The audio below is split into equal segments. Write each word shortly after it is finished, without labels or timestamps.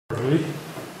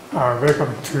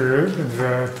Welcome to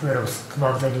the 12th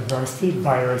Kumamoto University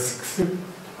Bioethics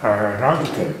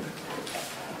Roundtable.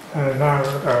 Now,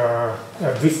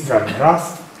 this is the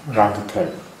last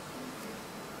roundtable,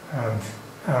 and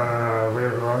we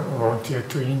want you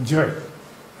to enjoy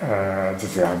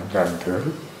this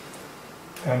roundtable.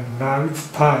 And now it's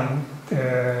time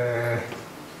to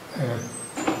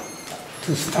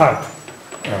start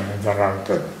the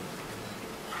roundtable.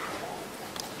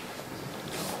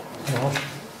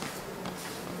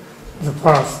 The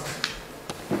first,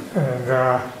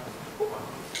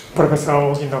 Professor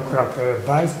Ogino Kurate,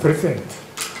 Vice President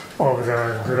of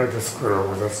the Grad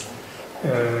School of the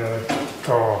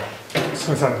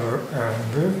Social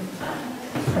and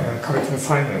Cultural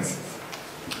Sciences,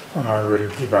 will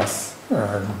give us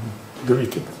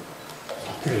greeting.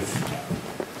 Please.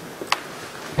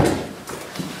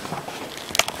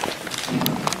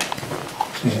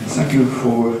 Thank you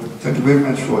very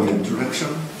much for the introduction.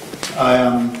 I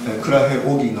am Kurahe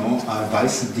Ogino,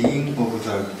 Vice Dean of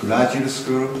the Graduate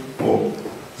School of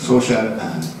Social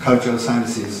and Cultural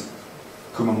Sciences,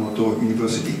 Kumamoto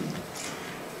University.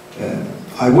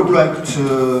 I would like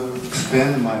to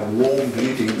extend my warm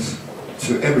greetings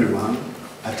to everyone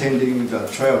attending the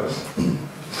 12th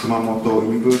Kumamoto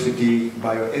University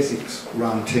Bioethics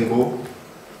Roundtable,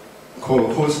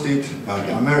 co-hosted by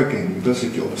the American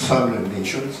University of Southern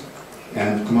Nations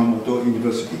and Kumamoto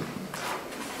University.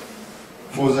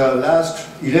 For the last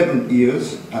 11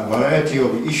 years, a variety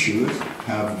of issues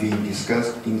have been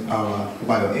discussed in our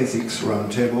Bioethics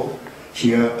Roundtable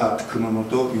here at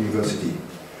Kumamoto University.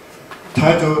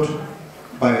 Titled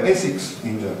Bioethics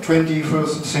in the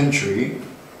 21st Century,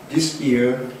 this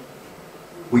year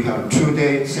we have a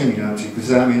two-day seminar to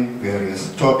examine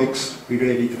various topics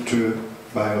related to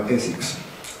bioethics.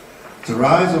 The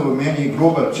rise of many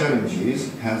global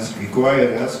challenges has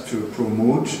required us to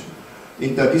promote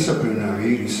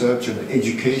interdisciplinary research and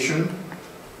education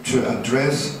to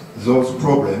address those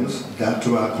problems that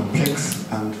are complex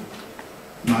and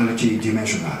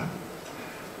multidimensional.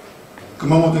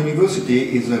 Kumamoto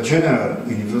University is a general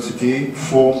university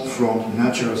formed from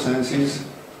natural sciences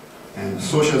and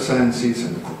social sciences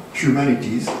and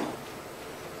humanities,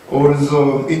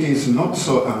 although it is not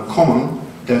so uncommon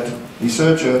that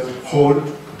researchers hold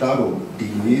double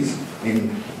degrees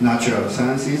in natural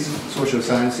sciences, social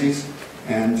sciences,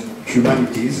 and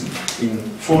humanities in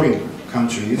foreign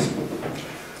countries.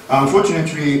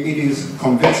 Unfortunately, it is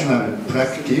conventional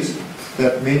practice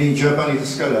that many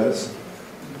Japanese scholars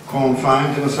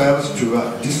confine themselves to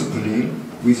a discipline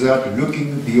without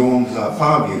looking beyond the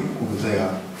purview of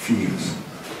their fields.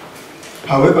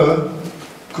 However,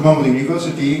 Kumamoto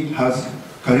University has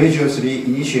courageously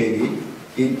initiated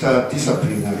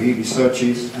interdisciplinary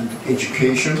researches and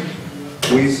education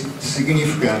with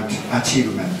significant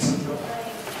achievements.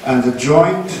 And the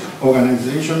joint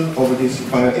organization of this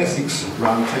Bioethics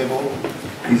Roundtable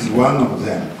is one of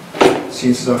them,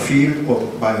 since the field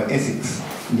of bioethics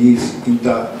needs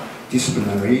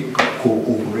interdisciplinary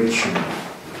cooperation.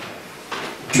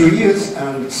 2 years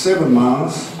and 7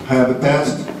 months have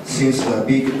passed since the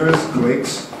big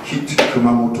earthquakes hit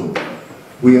Kumamoto.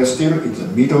 We are still in the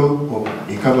middle of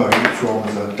recovery from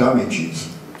the damages.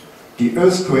 The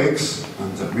earthquakes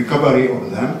and the recovery of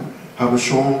them have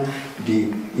shown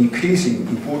the increasing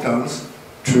importance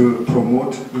to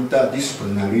promote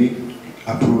interdisciplinary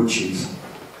approaches.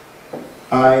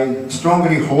 I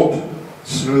strongly hope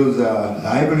through the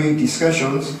lively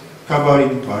discussions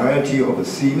covering a variety of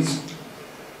themes,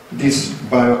 this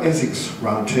Bioethics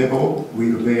Roundtable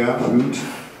will bear fruit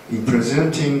in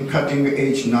presenting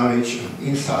cutting-edge knowledge and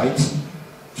insights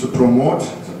to promote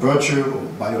the virtue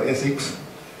of bioethics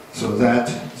so that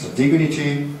the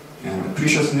dignity and the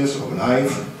preciousness of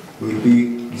life will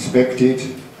be respected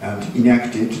and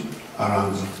enacted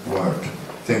around the world.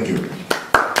 Thank you.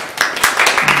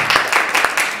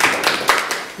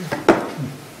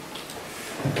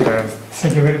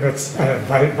 Thank you very much,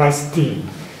 Vice Dean.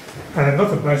 Not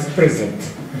the Vice President,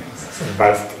 so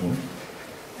Vice Dean,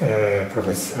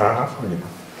 Professor Ogino.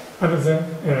 And then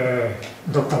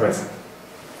Dr. Wesa.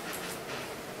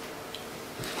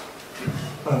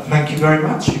 Thank you very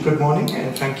much. Good morning,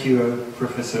 and thank you,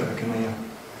 Professor Akameya.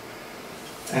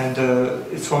 And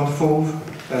it's wonderful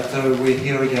that we're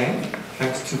here again,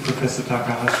 thanks to Professor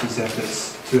Takahashi's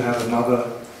efforts to have another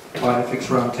Bioethics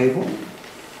Roundtable.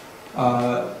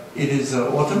 It is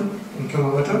autumn in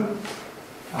Kumamoto.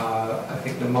 I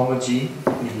think the momoji,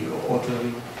 the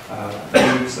autumn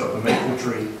leaves of the maple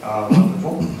tree, are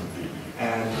wonderful.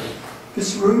 And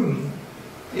this room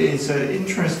is an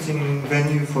interesting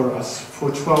venue for us.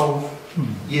 For 12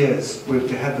 years we've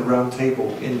had the round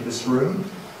table in this room.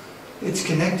 it's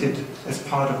connected as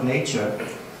part of nature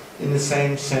in the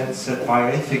same sense that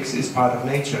bioethics is part of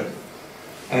nature.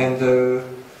 And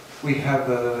we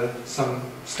have some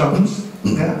stones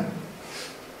there.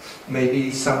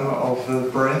 Maybe some of the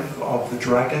breath of the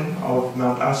dragon of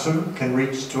Mount Asu can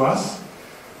reach to us.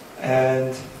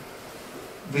 And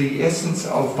the essence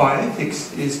of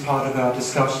bioethics is part of our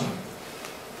discussion.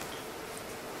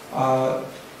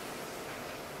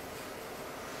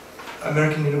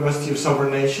 American University of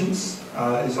Sovereign Nations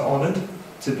is honored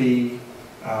to be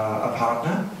a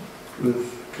partner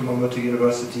with Kumamoto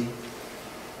University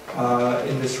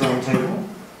in this roundtable.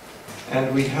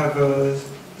 And we have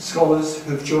scholars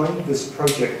who've joined this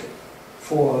project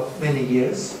for many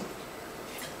years.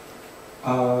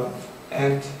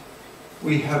 And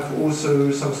we have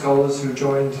also some scholars who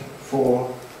joined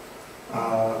for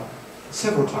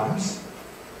several times.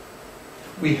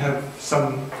 We have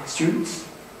some students,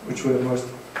 which we're most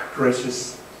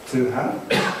gracious to have.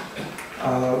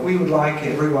 We would like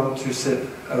everyone to sit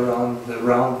around the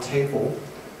round table.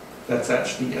 That's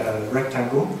actually a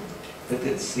rectangle, but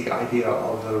it's the idea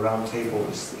of the round table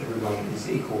is everyone is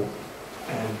equal,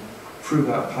 and through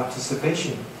that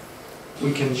participation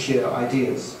we can share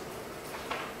ideas.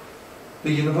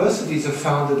 The universities are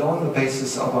founded on the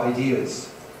basis of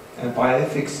ideas, and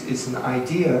bioethics is an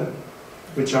idea,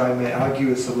 which I may argue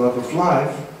is the love of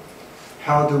life.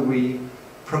 How do we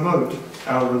promote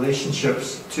our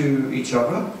relationships to each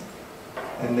other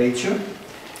and nature?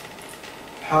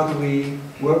 How do we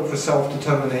work for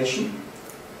self-determination?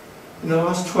 In the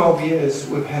last 12 years,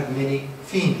 we've had many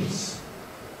themes.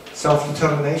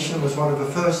 Self-determination was one of the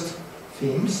first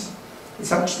themes.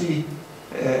 It's actually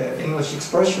an English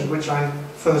expression which I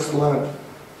first learned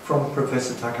from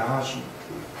Professor Takahashi,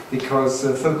 because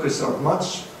the focus of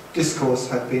much discourse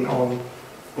had been on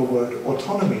the word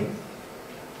autonomy,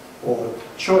 or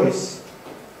choice,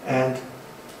 and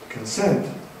consent.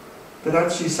 But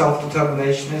actually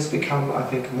self-determination has become, I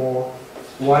think, more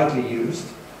widely used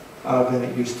than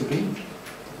it used to be.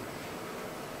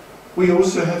 We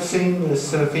also have seen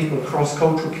this theme of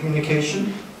cross-cultural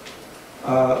communication.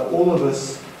 All of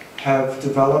us have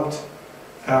developed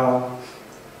our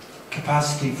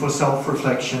capacity for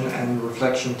self-reflection and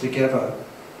reflection together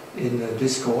in the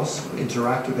discourse,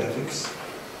 interactive ethics.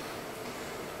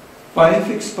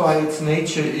 Bioethics, by its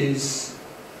nature, is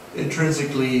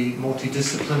intrinsically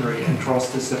multidisciplinary and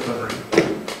cross-disciplinary.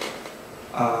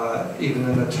 Even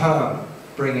in the term,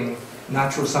 bringing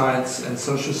natural science and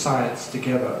social science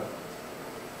together,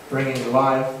 bringing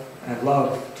life and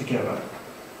love together,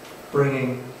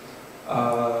 bringing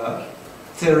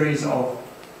theories of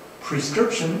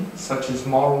prescription, such as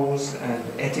morals and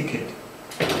etiquette,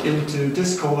 into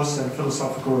discourse and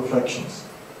philosophical reflections.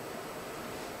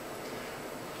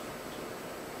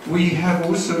 We have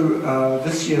also,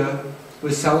 this year,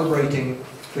 we're celebrating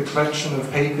the collection of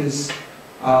papers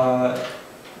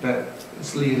that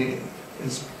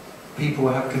people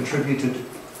have contributed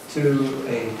to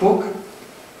a book.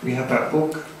 We have that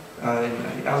book in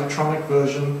an electronic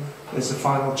version. There's a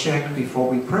final check before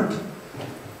we print.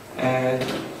 And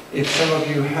if some of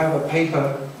you have a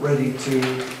paper ready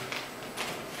to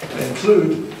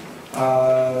include,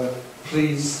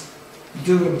 please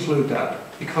do include that,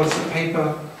 because the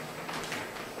paper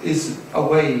is a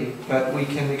way that we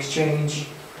can exchange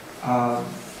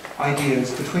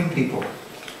ideas between people.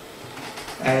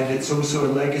 And it's also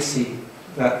a legacy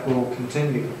that will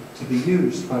continue to be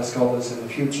used by scholars in the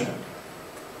future.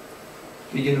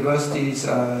 The universities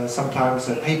sometimes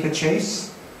a paper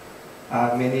chase.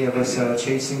 Many of us are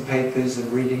chasing papers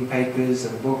and reading papers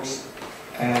and books,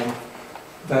 and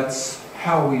that's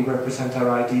how we represent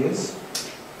our ideas.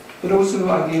 But also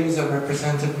ideas are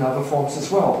represented in other forms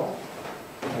as well.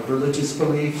 Religious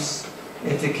beliefs,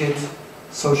 etiquette,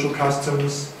 social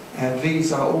customs, and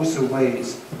these are also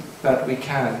ways that we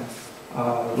can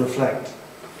reflect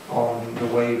on the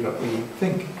way that we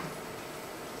think.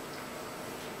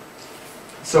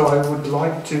 So I would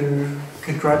like to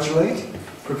congratulate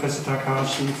Professor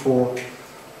Takahashi for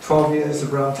 12 years of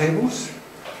roundtables,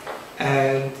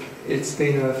 and it's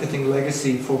been a fitting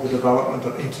legacy for the development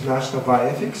of international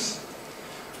bioethics.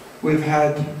 We've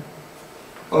had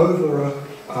over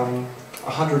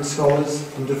 100 scholars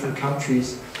from different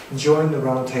countries join the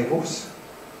roundtables.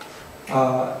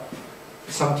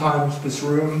 Sometimes this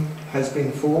room has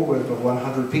been full with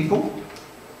 100 people,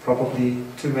 probably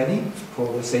too many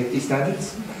for the safety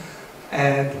standards,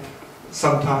 and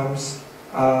sometimes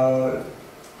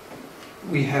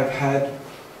we have had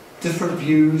different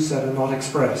views that are not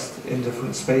expressed in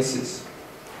different spaces.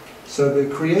 So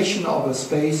the creation of a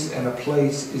space and a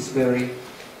place is very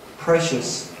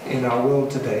precious in our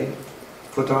world today,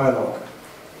 for dialogue.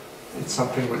 It's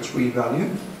something which we value,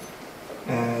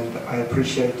 and I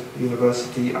appreciate the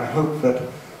university. I hope that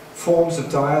forms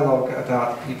of dialogue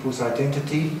about people's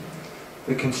identity,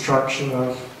 the construction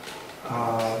of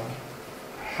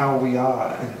how we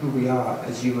are and who we are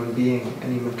as human being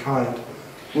and humankind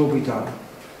will be done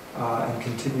and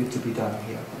continue to be done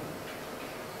here.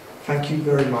 Thank you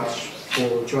very much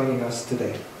for joining us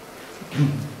today.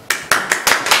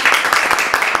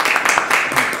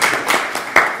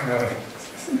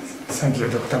 Thank you,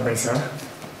 Dr. Mesa.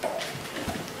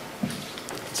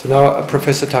 So now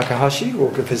Professor Takahashi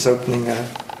will give his opening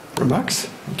remarks.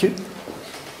 Thank you.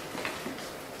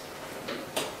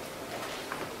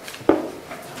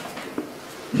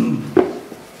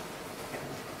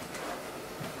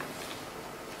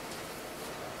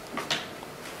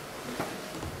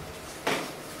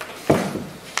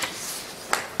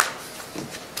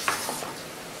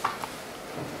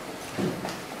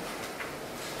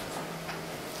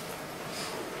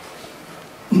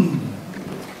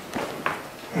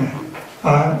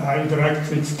 I'd like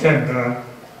to extend a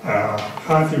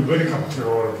hearty welcome to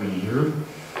all of you.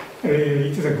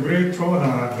 It is a great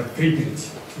honor and privilege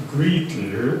to greet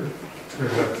you to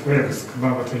the 12th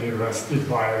Kumamoto University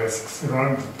Bioethics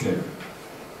Roundtable,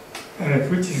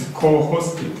 which is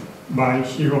co-hosted by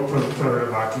Hiro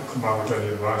Programmatic Kumamoto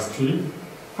University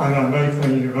and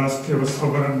American University of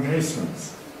Sovereign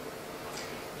Nations.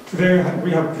 Today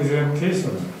we have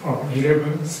presentations from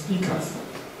 11 speakers.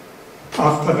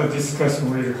 After the discussion,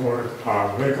 we'll hold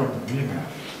a welcome dinner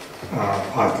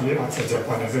party at the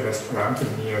Japanese restaurant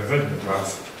near the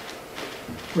university.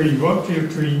 We want you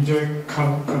to enjoy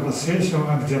conversation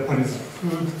and Japanese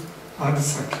food and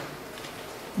sake.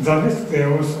 The next day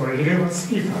also 11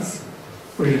 speakers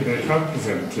will make a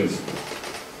presentation.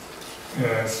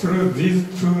 Through these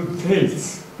 2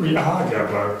 days, we argue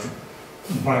about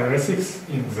bioethics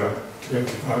in the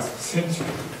 21st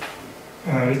century.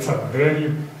 It's a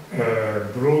very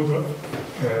broad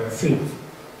theme,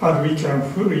 and we can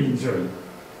fully enjoy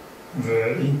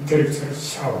the intellectual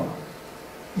shower.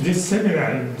 This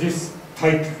seminar in this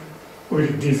title will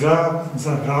deserve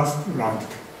the last round.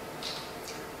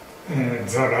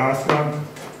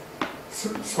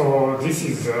 So this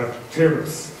is the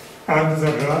 12th and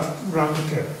the last round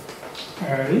table.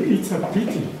 It's a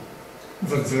pity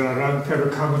that the round table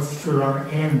comes to an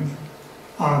end,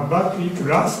 but it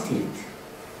lasted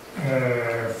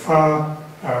far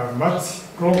much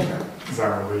longer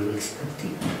than we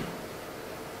expected.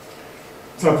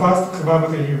 The first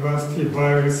Kumamoto University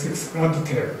Bioethics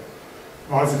Roundtable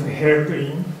was held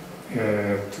in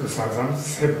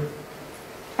 2007,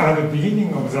 and the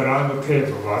beginning of the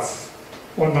roundtable was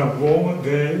on a warm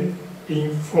day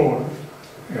in fall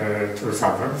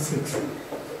 2006.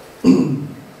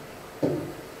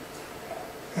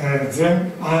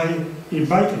 Then I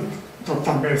invited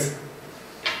Dr. Mesa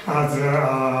as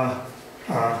a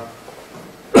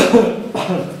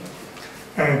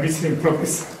visiting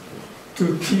professor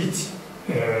to teach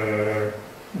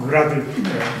graduate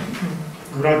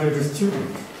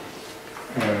student,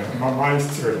 my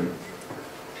student,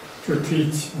 to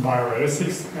teach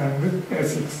bioethics and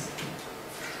ethics.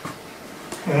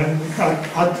 And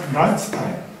at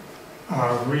lunchtime,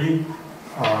 we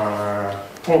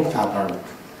talked about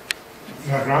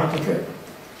the roundtable,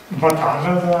 but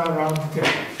another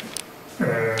roundtable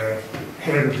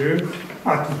held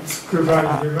at Tsukuba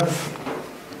University.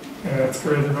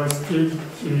 Tsukuba University,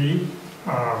 he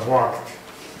worked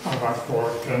about for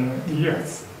 10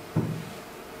 years.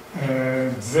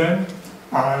 Then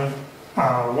I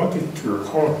wanted to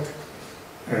hold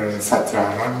such a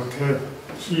roundtable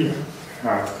here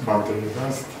at Kumamoto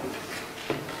University.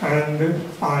 And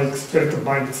I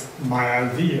expressed my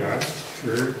idea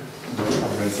to Dr.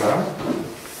 Mesa,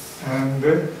 and a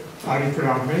little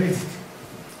amazed.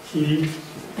 He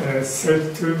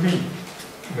said to me,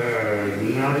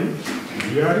 really, do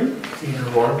you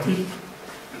want it?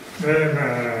 Then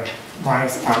my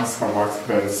answer was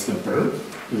very simple.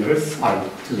 Yes, I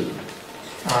do.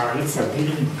 It's a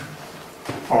beginning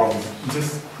of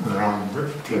this round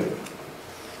table.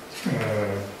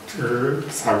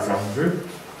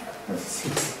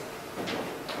 2006.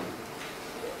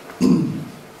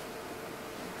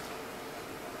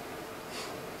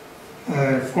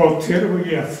 For 12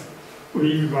 years,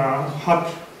 we were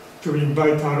happy to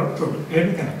invite a lot of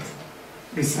eminent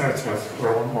researchers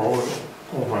from all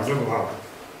over the world.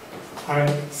 I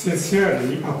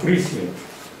sincerely appreciate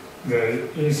the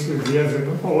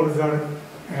enthusiasm all the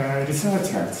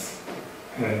researchers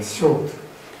showed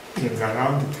in the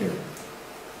roundtable,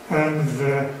 and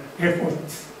the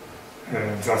efforts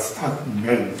the staff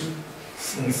made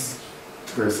since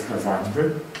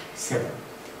 2007.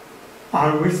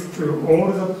 I wish to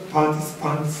all the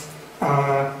participants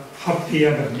a happy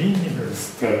and meaningful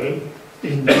stay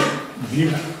in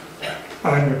beautiful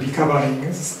and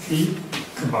recovering city,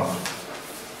 Kumamoto.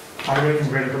 I will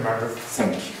welcome and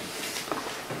thank you.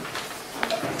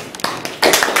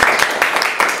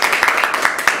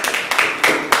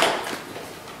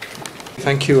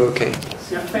 Thank you, okay.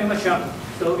 Yeah, thank you much.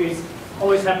 So it's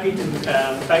always happy to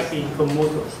back in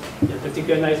Kumamoto. Yeah,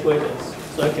 particularly nice weather,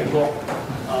 so I can walk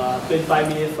 35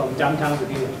 minutes from downtown to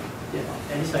here. Yeah,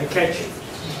 and so I catch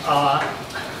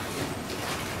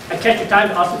the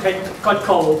time, also got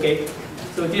cold. Okay,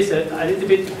 so this is a little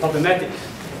bit problematic.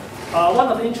 One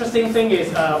of the interesting things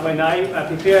is when I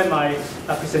prepare my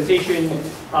presentation,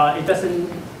 it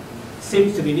doesn't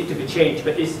seem to need to be changed,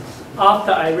 but it's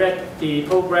after I read the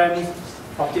program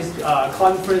of this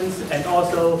conference, and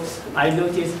also I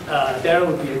noticed there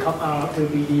will be the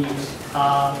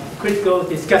critical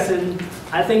discussion.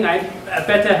 I think I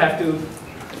better have to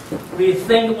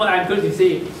rethink what I'm going to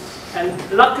say. And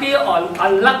luckily or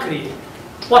unluckily,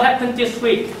 what happened this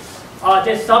week?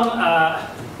 There's some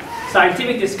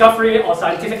scientific discovery or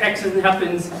scientific accident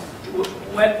happens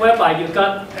whereby you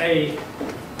got a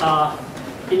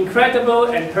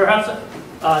incredible and perhaps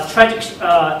tragic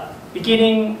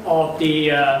beginning of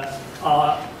the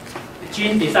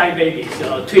gene design babies,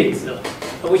 twins,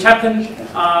 which happened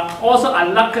also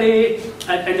unluckily,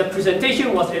 and the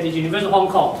presentation was at the University of Hong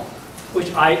Kong,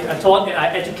 which I thought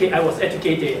I was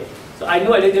educated. So I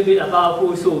know a little bit about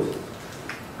who's who.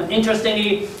 And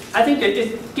interestingly, I think that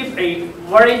this gives a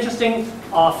very interesting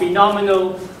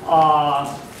phenomenal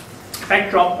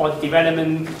backdrop or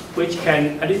development, which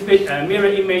can a little bit mirror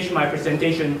image my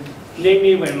presentation,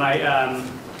 namely when my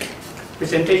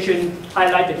presentation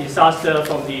highlight the disaster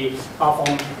from the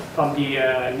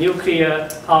nuclear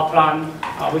power plant,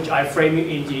 which I frame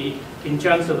it in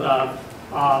terms of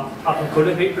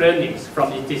apocalyptic learnings from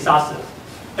the disaster.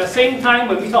 At the same time,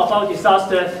 when we talk about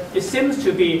disaster, it seems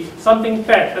to be something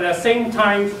bad, but at the same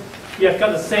time, you have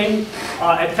got the same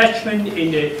attachment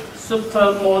in the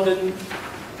super modern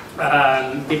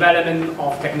development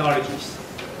of technologies.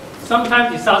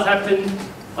 Sometimes disasters happen.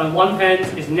 On one hand,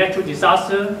 it's natural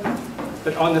disaster,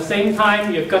 but on the same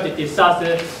time, you've got the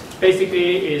disaster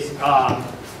basically is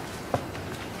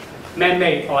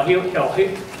man-made or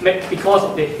because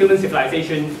of the human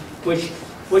civilization, which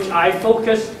I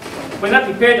focus. When I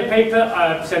prepare the paper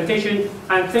presentation,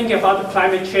 I'm thinking about the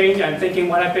climate change. I'm thinking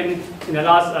what happened in the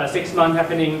last 6 months,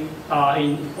 happening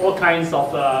in all kinds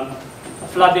of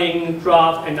flooding,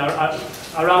 drought, and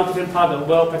around different parts of the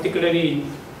world, particularly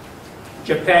in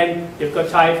Japan. You've got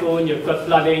typhoon, you've got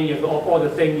flooding, you've got all the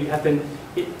things you happen.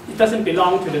 It doesn't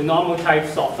belong to the normal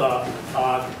types of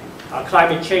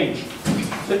climate change.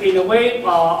 So in a way,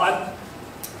 I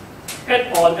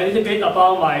add on a little bit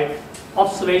about my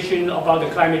observation about the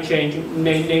climate change,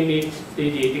 namely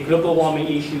the global warming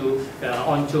issue,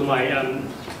 onto my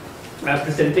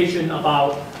presentation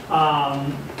about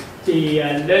the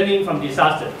learning from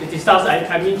disaster. The disaster,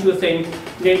 I mean two things,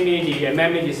 namely the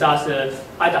man-made disaster,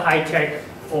 either high-tech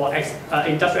or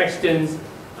industrial accidents,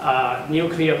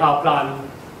 nuclear power plant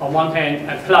on one hand,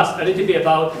 and plus a little bit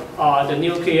about the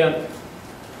nuclear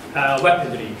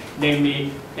weaponry,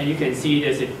 namely, and you can see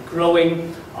there's a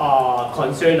growing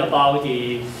concern about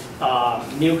the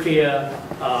nuclear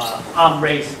arm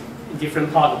race in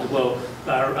different parts of the world,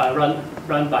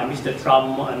 run by Mr.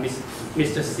 Trump and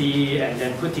Mr. Xi and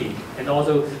then Putin. And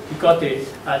also we got the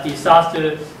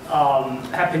disaster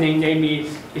happening, namely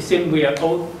it seems we are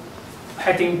all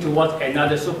heading towards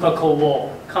another super cold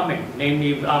war coming,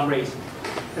 namely arm race.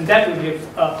 And that will be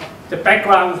the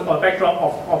background or backdrop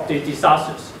of the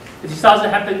disasters. The disaster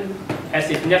happened as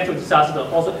a natural disaster,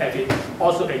 but also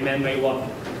a man-made one.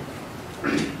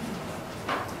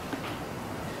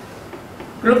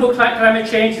 Global climate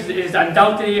change is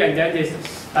undoubtedly, and that is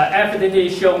evidently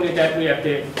shown that we have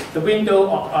the window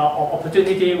of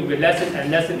opportunity will be lessen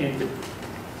and lessen.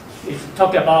 It's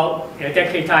talking about in a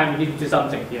decade time we need to do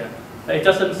something here. It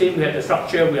doesn't seem we have the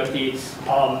structure, we have the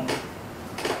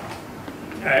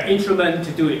instrument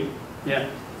to do it. Yeah.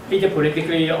 Either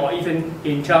politically or even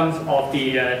in terms of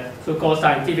the so-called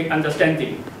scientific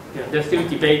understanding. Yeah, there's still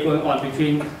debate going on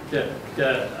between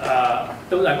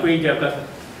those agree they've got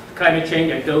climate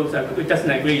change and those who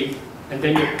doesn't agree. And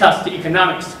then you plus the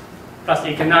economics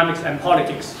and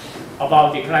politics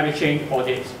about the climate change or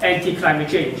the anti-climate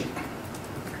change.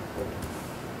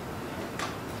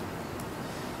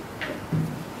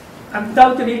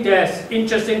 Undoubtedly, there's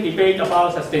interesting debate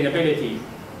about sustainability.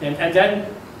 And then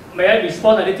may I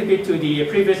respond a little bit to the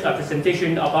previous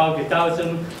presentation about the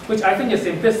Taoism, which I think the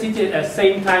simplicity at the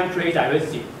same time creates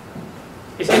diversity.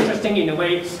 It's interesting in a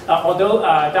way, although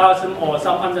Taoism or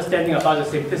some understanding about the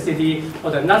simplicity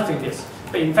or the nothingness,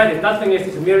 but in fact the nothingness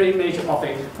is a mirror image of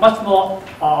a much more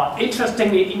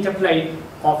interestingly interplay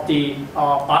of the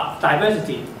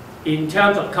diversity in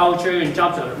terms of culture, in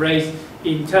terms of race,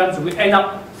 in terms of, we end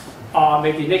up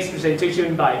maybe the next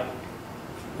presentation by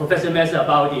Professor Messer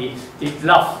about the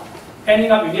love.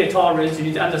 Ending up, you need a tolerance, you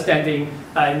need understanding,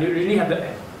 and you really have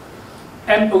the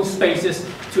ample spaces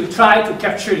to try to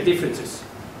capture the differences.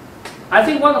 I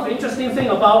think one of the interesting things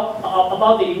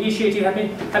about the initiative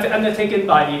having undertaken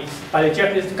by the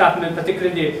Japanese government,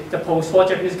 particularly the post-war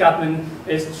Japanese government,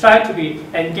 is trying to be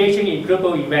engaging in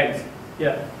global events,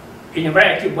 in a very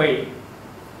active way,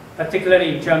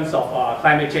 particularly in terms of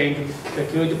climate change, the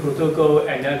Kyoto Protocol,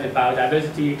 and then the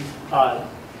biodiversity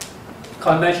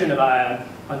convention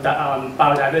on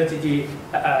biodiversity.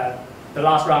 The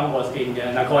last round was in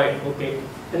Nagoya. Okay,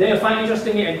 and then you find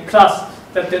interesting in class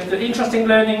that the interesting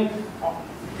learning,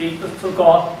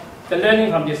 so-called the learning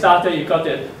from disaster. You got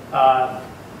the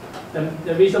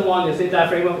recent one is in that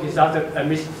framework disaster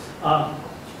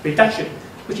reduction,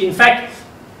 which in fact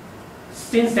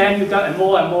since then you got a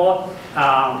more and more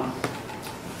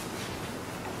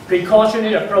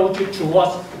precautionary approach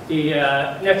towards the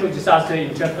natural disaster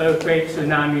in terms of earthquake,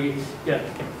 tsunami.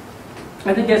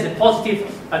 I think there's a positive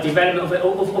development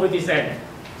over this end.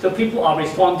 So people are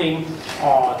responding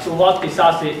towards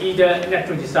disaster, either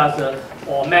natural disaster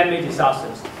or man-made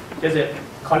disasters. There's a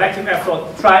collective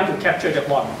effort trying to capture that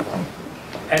one.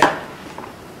 And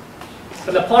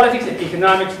the politics and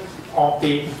economics of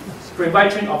the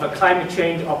prevention of the climate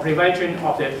change or prevention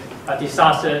of the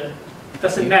disaster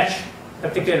doesn't match.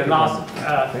 Particularly in the last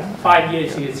 5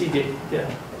 years, you can see the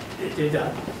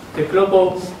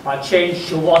global change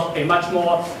towards a much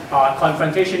more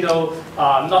confrontational,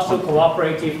 not so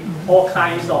cooperative, all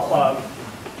kinds of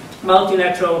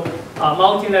multilateral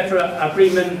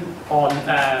agreement on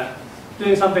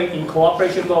doing something in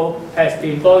cooperation mode has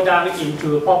been boiled down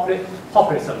into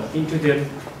populism, into the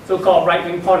so-called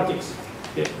right-wing politics,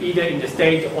 either in the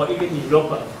States or even in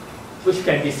Europe, which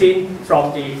can be seen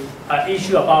from the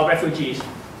issue about refugees,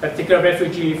 particular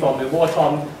refugee from the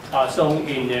war-torn zone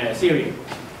in Syria.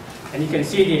 And you can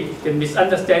see the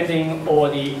misunderstanding or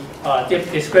the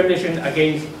discrimination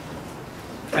against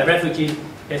refugees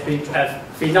has been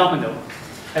phenomenal,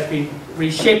 has been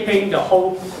reshaping the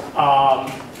whole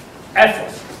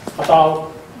efforts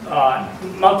about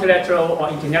multilateral or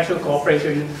international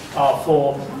cooperation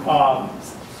for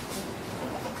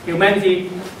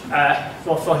humanity,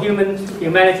 for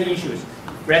humanity issues,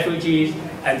 refugees,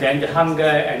 and then the hunger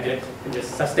and the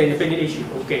sustainability issue.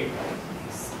 Okay.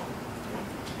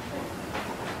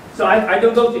 So I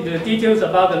don't go into the details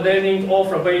about the learning all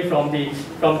the way from the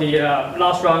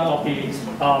last round of the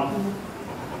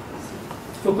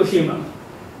Fukushima.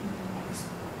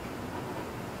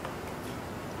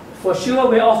 For sure,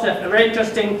 we also have a very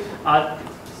interesting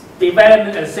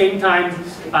development at the same time,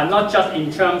 not just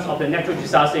in terms of the natural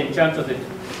disaster, in terms of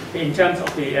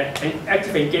the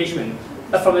active engagement,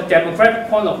 but from the demographic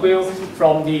point of view,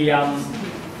 from the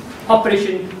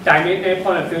population dynamic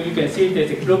point of view, you can see there's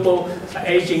a global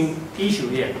aging issue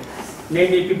here.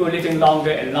 Namely, people living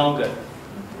longer and longer,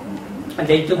 and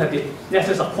they don't have the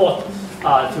necessary support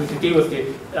to deal with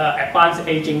the advanced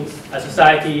aging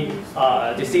society.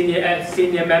 The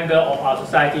senior member of our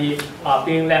society are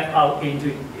being left out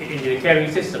into the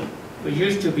caring system. We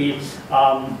used to be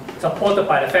supported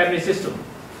by the family system,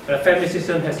 but the family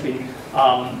system has been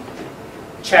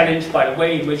challenged by the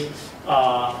way in which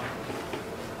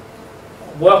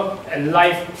work and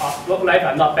life are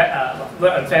not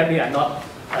work and family are not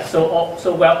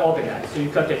so well organized. So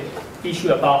you've got the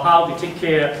issue about how to take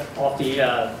care of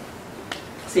the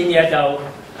senior adult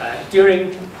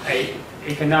during an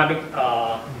economic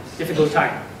difficult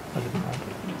time.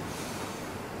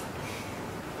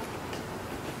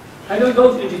 I don't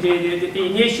go into the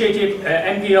initiative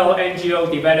NPO, NGO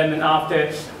development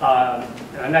after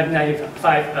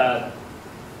 1995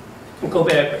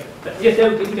 KBRT12. Yes,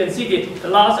 you can see the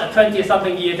last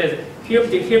 20-something years, there's a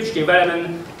huge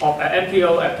development of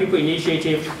NPO, people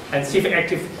initiative, and civic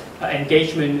active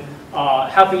engagement,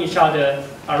 helping each other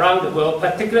around the world,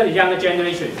 particularly the younger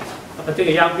generation.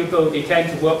 Particularly young people, they tend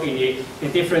to work in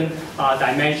different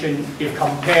dimensions if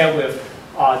compared with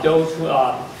those who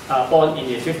are born in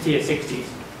the 50s and 60s,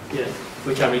 yes,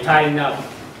 which are retiring now.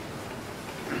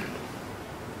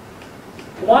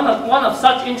 One of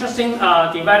such interesting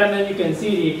development, you can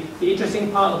see the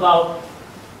interesting part about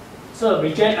sort of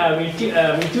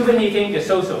rejuvenating the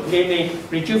social, namely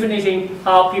rejuvenating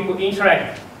how people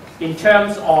interact in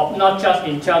terms of, not just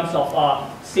in terms of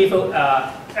civil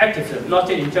activism, not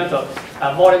just in terms of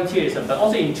volunteerism, but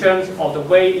also in terms of the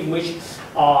way in which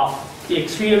the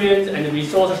experience and the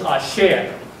resources are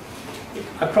shared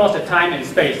across the time and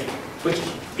space, which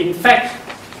in fact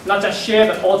not just share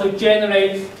but also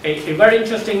generate a very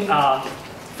interesting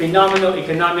phenomenal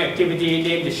economic activity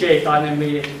named the share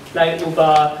economy, like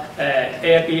Uber,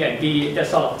 Airbnb, that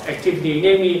sort of activity.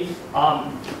 Namely,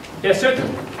 there are certain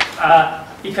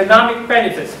economic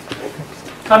benefits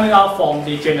coming out from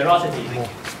the generosity,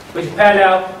 which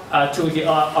parallel to the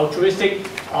altruistic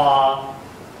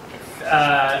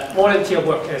volunteer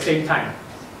work at the same time,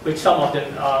 with some of the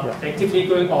activity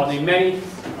going on in many,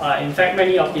 in fact,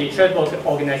 many of the charitable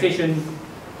organizations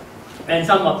and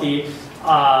some of the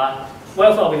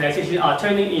welfare organizations are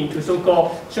turning into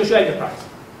so-called social enterprise,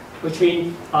 which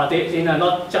means they are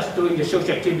not just doing the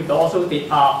social activity, but also they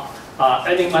are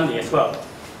earning money as well.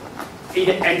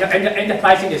 Either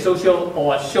enterprising the social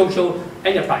or social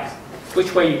enterprise,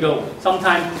 which way you go.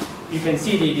 Sometimes you can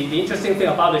see the interesting thing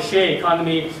about the share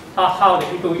economy, how the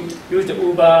people use the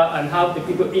Uber and how the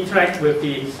people interact with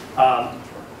the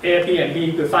Airbnb.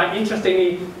 You could find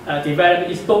interestingly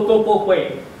development is both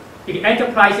ways. You can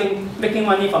enterprising, making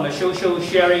money from the social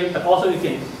sharing, but also you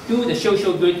can do the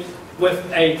social good with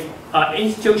a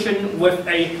institution, with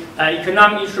a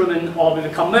economic instrument, or with a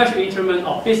commercial instrument,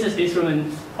 or business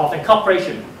instrument of a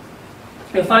corporation.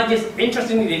 You find this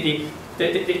interestingly,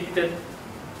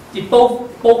 the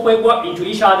both way work into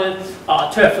each other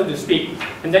turf, so to speak.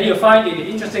 And then you find the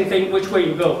interesting thing which way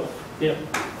you go. Yeah.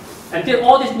 And then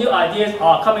all these new ideas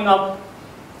are coming up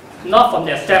not from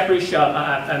the established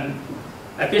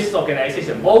business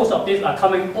organization. Most of these are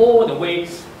coming all the way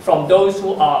from those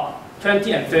who are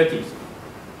 20 and 30s.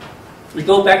 We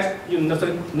go back, you no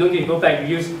need to go back, you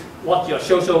use what your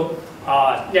social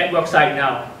network site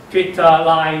now, Twitter,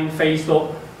 Line,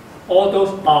 Facebook, all those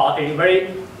are a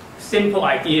very simple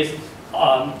ideas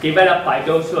developed by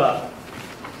those who are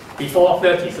before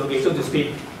 30s, okay, so to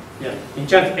speak, yeah, in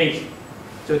terms of age.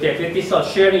 So this sort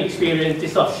of sharing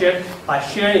experience, by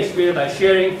sharing experience, by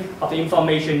sharing of the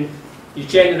information, you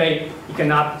generate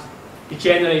economics, you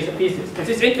generate a business. And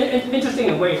it's interesting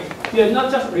in a way, you're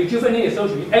not just rejuvenating the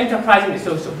social, you're enterprising the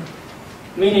social,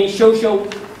 meaning social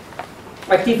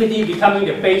activity becoming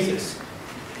the basis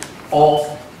of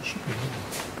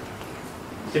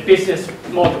the business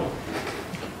model.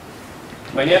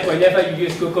 Whenever you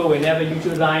use Google, whenever you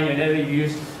use Line, whenever you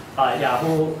use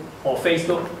Yahoo or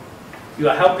Facebook, you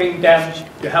are helping them,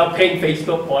 you're helping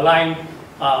Facebook or Line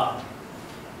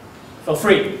for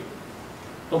free.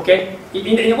 Okay?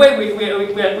 In a way,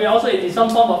 we are also in some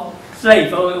form of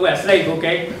slave. We are slave,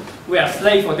 okay? We are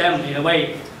slave for them in a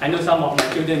way. I know some of my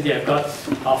students, they have got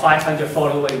 500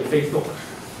 followers in Facebook.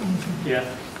 Yeah.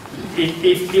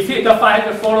 If he got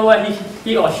 500 followers,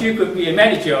 he or she could be a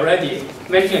manager already,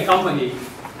 managing a company.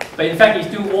 But in fact, he's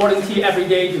doing volunteer every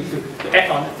day to act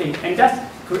on the thing. And that's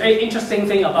create interesting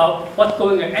thing about what's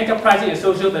going on, enterprising and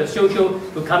social, but social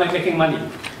will come and making money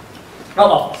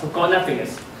out of so-called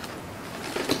nothingness.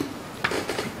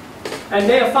 And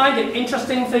they find an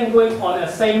interesting thing going on at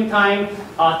the same time,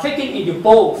 taking into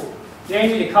both,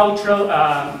 namely the cultural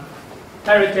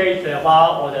heritage, the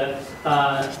Hua or the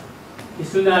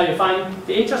Suna. You find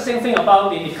the interesting thing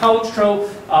about the cultural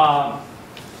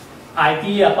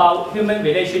idea about human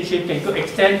relationship can go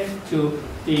extend to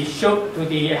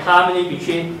the harmony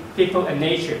between people and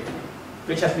nature,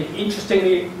 which has been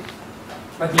interestingly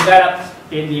developed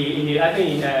I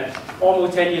think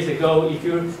almost 10 years ago. If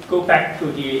you go back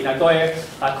to the Nagoya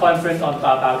conference on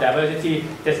biodiversity,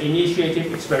 there's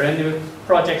initiative experimental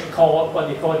projects called what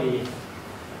they call the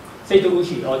Seito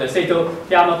Uchi or the Seito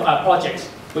Yama projects,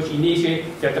 which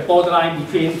initiate the borderline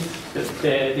between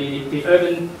the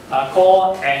urban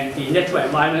core and the natural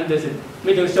environment. There's a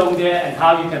middle zone there, and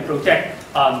how you can protect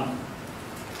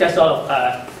that sort of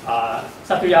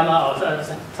Satuyama or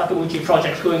Satouchi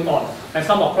projects going on. And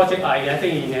some of projects are, I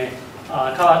think,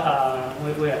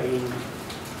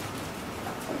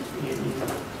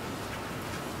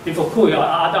 in Fukui or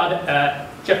other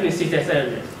Japanese cities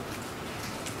areas.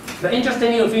 But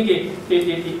interestingly, I think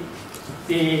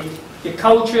the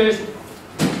cultures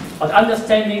or the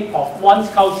understanding of one's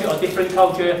culture or different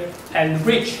culture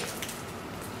enrich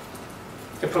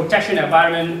the protection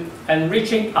environment,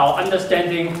 enriching our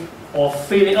understanding of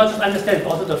feeling, not just understanding,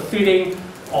 but also the feeling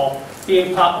of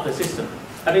being part of the system.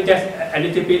 I think that's a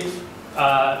little bit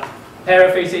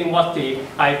paraphrasing what the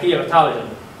idea of Taoism.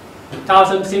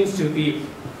 Taoism seems to be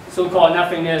so-called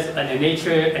nothingness and the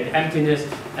nature and the emptiness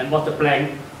and what the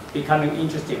blank becoming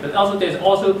interesting. But also there's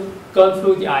also gone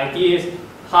through the ideas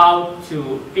how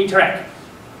to interact,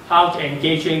 how to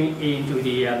engaging into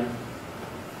the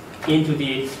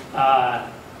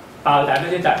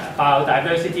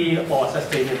biodiversity or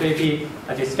sustainability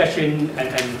discussion and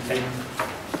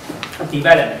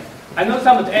development. I know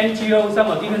some of the NGOs, some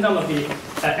of the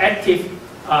active,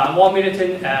 more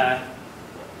militant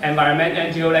environment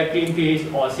NGO like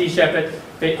Greenpeace or Sea Shepherd,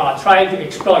 they are trying to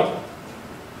exploit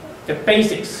the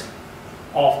basics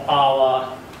of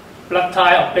our blood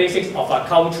tie, or basics of our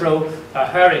cultural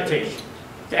heritage,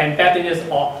 the embeddedness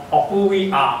of who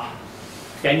we are,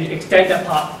 then extend that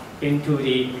part into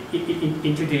the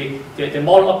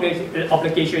moral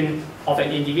obligation of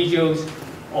an individual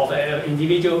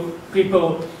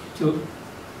people to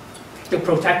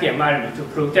protect the environment, to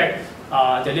protect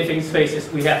the living spaces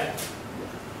we have.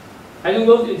 I will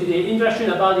go into the introduction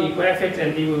about the graphics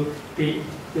and they will be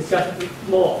discussed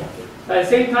more. At the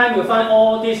same time, you'll find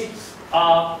all this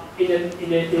in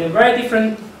a very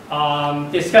different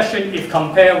discussion if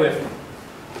compared with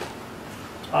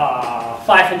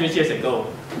 500 years ago.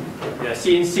 Yeah,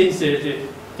 since the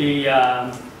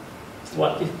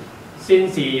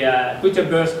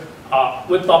Gutenberg's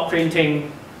woodblock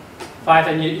printing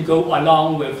 500 years ago,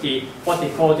 along with what they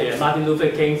call the Martin Luther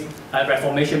King's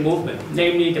Reformation movement,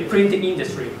 namely the printing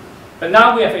industry. But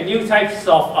now we have a new type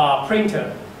of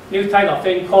printer, new type of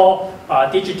thing called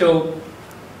digital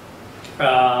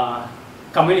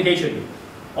communication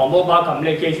or mobile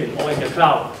communication or in the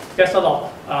cloud. That sort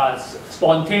of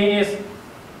spontaneous,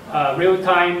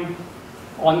 real-time,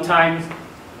 on-time.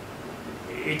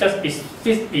 It just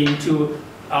fits into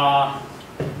not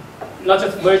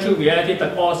just virtual reality,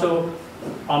 but also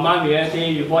augmented reality.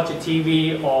 You watch a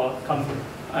TV or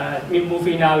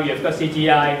movie now, you have got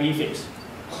CGI, VFX.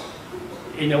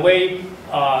 In a way,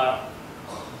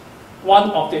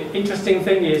 one of the interesting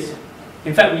things is,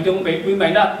 in fact, we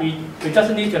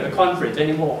doesn't need to have a conference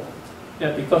anymore,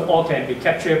 because all can be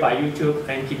captured by YouTube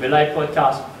and keep a live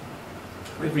broadcast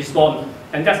with response.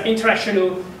 And that's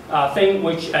interactional thing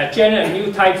which generate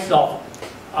new types of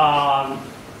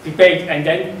debate, and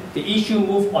then the issue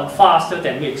move on faster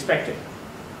than we expected.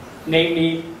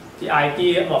 Namely, the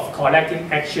idea of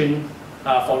collective action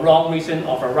for wrong reason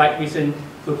or for right reason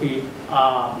to be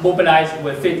mobilized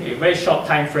within a very short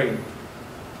time frame.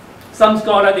 Some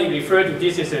scholars, they refer to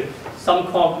this as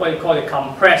what you call a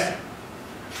compressed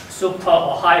super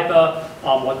or hyper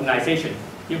modernization.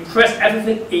 You press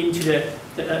everything into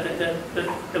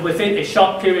within a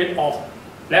short period of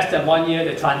less than 1 year,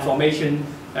 the transformation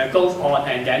goes on,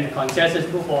 and then the consensus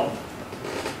move on.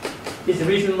 This is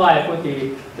the reason why I put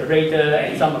the radar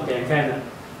and some of the antenna.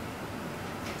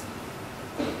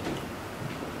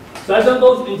 So I don't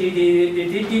go into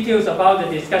the details about the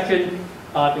discussion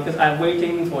because I'm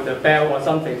waiting for the bell or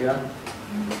something. Yeah?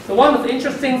 So one of the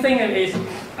interesting things is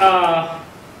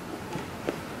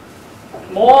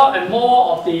more and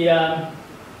more of the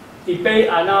debate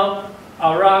are now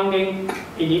surrounding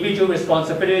individual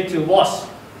responsibility towards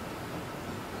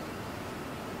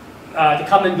the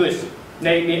common goods,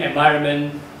 namely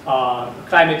environment,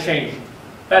 climate change.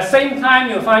 But at the same time,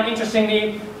 you'll find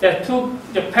interestingly that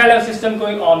the parallel system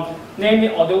going on, namely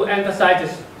although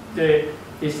emphasizes the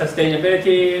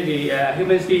sustainability, the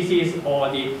human species or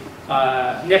the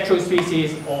natural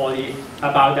species or the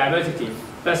biodiversity.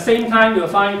 But at the same time, you'll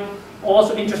find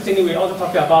also interestingly, we also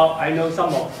talk about, I know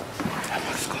some of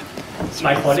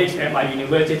my colleagues at my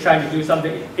university trying to do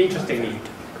something interestingly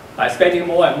by spending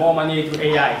more and more money to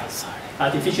AI,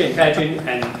 artificial intelligence,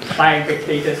 and buying big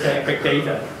data, selling big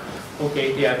data.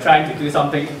 Okay, they are trying to do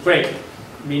something great,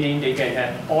 meaning they can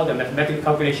have all the mathematical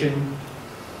calculation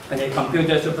and a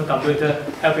computer, supercomputer,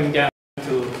 helping them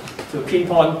to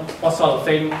pinpoint what sort of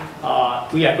thing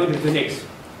we are going to do next,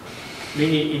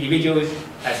 meaning individuals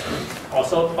as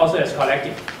also as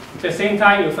collective. At the same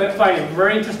time, you find a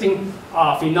very interesting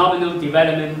phenomenal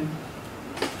development.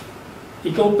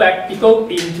 It goes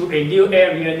into a new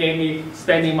area, namely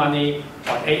spending money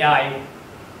on AI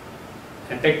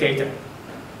and big data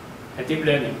and deep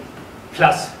learning.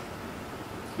 Plus,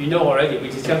 we know already, we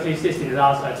discussed this in the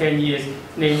last 10 years,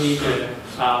 namely the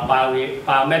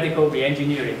biomedical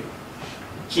reengineering,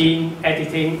 gene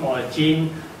editing or gene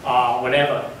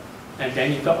whatever. And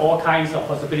then you've got all kinds of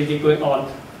possibilities going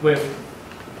on with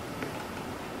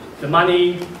the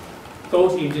money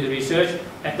goes into the research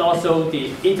and also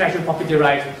the intellectual property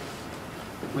right,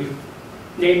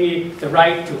 namely the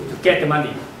right to get the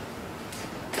money.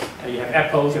 You have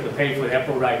Apple, you have to pay for the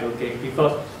Apple right, okay,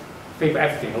 because pay for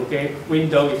everything, okay.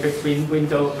 Windows, you pay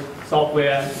Windows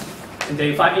software, and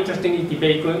they find interesting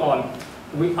debate going on.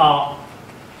 We are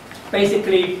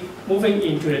basically moving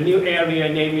into the new area,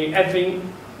 namely everything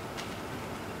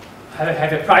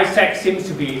have a price tag seems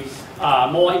to be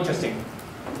more interesting.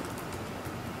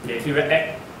 If you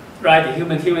write the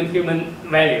human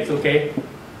values, okay,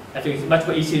 I think it's much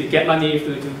more easy to get money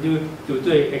to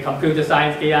do a computer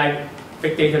science, AI,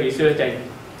 big data research, and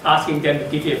asking them to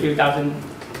give you a few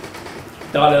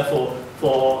 $1,000 for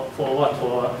what?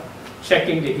 For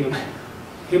checking the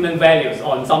human values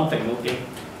on something, okay?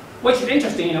 Which is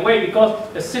interesting in a way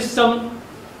because the system,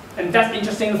 and that's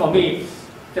interesting for me,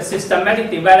 the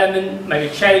systematic development may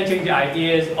be challenging the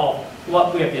ideas of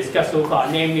what we have discussed so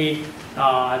far, namely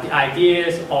the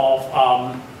ideas of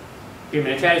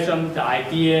humanitarianism, the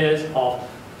ideas of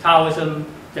Taoism,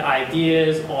 the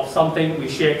ideas of something we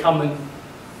share common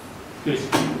goods.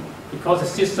 Because the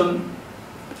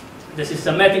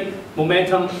systematic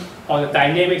momentum or the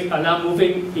dynamics are now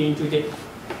moving into the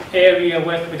area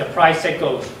where the price tag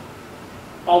goes,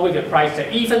 or with the price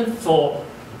tag, even for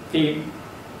the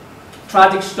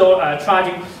tragic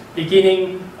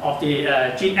beginning of the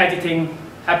gene editing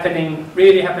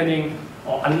really happening,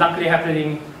 or unluckily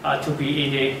happening to be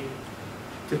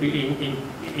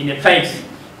in a place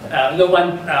no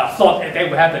one thought that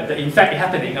would happen, but in fact it's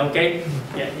happening. Okay,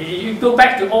 yeah. You go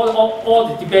back to all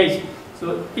the debates.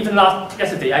 So even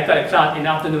yesterday, I got a class in the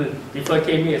afternoon before I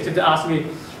came here. A student asked me,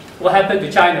 "What happened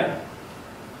to China?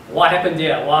 What happened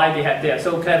there? Why they are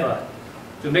so clever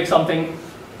to make something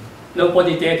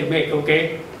nobody dare to make?"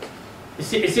 Okay, it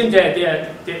seems that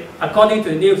they according to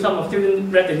the news, some of the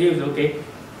students read the news. Okay,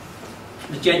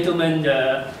 the gentleman,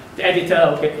 the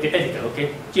editor,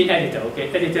 gene editor,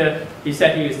 editor, he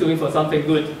said he was doing for something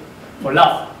good, for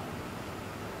love.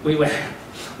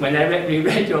 When I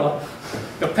read your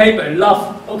paper and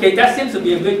love, okay, that seems to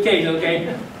be a good case.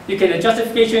 Okay, you can a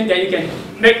justification that you can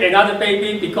make another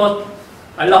baby because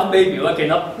I love baby, or I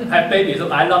cannot have baby, so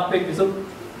I love baby. So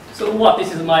what?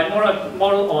 This is my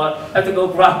moral or ethical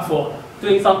ground for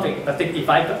doing something. I think if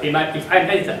I'm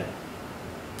editor,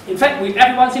 in fact,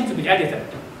 everyone seems to be editor.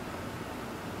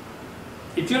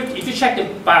 If you check the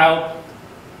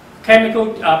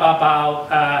biochemical,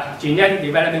 genetic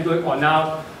development going on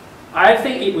now, I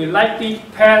think it will likely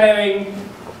paralleling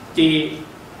the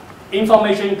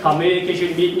information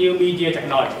communication new media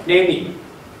technology, namely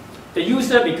the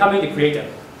user becoming the creator.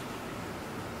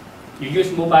 You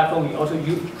use mobile phone, you also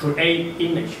create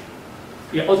image.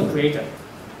 You're also creator.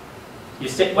 You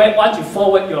say, once you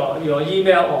forward your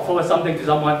email or forward something to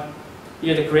someone,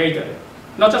 you're the creator.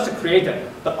 Not just the creator,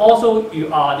 but also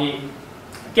you are the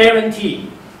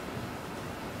guarantee.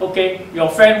 Okay, your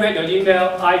friend read your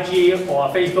email, IG or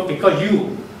Facebook because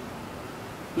you,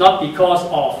 not because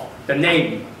of the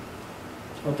name.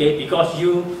 Okay, because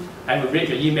I will read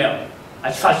your email.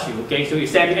 I trust you. Okay, so you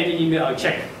send me any email, I'll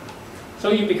check. So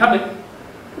you become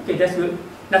okay, that's good.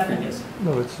 Nothing else.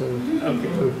 No, it's okay.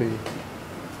 It would be.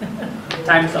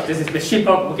 Time's up. This is machine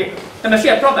problem. Okay, the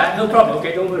machine problem. I have no problem.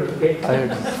 Okay, don't worry. Okay.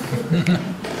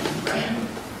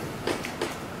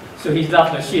 So he's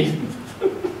not machine.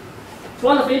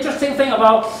 One of the interesting things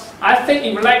about, I think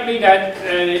it likely that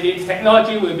the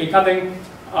technology will be coming.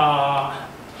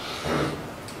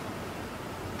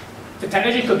 The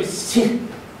technology could be seen,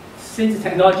 since the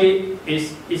technology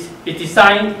is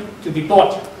designed to be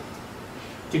bought,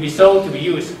 to be sold, to be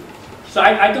used. So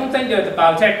I don't think that the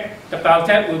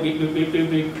biotech will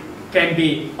be can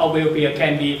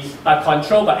be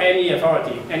controlled by any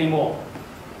authority anymore.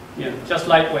 You know, just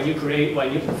like when you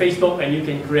Facebook and you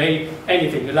can create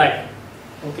anything you like.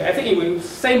 Okay, I think it will be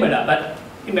similar, but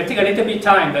it may take a little bit of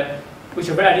time, but which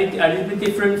is a little bit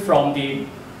different from the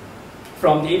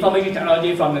information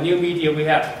technology, from the new media we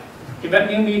have. If you have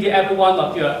new media, every one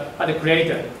of you are the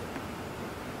creator.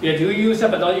 You do use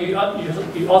it, but you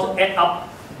also add up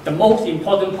the most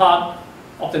important part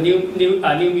of the new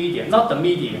media, not the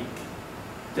media,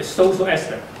 the social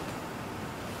aspect.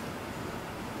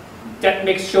 That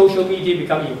makes social media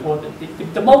become important.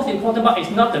 The most important part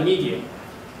is not the media.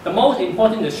 The most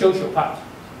important is the social part.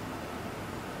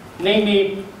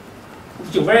 Namely,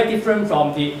 which is very different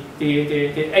from the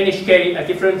NHK,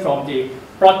 different from the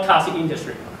broadcasting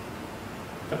industry.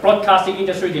 The broadcasting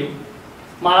industry, the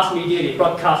mass media, the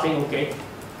broadcasting, okay.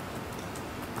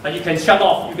 But you can shut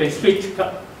off, you can switch,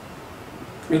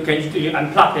 you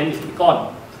unplug, then it's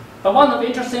gone. But one of the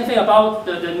interesting things about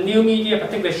the new media,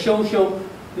 particularly social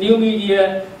new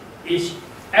media, is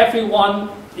everyone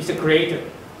is a creator.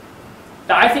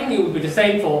 I think it will be the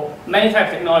same for many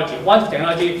types of technology. Once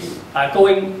technology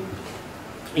going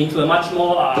into a much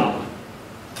more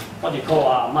what you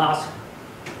call mass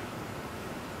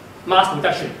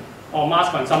production or mass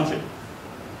consumption,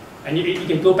 and you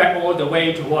can go back all the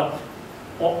way to what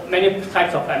or many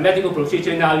types of medical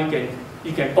procedure now you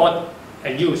can bought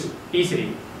and use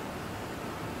easily.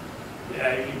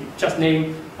 Just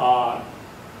name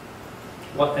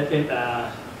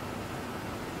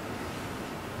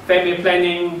family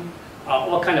planning,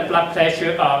 what kind of blood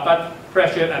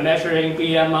pressure measuring,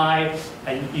 BMI,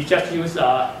 and you just use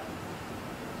the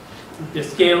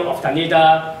scale of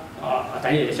Tanida.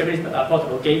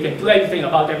 You can do anything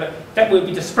about that, but that will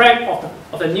be the spread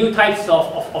of the new types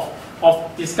of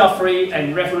discovery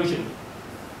and revolution,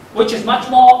 which is much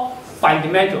more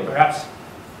fundamental perhaps.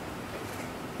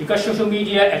 Because social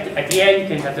media at the end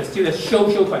can have still a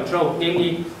social control,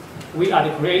 namely we are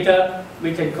the creator,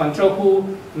 we can control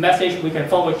who message we can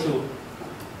forward to,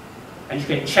 and you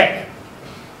can check.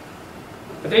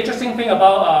 But the interesting thing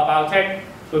about biotech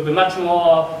will be much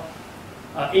more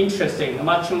interesting,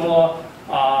 much more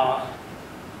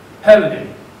permanent.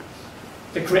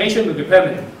 The creation will be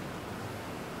permanent.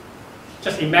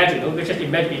 Just imagine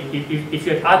if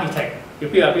you're an architect, you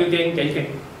build a building, then you can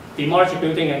demolish the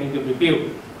building and you can rebuild.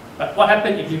 But what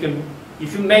happens if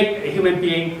you make a human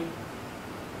being?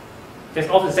 There's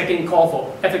also a second call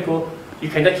for ethical. You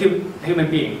cannot kill a human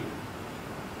being,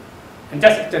 and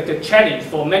that's the challenge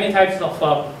for many types of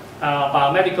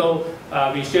biomedical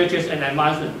researches and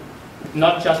advancement.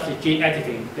 Not just the gene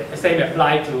editing. The same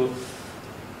applies to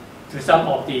some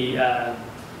of the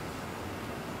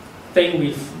thing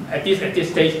with at this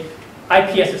stage.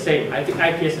 IPS the same. I think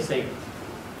IPS the same.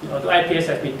 The IPS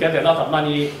has been getting a lot of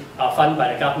money funded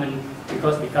by the government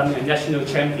because becoming a national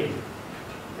champion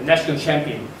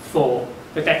for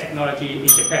the technology in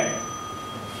Japan.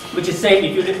 Which is saying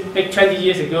if you take 20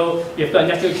 years ago, you've got a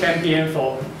national champion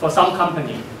for some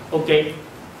company, okay,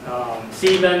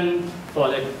 Siemens for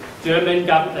the German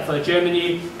government, for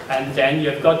Germany, and then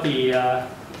you've got the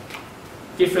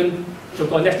different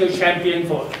so-called national champion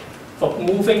for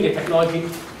moving the technology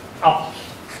up,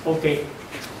 okay.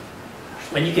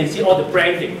 When you can see all the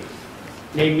branding,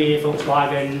 namely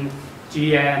Volkswagen,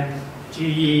 GM,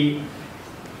 GE,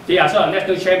 they are sort of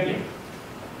national champion.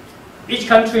 Each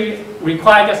country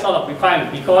requires that sort of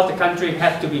requirement because the country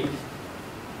has to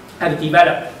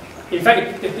develop. In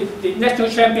fact, the national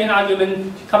champion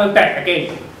argument coming back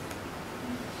again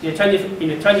in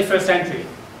the 21st century.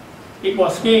 It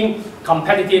was being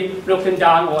competitive, broken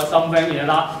down, or somewhere in the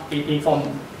last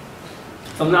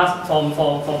from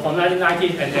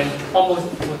 1990s and then almost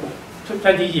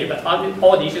 20 years, but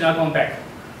all the issues are coming back.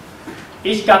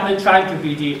 Each government trying to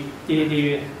be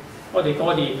what they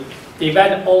call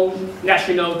develop own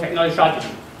national technology strategy.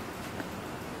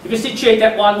 If you situate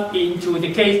that one into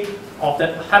the case of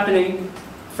the happening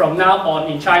from now on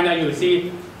in China, you will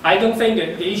see. I don't think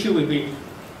that the issue will be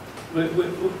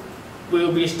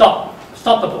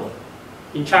stoppable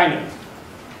in China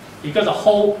because the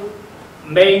whole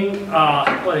main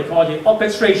what they call the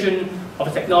orchestration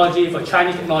of the technology for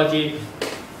Chinese technology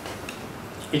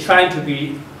is trying to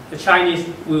be the Chinese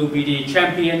will be the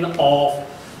champion of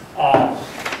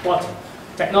what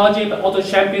technology, but also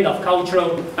champion of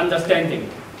cultural understanding.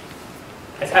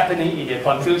 It's happening in the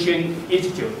Confucian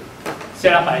Institute,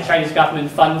 set up by the Chinese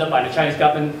government, funded by the Chinese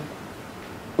government,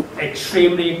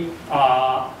 extremely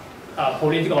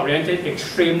political oriented,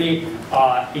 extremely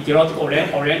ideological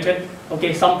oriented.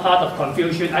 Okay, some part of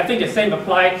Confucian. I think the same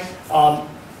applies.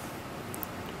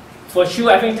 For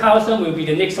sure, I think Taoism will be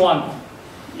the next one.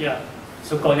 Yeah,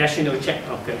 so-called national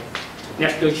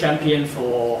champion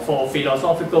for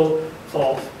philosophical,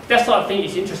 for that sort of thing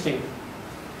is interesting.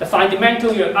 The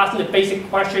fundamental, you're asking the basic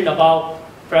question about,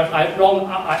 perhaps I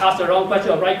asked the wrong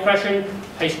question or right question.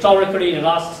 Historically, in the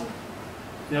last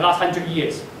 100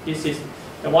 years, this is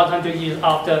the 100 years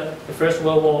after the First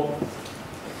World War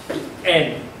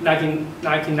end,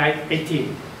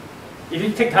 1918. If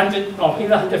you take 100 or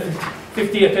even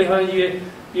 150 or 200 years,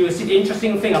 you will see the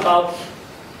interesting thing about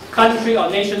country or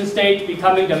nation state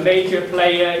becoming the major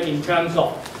player in terms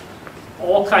of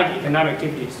all kinds of economic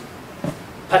activities,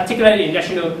 particularly in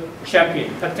national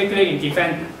champion, particularly in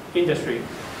defense industry.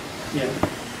 Yeah.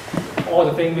 All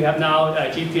the things we have now,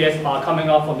 GPS are coming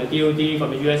up from the DoD,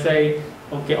 from the USA.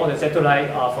 Okay, all the satellite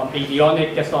are from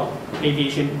avionics, that's all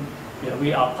aviation. Yeah,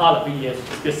 we are part of the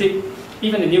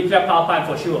even the nuclear power plant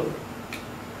for sure.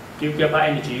 Nuclear power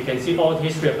energy, you can see all the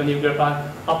history of the nuclear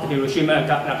plant up to Hiroshima and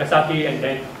Nagasaki, and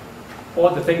then all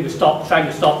the things we stopped, trying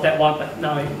to stop that one, but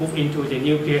now it moved into the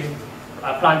nuclear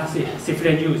plant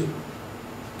civilian use.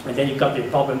 And then you got the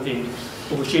problems in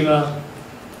Fukushima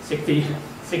 60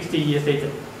 years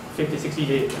later, 50, 60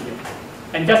 years later.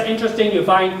 And that's interesting, you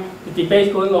find the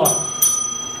debate going on.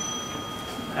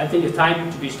 I think it's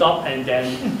time to be stopped and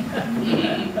then,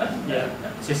 yeah,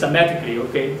 systematically,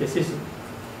 okay, the system.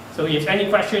 So if any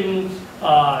question,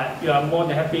 you are more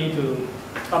than happy to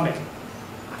comment.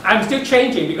 I'm still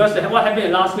changing because what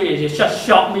happened last week is it just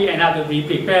shocked me and I have to be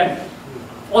prepared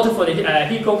also for the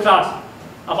HECO class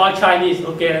about Chinese.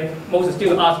 Okay, most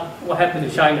students ask what happened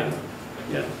to China.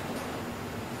 Yeah.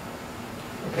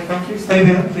 Okay, thank you. Stay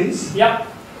there, please. Yeah.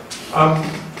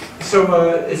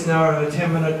 So it's now a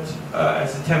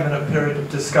 10-minute period of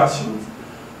discussion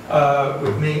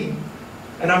with me.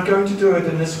 And I'm going to do it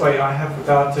in this way. I have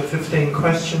about 15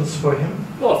 questions for him.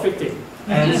 Oh, 15.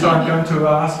 And so I'm going to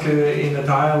ask in a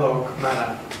dialogue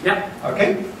manner. Yeah.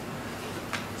 Okay?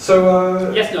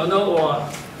 So... yes, no, or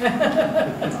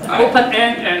open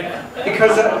end.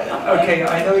 Because, okay,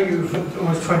 I know you for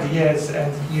almost 20 years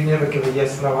and you never give a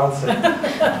yes/no answer.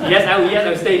 Yes, I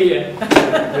will stay here.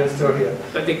 You're still here.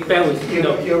 But the bell is,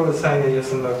 You're always saying a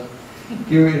yes and no.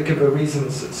 You give a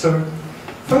reasons. So,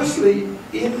 firstly,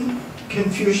 in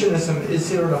Confucianism, is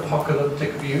there an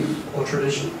apocalyptic view or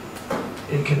tradition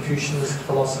in Confucianist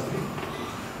philosophy?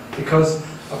 Because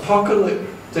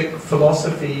apocalyptic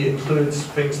philosophy includes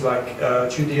things like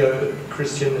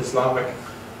Judeo-Christian Islamic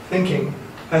thinking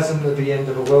has in the end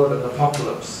of the world an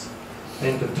apocalypse,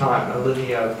 end of time, a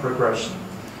linear progression.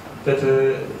 But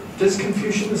does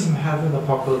Confucianism have an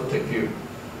apocalyptic view?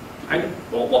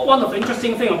 One of the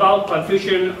interesting things about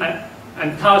Confucian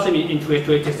and Taoism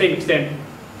to the same extent,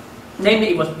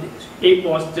 namely it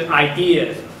was the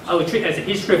ideas. I would treat it as a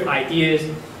history of ideas,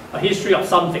 a history of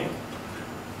something.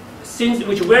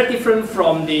 Which is very different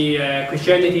from the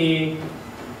Christianity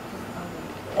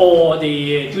or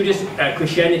the Judaism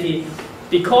Christianity,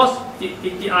 because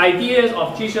the ideas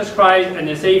of Jesus Christ and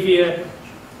the Savior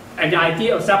and the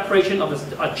idea of separation of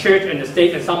a church and the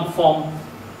state in some form,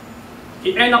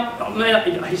 it ends up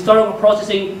in historical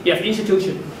processing. You have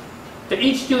institution. The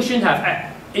institution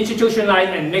have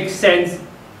institutionalized and makes sense.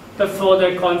 But for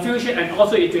the Confucian and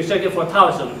also to a certain for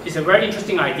Taoism, it's a very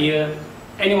interesting idea.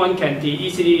 Anyone can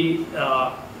easily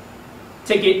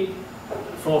take it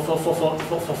for a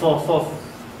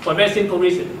very simple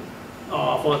reason,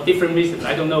 for different reasons.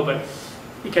 I don't know, but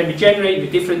it can be generated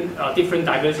with different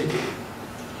diversity.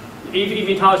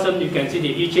 Even Taoism, you can see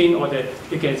the I Ching or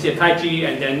you can see the Tai Chi,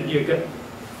 and then you can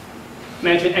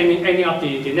mention any of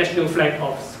the national flag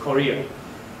of Korea.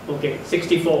 Okay,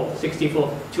 64,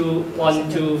 2,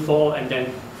 1, 2, 4, and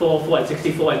then 4, 4, and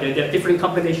 64, and then there are different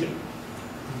combinations.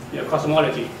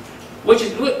 Cosmology,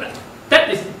 that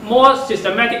is more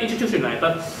systematic institutionalized,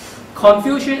 but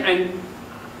Confucian, and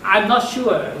I'm not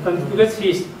sure because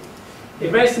he's a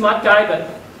very smart guy, but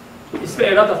he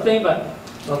speaks a lot of things, but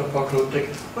not apocalyptic.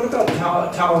 What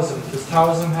about Taoism? Does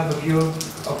Taoism have a view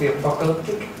of the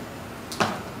apocalyptic?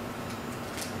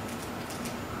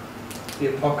 The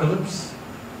apocalypse?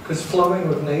 Because flowing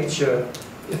with nature,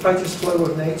 if I just flow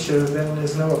with nature, then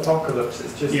there's no apocalypse.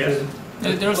 It's just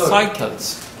there are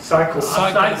cycles. Cycle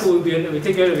will be we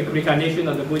take care of the reincarnation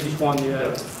of the Buddhist one.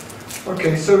 Yeah.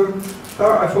 Okay, so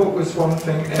I thought was one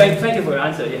thing. Thank you for your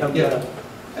answer. Yeah.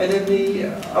 And then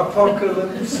the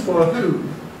apocalypse for who?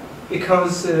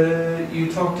 Because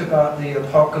you talked about the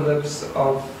apocalypse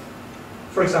of,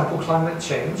 for example, climate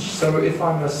change. So if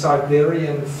I'm a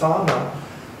Siberian farmer,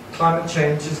 climate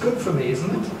change is good for me,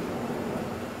 isn't it?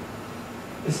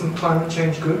 Isn't climate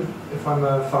change good if I'm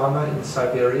a farmer in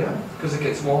Siberia? Because it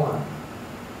gets warmer.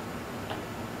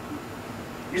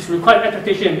 It's required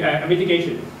adaptation and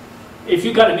mitigation. If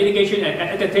you got a mitigation, and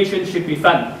adaptation should be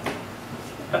fun.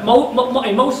 In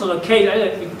most of the case,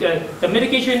 the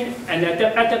mitigation and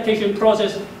the adaptation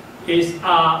process is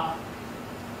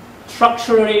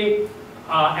structurally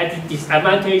at the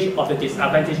disadvantage of the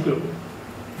disadvantaged group.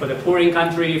 For the poorer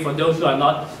country, for those who are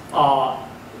not,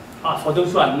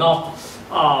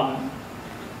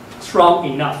 strong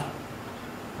enough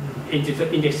in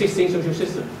the existing social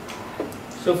system.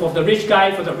 So for the rich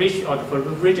guy, for the rich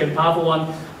and powerful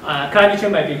one, climate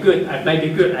change might be good, may be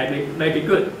good.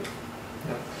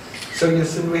 Yeah. So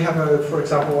yes, and we have for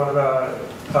example, one of our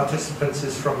participants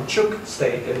is from Chuuk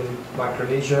State in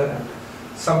Micronesia, and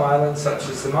some islands, such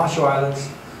as the Marshall Islands,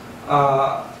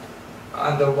 are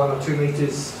under 1 or 2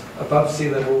 meters above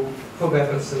sea level. For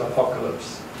them, it's an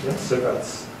apocalypse. Yeah?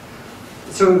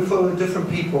 So for different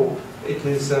people, it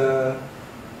is an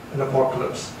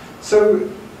apocalypse. So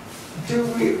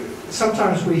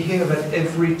sometimes we hear that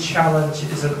every challenge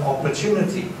is an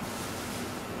opportunity.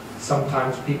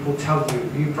 Sometimes people tell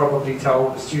you probably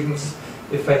tell students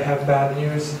if they have bad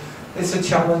news, it's a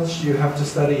challenge, you have to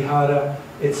study harder,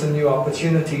 it's a new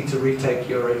opportunity to retake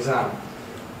your exam.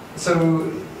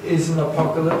 So is an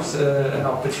apocalypse an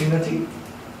opportunity?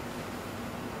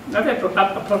 I think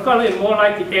apocalypse is more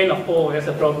like the end of all. That's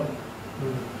a problem.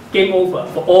 Game over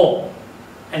for all.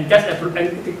 And that's a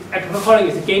calling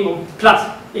is a game of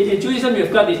plus. In Judaism,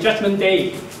 you've got the Judgment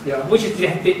Day, which is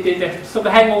the sort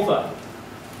of hangover.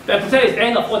 The Buddha is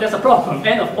end of all. That's a problem.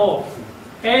 End of all.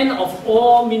 End of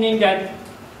all meaning that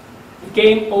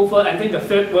game over. I think the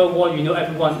Third World War. You know,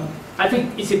 everyone. I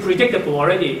think it's predictable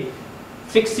already.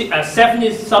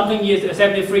 70 something years,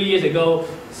 73 years ago,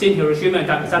 since Hiroshima and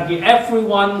Nagasaki,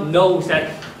 everyone knows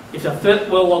that if the Third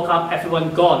World War comes,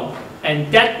 everyone gone.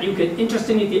 And that you can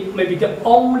interestingly maybe the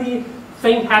only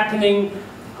thing happening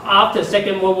after the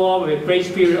Second World War, with a grace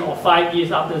period of 5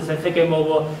 years after the Second World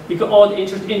War, because all the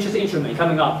interest instruments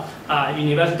coming up,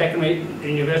 Universal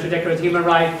Declaration of Human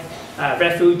Rights,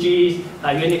 refugees,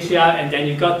 UNHCR, and then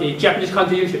you got the Japanese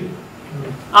Constitution.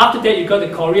 After that, you got the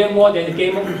Korean War, then the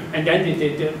game, and then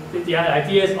the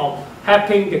ideas of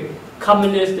helping the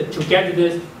communists, the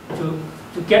togetherness,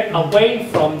 to get away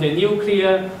from the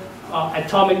nuclear,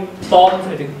 atomic bombs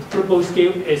at the global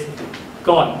scale is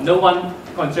gone. No one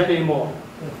concerned anymore.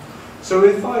 So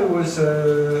if I was,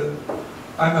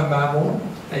 I'm a mammal,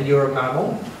 and you're a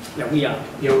mammal. Yeah, we are.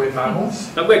 You're mammals.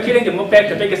 But we're killing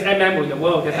the biggest mammal in the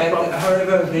world. That's the problem.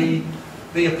 However,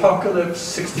 the apocalypse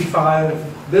 65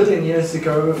 billion years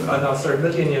ago,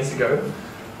 million years ago,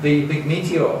 the big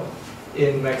meteor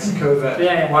in Mexico that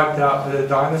wiped out the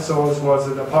dinosaurs was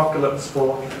an apocalypse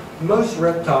for most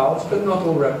reptiles, but not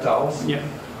all reptiles,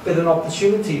 but an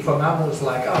opportunity for mammals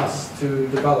like us to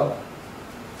develop.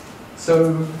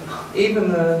 So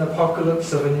even an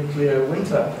apocalypse of a nuclear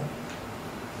winter,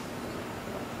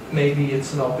 maybe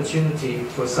it's an opportunity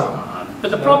for some.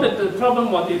 But the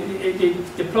problem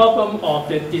of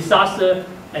the disaster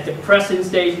at the present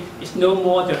stage is no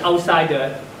more the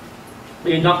outsider.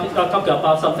 You're not talking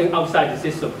about something outside the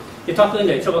system. You're talking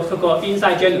the so-called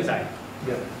inside genocide.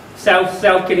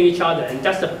 Self-killing each other, and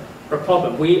that's the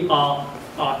problem. We are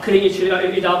killing each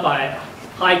other by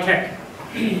high tech,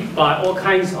 by all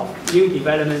kinds of new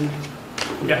development.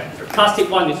 The plastic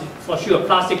one is for sure.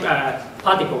 Plastic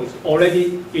particles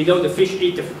already. You know, the fish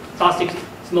eat the plastic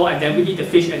small, and then we eat the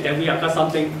fish, and then we have got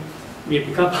something. We have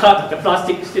become part of the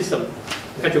plastic system,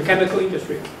 petrochemical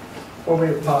industry. Or we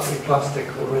are partly plastic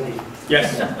already.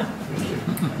 Yes. Thank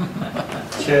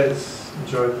you. Cheers.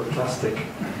 Enjoy the plastic.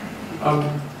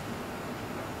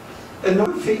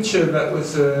 Another feature that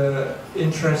was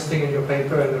interesting in your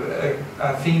paper, and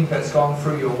a theme that's gone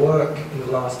through your work in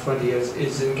the last 20 years,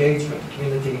 is engagement,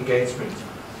 community engagement.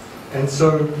 And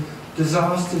so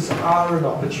disasters are an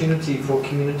opportunity for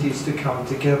communities to come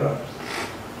together.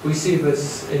 We see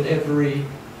this in every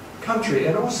country.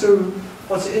 And also,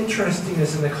 what's interesting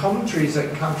is in the commentaries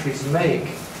that countries make,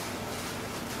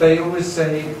 they always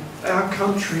say, our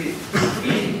country,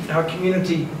 our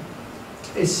community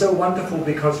is so wonderful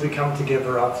because we come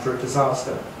together after a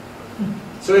disaster.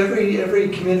 So every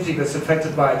community that's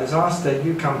affected by a disaster,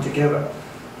 you come together.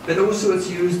 But also it's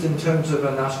used in terms of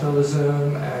a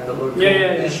nationalism and a local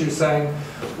issue, saying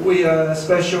we are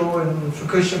special in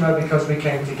Fukushima because we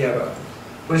came together.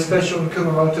 We're special in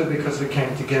Kumamoto because we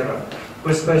came together.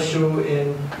 We're special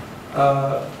in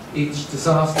each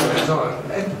disaster and so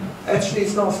on. And actually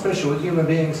it's not special. Human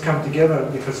beings come together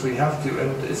because we have to,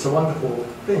 and it's a wonderful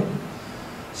thing.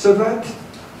 So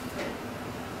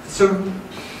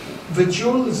the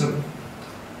dualism,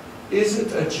 is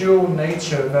it a dual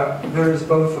nature that there is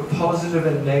both a positive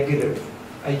and negative,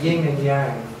 a yin and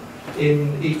yang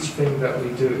in each thing that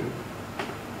we do?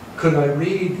 Could I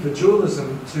read the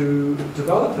dualism to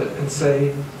develop it and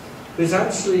say, there's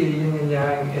actually a yin and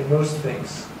yang in most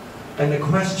things? And the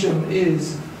question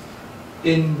is,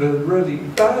 in the really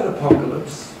bad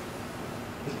apocalypse,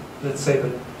 let's say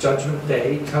the Judgment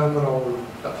Day, terminal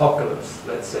apocalypse,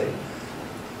 let's say,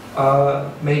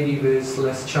 maybe there's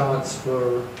less chance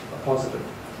for a positive.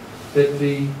 But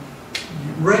the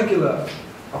regular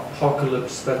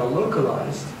apocalypse that are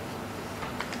localized,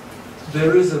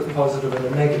 there is a positive and a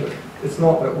negative. It's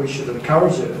not that we should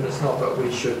encourage it, and it's not that we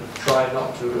should try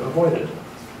not to avoid it.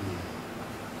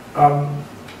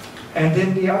 And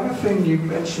then the other thing you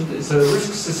mentioned is a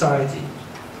risk society.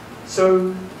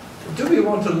 So, do we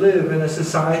want to live in a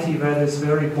society that is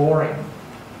very boring?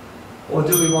 Or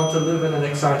do we want to live in an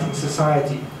exciting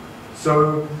society?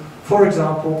 So, for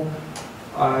example,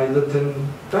 I lived in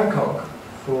Bangkok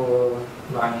for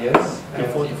 9 years.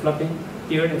 Before the flooding?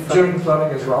 During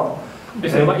flooding as well.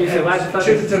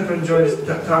 Chittatip enjoys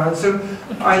Thailand. So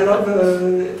I love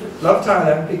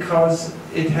Thailand because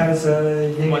it has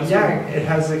a yin and yang. It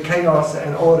has a chaos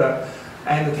and order,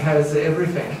 and it has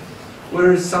everything.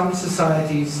 Whereas some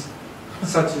societies,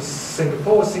 such as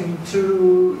Singapore, seem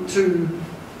too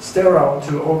sterile,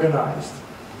 too organized.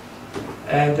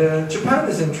 And Japan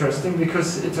is interesting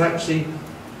because it's actually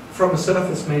from the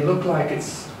surface may look like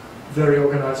it's very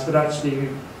organized, but actually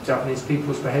Japanese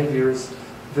people's behavior is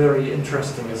very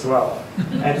interesting as well.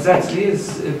 And it actually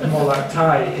is more like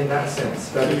Thai in that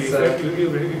sense. But you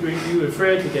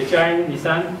refer to the giant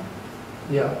Nissan?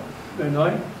 Yeah.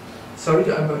 Illinois? Sorry,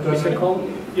 Mr.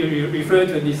 Kong, you refer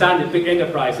to Nissan, the big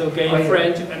enterprise, okay,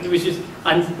 French, and which is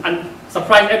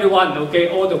surprise everyone, okay,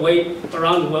 all the way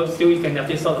around the world, still you can have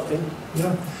this sort of thing.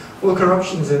 Yeah. Well,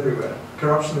 corruption is everywhere.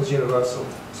 Corruption is universal.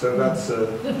 So that's...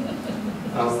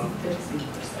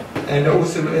 and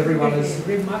also everyone is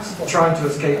trying to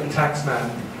escape the tax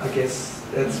man. I guess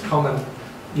it's common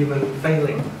human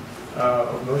failing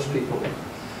of most people.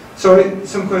 So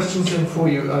some questions in for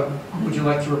you. Would you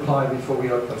like to reply before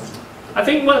we open? I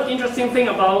think one interesting thing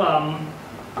about,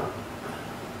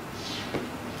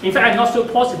 in fact I'm not so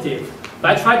positive,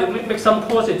 but I try to make some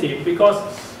positive because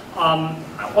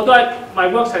although my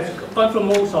work has gone through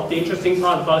most of the interesting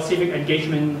part about civic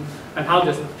engagement and how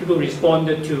the people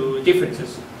responded to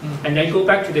differences, and then go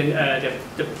back to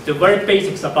the very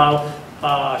basics about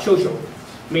social,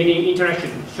 meaning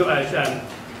interaction,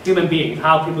 human beings,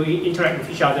 how people interact with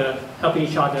each other, helping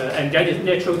each other, and that is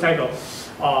natural type of,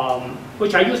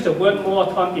 which I use the word more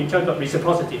in terms of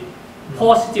reciprocity,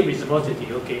 positive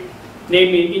reciprocity, okay,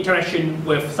 namely interaction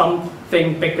with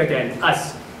something bigger than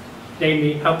us,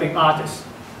 namely helping others,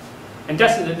 and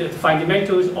that's the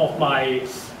fundamentals of my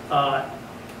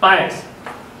bias.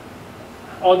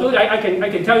 Although I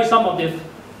can tell you some of the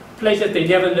places they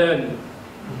never learn.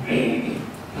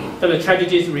 So the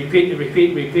tragedies repeat,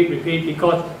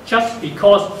 because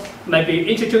maybe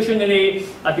institutionally,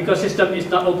 because system is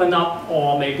not open up,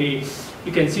 or maybe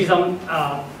you can see some,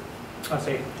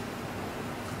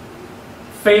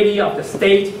 failure of the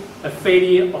state, a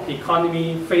failure of the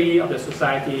economy, failure of the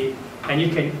society, and you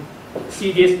can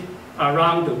see this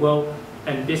around the world,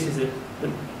 and this is the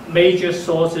major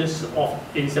sources of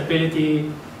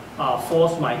instability,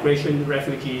 forced migration,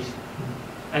 refugees,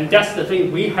 and that's the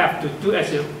thing we have to do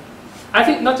as a. I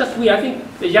think not just we. I think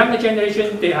the younger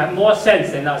generation, they have more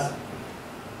sense than us.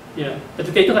 Yeah, but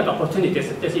they don't have opportunity.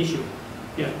 That's the issue.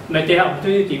 Yeah, but they have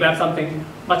opportunity to develop something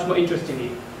much more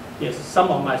interestingly. Yes, some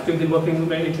of my students working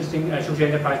very interesting social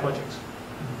enterprise projects.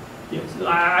 Yes,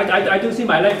 I do see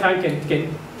my lifetime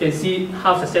can see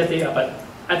how successful they are, but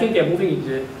I think they're moving in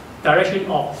the direction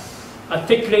of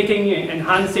articulating and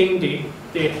enhancing the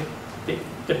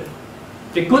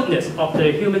goodness of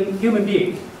the human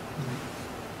being.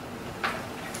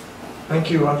 Thank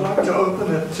you. I'd like to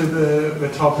open it to the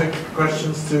topic,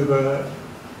 questions to the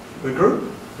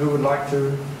group. Who would like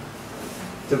to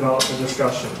develop the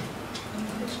discussion?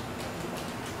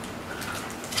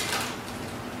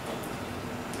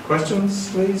 Questions,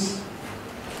 please?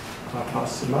 I'll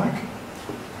pass the mic.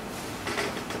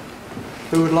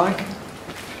 Who would like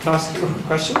to ask a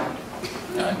question?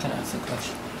 No, I can ask a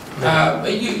question.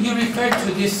 You referred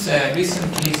to this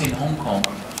recent case in Hong Kong.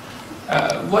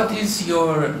 What is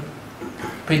your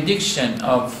prediction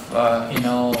of,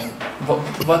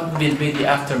 what will be the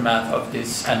aftermath of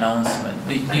this announcement?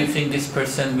 Do you think this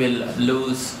person will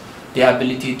lose the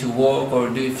ability to work, or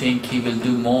do you think he will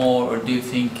do more, or do you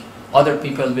think other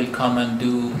people will come and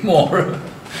do more?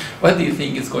 What do you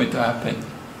think is going to happen?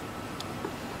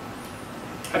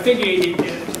 I think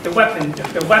the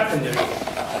weaponry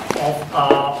of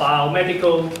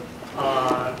biomedical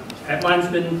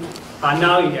advancement are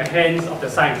now in the hands of the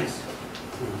scientists.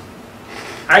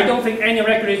 I don't think any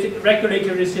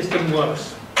regulatory system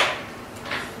works.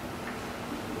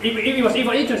 It was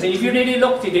even interesting. If you really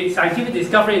look at the scientific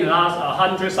discovery in the last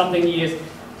 100-something years,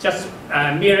 just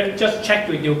check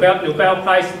with Nobel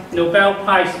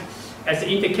Prize as an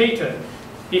indicator.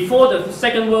 Before the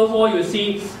Second World War, you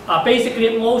see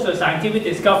basically most of the scientific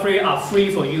discovery are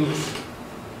free for use.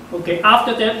 Okay,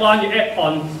 after that one, you add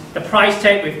on the price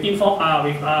tag with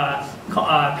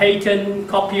patent,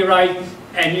 copyright,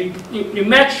 and you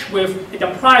match with the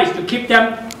price to keep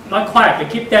them not quiet, to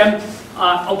keep them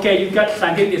okay. You got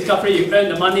scientific discovery, you earn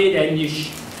the money, then you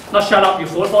not shut up. You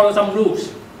follow some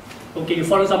rules. Okay, you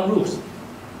follow some rules.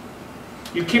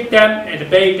 You keep them at the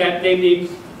bay. That namely,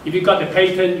 if you got the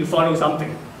patent, you follow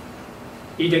something.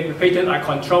 Either the patent are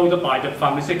controlled by the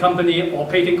pharmaceutical company, or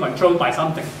patent controlled by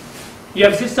something. You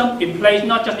have a system in place,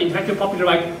 not just intellectual property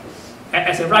right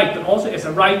as a right, but also as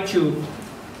a right to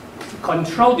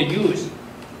control the use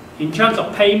in terms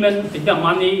of payment, in terms of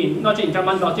money, not just in terms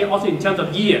of money, also in terms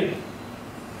of year.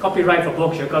 Copyright for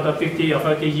books, you got 50 or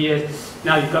 30 years.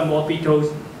 Now you got more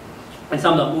Beatles, and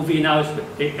some of the movie now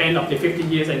is the end of the 50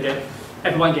 years, and then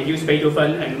everyone can use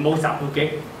Beethoven and Mozart.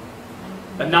 Okay,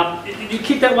 but now you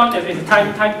keep that one as a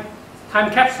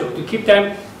time capsule to keep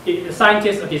them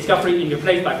scientist or discovery in your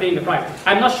place by paying the price.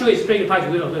 I'm not sure it's paying the price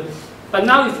good or good. But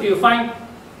now if you find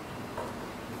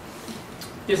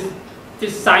this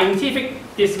scientific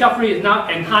discovery is now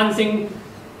enhancing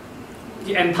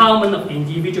the empowerment of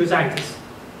individual scientists.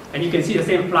 And you can see the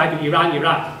same apply to Iran,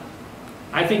 Iraq.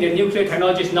 I think the nuclear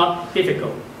technology is not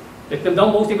difficult. The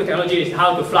most difficult technology is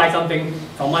how to fly something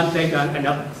from one place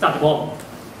and start the bomb.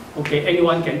 Okay,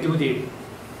 anyone can do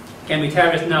can be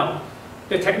terrorist now.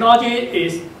 The technology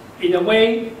is, in a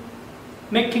way,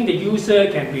 making the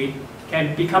user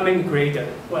can becoming greater.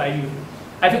 What are you?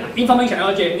 I think information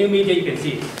technology, new media, you can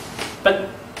see. But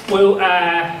will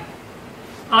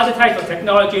other types of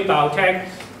technology, biotech,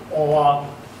 or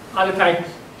other types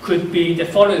could be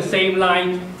follow the same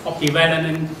line of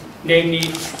development, namely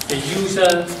the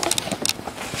user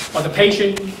or the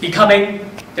patient becoming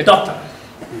the doctor.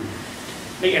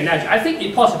 Make an analogy. I think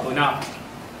it's possible now.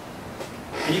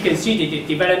 And you can see the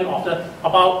development of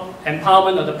about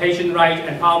empowerment of the patient right,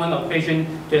 empowerment of the patient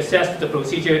to access the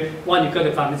procedure. One, you got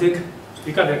the pharmaceutical,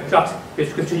 you got the drugs,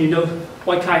 because you know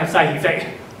what kind of side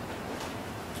effect.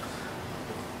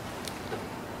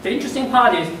 The interesting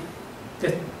part is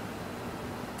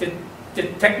the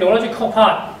technological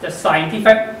part, the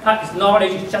scientific part is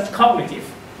knowledge, is just cognitive.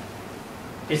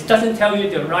 It doesn't tell you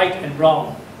the right and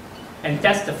wrong, and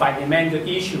that's the fundamental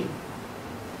issue.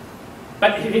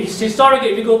 But historically,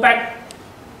 if you go back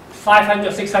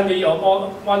 500, 600 years or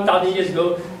 1,000 years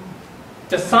ago,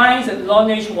 the science and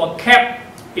knowledge were kept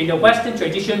in the Western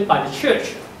tradition by the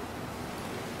church.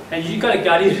 And you got a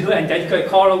Galileo and then you got a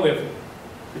quarrel with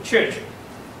the church.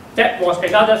 That was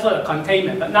another sort of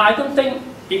containment. But now I don't think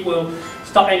it will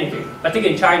stop anything,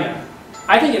 particularly in China.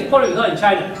 I think it's probably not in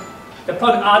China. The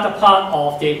probably other part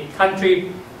of the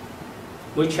country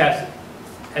which has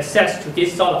access to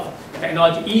this sort of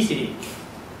technology easily.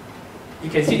 You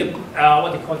can see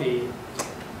what they call the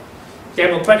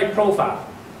democratic profile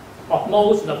of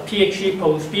most of the PhD,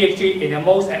 post-PhD in the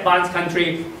most advanced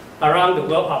country around the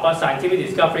world about scientific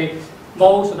discovery.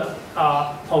 Most of the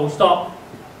postdoc,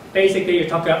 basically you're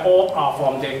talking all are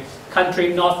from the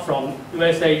country, not from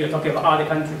USA, you're talking about other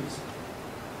countries.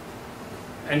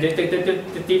 And the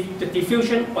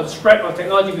diffusion or the spread of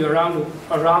technology will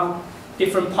around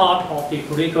different parts of the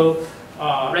political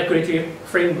regulatory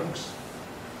frameworks.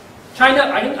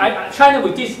 China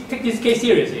will take this case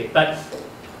seriously, but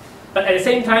at the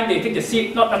same time they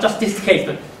take not just this case,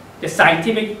 but the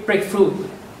scientific breakthrough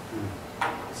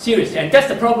seriously, and that's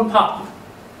the problem part.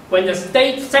 When the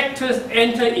state sectors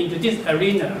enter into this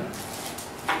arena,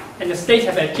 and the states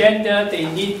have an agenda, they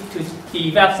need to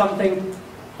develop something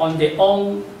on their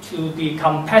own to be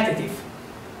competitive.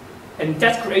 And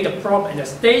that creates a problem, and the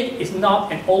state is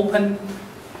not an open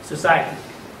society.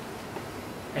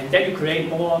 And then you create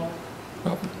more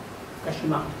question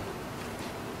mark.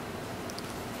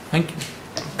 Thank you.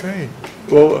 Okay.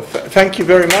 Well, thank you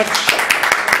very much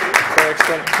for an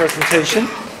excellent presentation.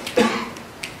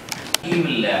 He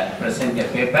will present a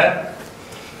paper,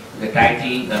 the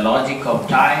title, The Logic of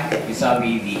Time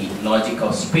vis-a-vis the Logic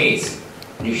of Space,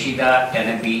 Nishida,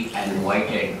 Tenabe, and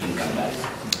Whitehead in comparison.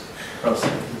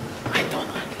 Professor. I don't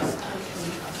understand.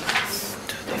 It's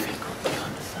too difficult to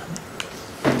understand.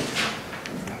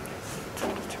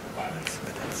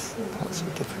 That's so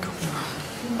difficult.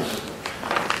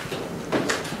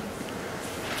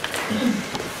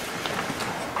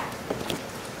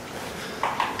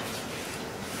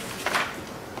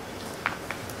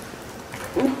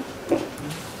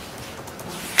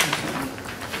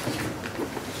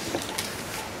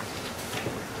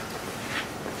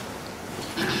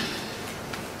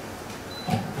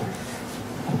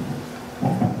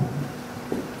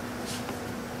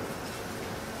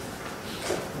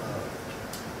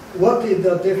 What is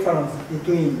the difference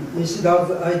between Nishida's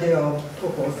idea of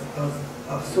topos as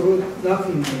absolute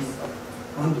nothingness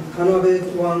and Tanabe's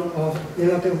one of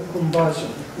relative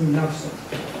conversion in action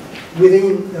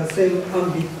within the same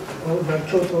ambit of the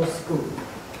Kyoto school?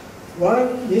 While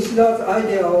Nishida's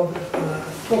idea of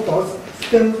topos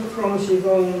stems from his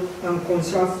own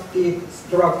unconscious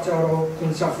structure of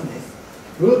consciousness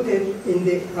rooted in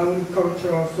the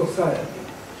agricultural society,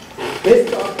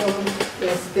 based upon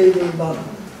the stable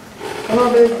land.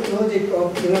 Tanabe's logic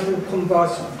of relative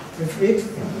conversion reflects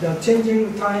the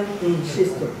changing time in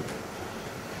history.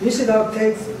 Nishida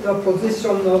takes the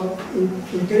position of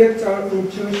intellectual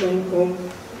intuition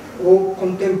or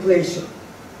contemplation,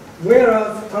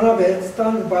 whereas Tanabe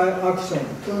stands by action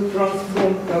to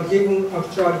transform a given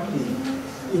actuality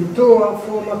into a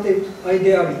formative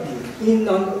ideality in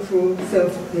and through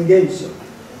self-negation.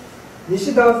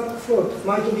 Nishida's thought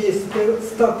might be still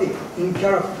static in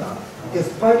character,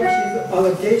 despite his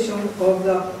allegation of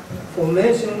the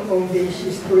formation of the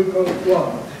historical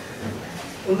world.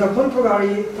 On the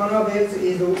contrary, Tanabe's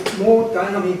is more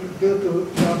dynamic due to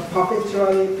the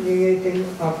perpetually negating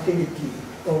activity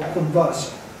of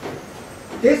conversion.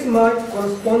 This might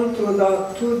correspond to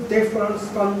the two different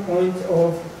standpoints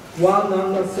of one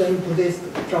and the same Buddhist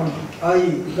canon, i.e.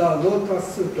 the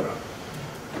Lotus Sutra,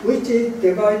 which is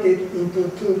divided into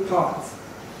two parts.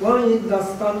 One is the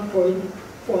standpoint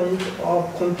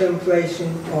of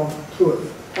contemplation of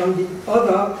truth, and the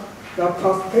other, the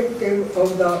perspective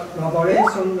of the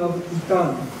revelation of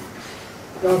eternity.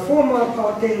 The former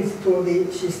pertains to the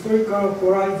historical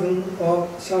horizon of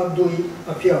shadowy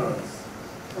appearance,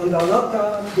 and the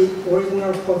latter the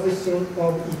original position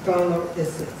of eternal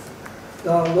essence.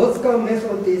 The logical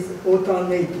method is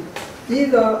alternative.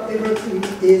 Either everything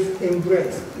is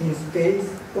embraced in space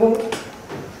or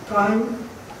time,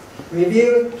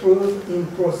 revealed truth in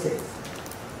process.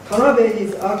 Tanabe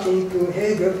is akin to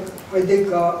Hegel,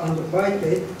 Heidegger, and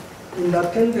Whitehead in the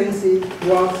tendency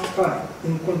towards time,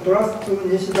 in contrast to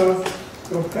Nishida's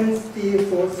propensity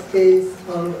for space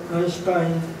and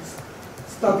Einstein's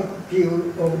static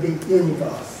view of the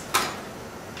universe.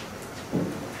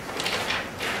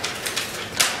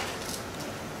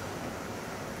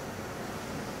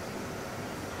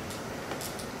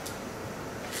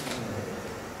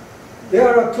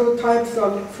 There are two types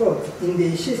of thought in the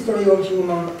history of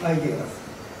human ideas.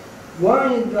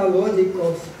 One is the logic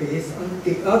of space, and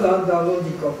the other the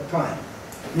logic of time.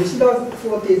 Nishida's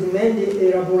thought is mainly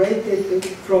elaborated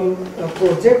from a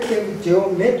projective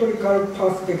geometrical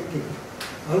perspective,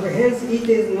 and hence it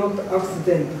is not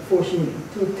accident for him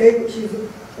to take his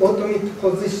ultimate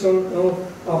position of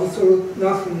absolute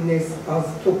nothingness as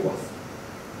topos.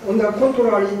 On the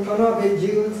contrary, Tanabe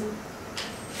views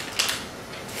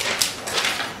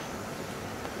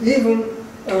even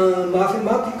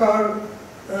mathematical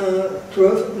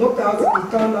truth not as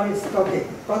eternally static,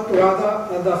 but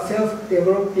rather as a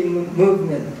self-developing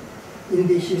movement in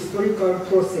the historical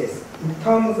process in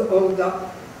terms of the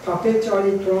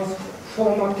perpetually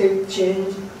transformative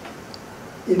change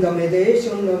in the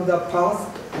mediation of the past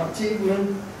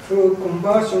achievement through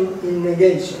conversion in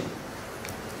negation.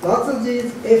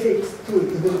 Ratzi's ethics to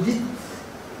exhibit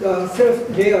the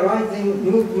self-realizing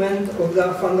movement of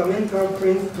the fundamental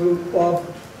principle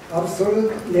of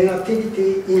absolute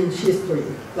negativity in history,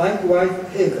 likewise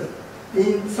Hegel,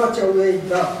 in such a way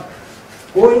that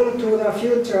going to the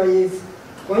future is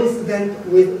coincident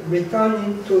with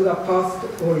returning to the past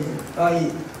origin,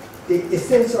 i.e., the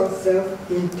essential self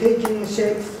in taking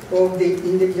shapes of the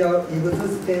individual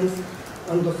existence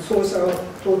and the social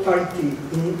totality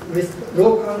in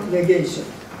local negation,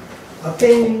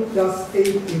 attaining the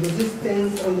state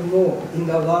existence and more in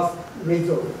the last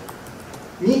result.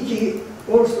 Miki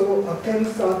also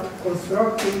attempts at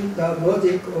constructing the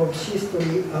logic of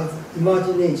history as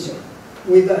imagination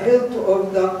with the help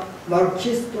of the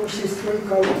Marxist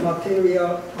historical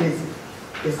materialism,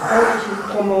 despite his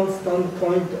common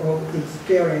standpoint of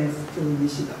experience to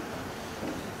Nishida.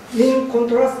 In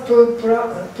contrast to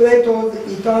Plato's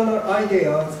eternal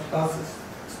ideas as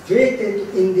situated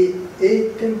in the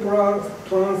atemporal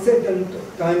transcendent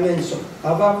dimension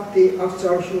above the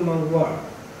actual human world,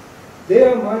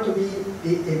 there might be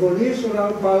the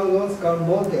evolutionary biological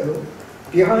model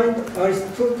behind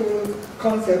Aristotle's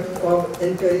concept of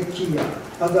entelechy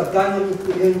as a dynamic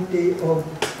unity of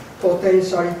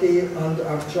potentiality and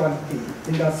actuality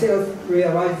in the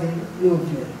self-realizing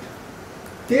movement.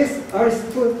 This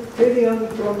Aristotelian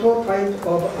prototype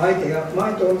of idea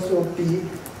might also be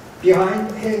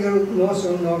behind Hegel's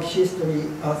notion of history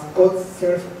as God's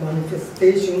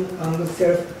self-manifestation and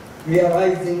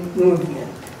self-realizing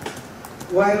movement.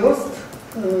 While lost,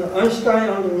 Einstein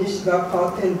and Nishida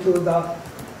pertain to the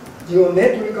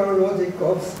geometrical logic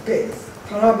of space.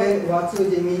 Tanabe,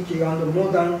 Watsuji, Miki, and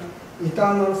modern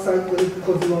eternal cyclic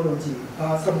cosmology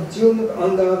are subsumed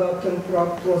under the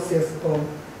temporal process of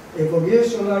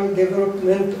evolutionary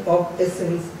development of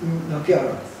essence in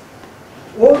appearance.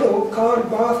 Although Karl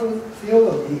Barth's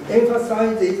theology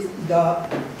emphasizes the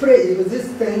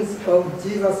pre-existence of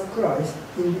Jesus Christ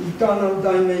in the eternal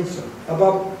dimension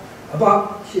above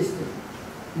history,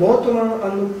 Mortman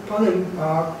and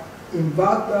Pannenberg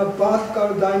invert the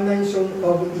vertical dimension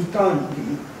of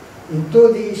eternity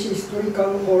into the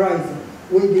historical horizon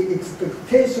with the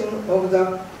expectation of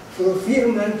the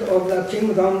fulfillment of the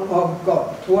kingdom of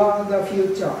God toward the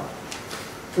future,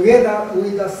 together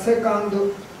with the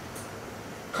second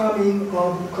coming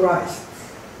of Christ.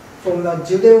 From the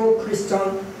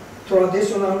Judeo-Christian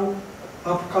traditional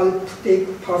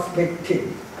apocalyptic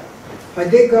perspective.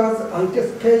 Heidegger's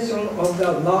anticipation of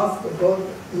the last God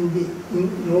in the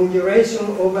inauguration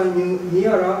of a new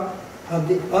era at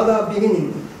the other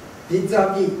beginning,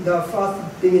 vis-a-vis the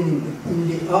first beginning in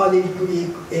the early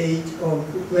Greek age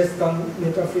of Western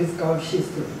metaphysical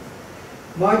history,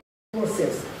 might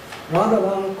possess rather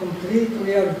than complete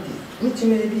reality, which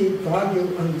may be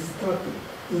vague and static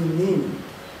in meaning.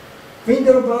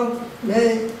 Windelband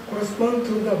may correspond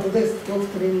to the Buddhist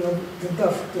doctrine of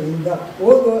Buddhahood in that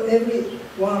although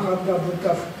everyone has the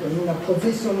Buddhahood in a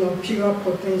position of pure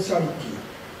potentiality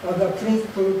as a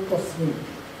principal possibility,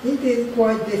 it is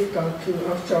quite difficult to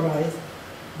actualize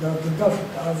the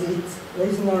Buddhahood as its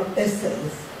original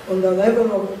essence on the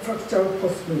level of factual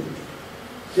possibility.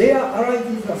 There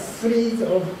arises a series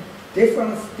of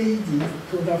different stages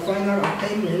to the final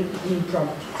attainment in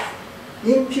practice.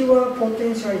 In pure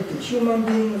potentiality, human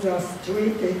beings are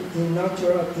situated in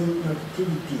natural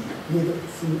inactivity with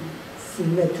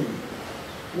symmetry,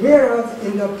 whereas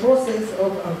in the process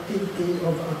of activity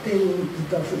of attaining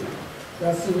Buddhahood,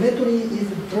 the symmetry is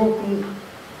broken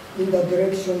in the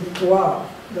direction toward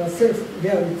the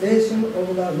self-realization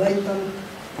of the latent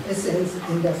essence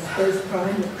in the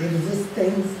space-time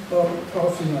existence of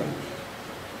personality.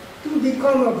 To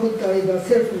become a Buddha is a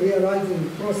self-realizing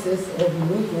process of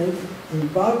movement in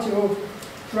virtue of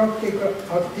practical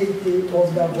activity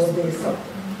of the bodhisattva.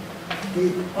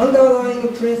 The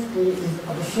underlying principle is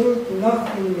absolute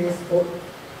nothingness or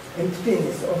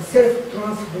emptiness of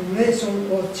self-transformation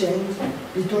or change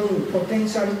between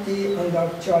potentiality and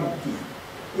actuality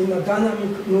in a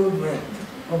dynamic movement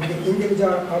of the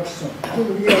individual action to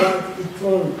realize its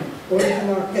own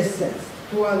original essence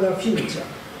toward the future.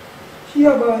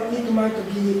 Hereby, it might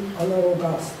be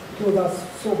analogous to the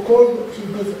so-called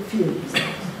Higgs fields,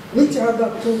 which are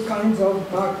the two kinds of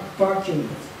vacuums.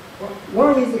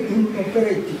 One is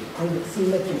inoperative and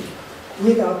symmetric,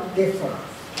 without difference,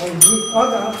 and the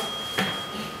other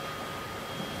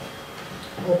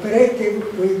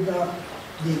operative with the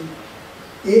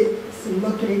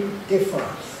asymmetric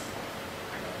difference.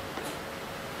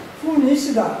 For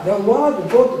Nishida, the word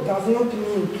God does not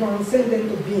mean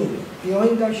transcendent being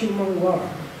beyond the human world,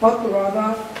 but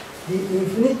rather the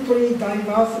infinitely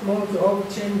diverse modes of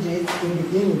changes in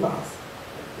the universe,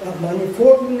 the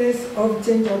manifoldness of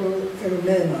changeable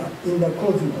phenomena in the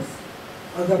cosmos,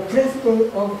 and the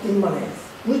principle of immanence,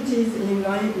 which is in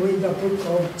line with the Book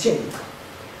of Change.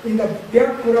 In the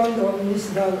background of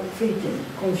Nishida's thinking,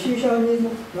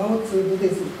 Confucianism, Lao Tzu,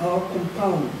 Buddhism are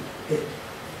compounded,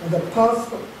 and the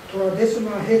past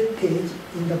traditional heritage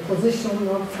in the position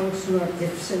of functional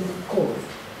efficient cause,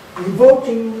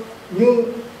 evoking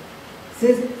new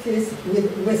synthesis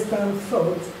with Western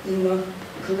thoughts in a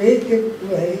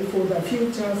creative way for the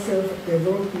future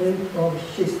self-development of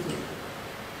history.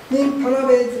 In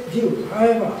Tanabe's view,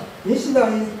 however,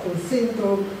 Nishida is conceived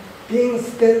of being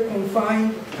still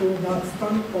confined to the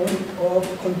standpoint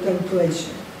of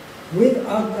contemplation,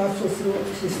 without the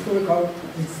socio-historical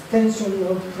extension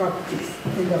of practice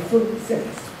in the full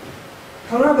sense.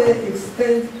 Tanabe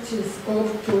extends his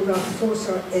scope to the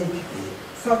social entity,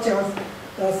 such as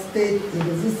the state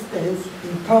existence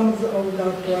in terms of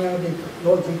the triadic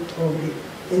logic of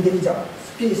the individual,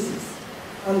 species,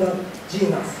 and the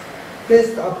genus,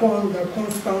 based upon the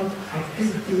constant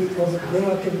activity of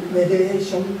negative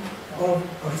mediation of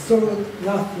absolute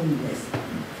nothingness.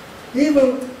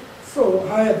 Even so,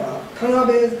 however,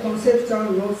 Tanabe's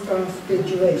conceptual logical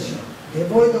speculation,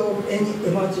 devoid of any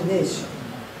imagination,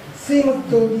 seems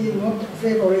to be not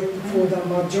favorite for the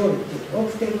majority,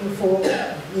 opting for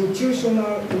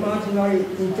intuitional imaginary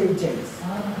intelligence.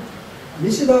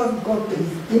 Nishida's God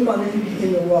is immanent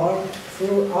in the world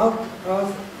throughout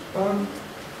as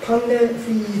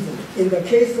pantheism in the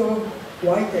case of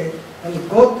Whitehead, and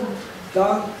God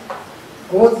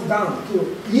goes down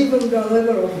to even the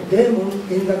level of demon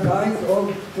in the guise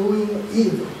of doing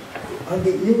evil, and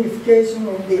the unification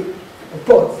of the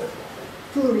opposite,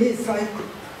 to recycle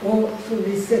or to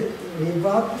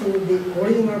revert to the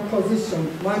original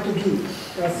position might be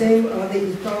the same as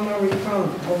the eternal return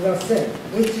of the self,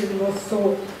 which is not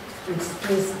so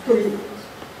explicitly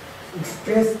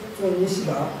expressed for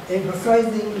Nishida,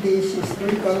 emphasizing the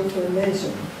historical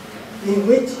formation in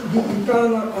which the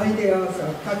eternal ideas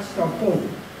are touched upon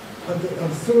at the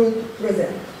absolute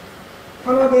present.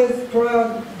 Tanabe's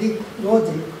triadic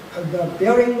logic has the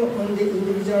bearing on the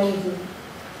individual's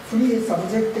free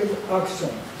subjective action,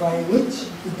 by which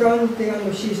eternity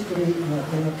and history are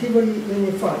relatively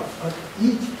unified at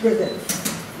each present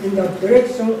in the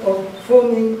direction of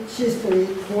forming history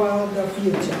toward the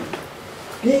future,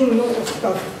 being not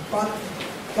static but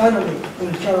dynamic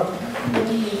in character.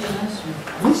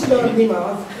 Nishida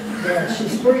remarks the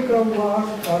historical work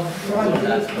of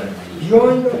Gandhi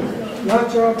beyond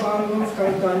natural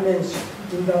biological dimension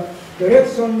in the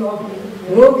direction of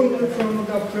moving from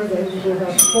the present to the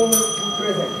forward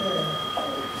present,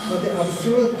 or the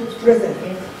absolute present,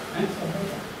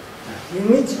 in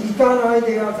which eternal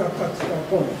ideas are touched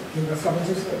upon in the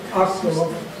subject act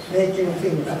of making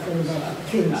things from the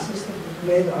things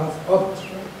made as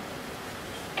objects.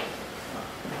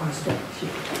 I stop here.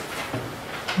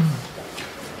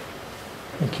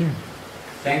 Thank you.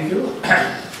 Thank you.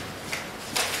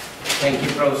 Thank you,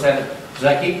 Professor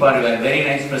Zaki, for your very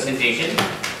nice presentation.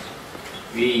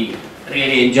 We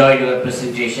really enjoyed your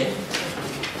presentation.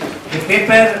 The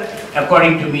paper,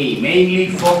 according to me, mainly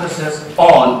focuses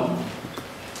on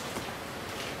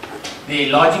the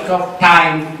logic of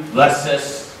time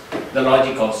versus the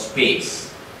logic of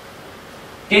space.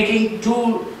 Taking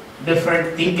two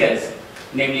different thinkers,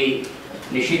 namely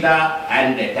Nishida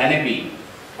and Tanabe,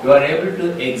 you are able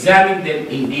to examine them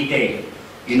in detail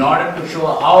in order to show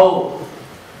how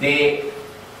they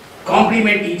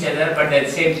complement each other, but at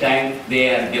the same time they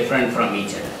are different from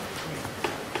each other.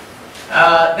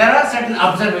 There are certain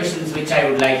observations which I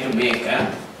would like to make.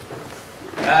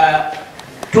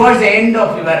 Towards the end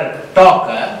of your talk,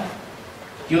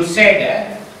 you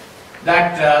said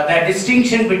that the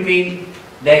distinction between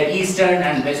the Eastern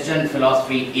and Western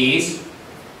philosophy is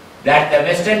that the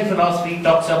Western philosophy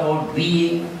talks about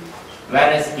being,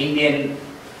 whereas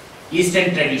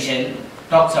Eastern tradition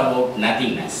talks about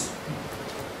nothingness.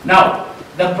 Now,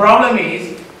 the problem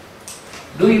is,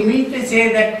 do you mean to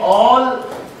say that all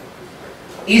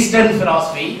Eastern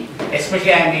philosophy,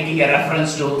 especially I am making a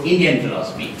reference to Indian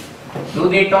philosophy, do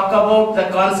they talk about the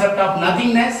concept of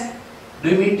nothingness? Do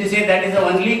you mean to say that is the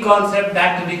only concept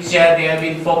that which they have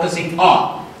been focusing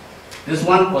on? This is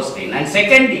one question. And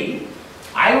secondly,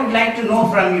 I would like to know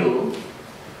from you,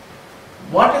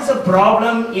 what is the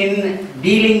problem in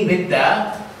dealing with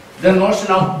the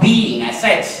notion of being as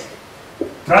such?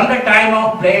 From the time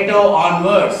of Plato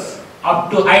onwards,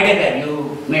 up to Heidegger,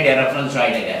 you made a reference to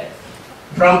Heidegger.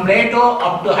 From Plato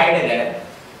up to Heidegger,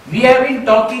 we have been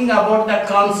talking about the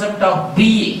concept of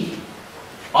being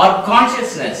or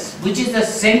consciousness, which is the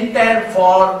center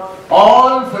for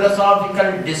all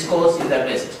philosophical discourse in the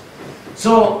West.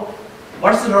 So,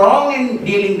 what's wrong in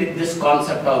dealing with this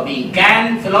concept of being?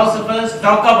 Can philosophers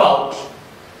talk about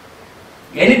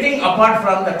anything apart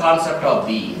from the concept of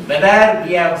being? Whether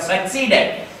we have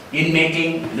succeeded in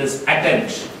making this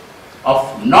attempt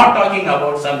of not talking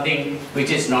about something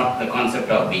which is not the concept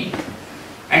of being.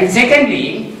 And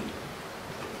secondly,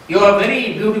 you have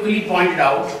very beautifully pointed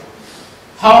out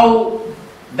how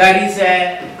there is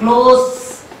a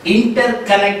close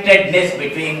interconnectedness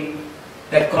between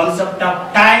the concept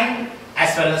of time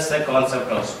as well as the concept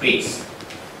of space.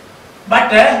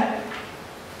 But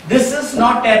this is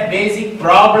not a basic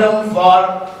problem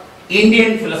for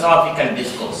Indian philosophical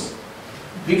discourse,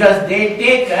 because they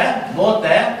take both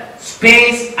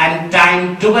space and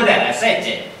time together as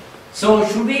such. So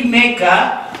should we make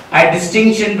a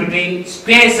distinction between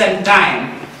space and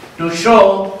time to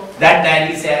show that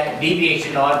there is a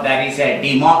deviation or there is a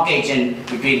demarcation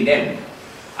between them?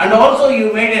 And also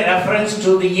you made a reference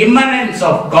to the immanence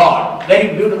of God.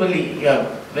 Very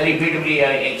beautifully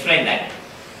explained that.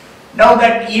 Now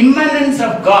that immanence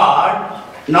of God,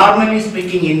 normally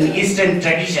speaking in Eastern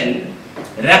tradition,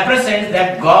 represents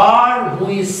that God who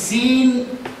is seen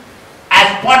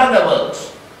as part of the world.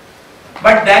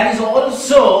 But there is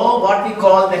also what we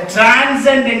call the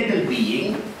transcendental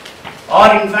being,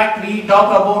 or in fact we talk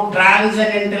about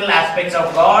transcendental aspects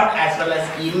of God as well as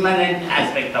immanent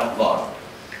aspect of God.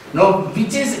 Now,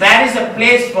 where is the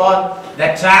place for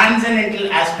the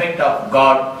transcendental aspect of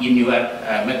God in your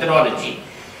methodology?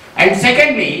 And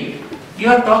secondly, you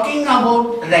are talking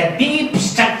about the deep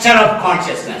structure of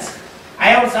consciousness. I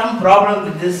have some problem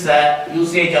with this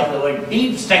usage of the word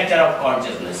deep structure of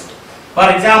consciousness. For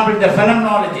example, the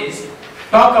phenomenologists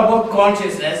talk about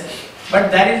consciousness,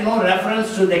 but there is no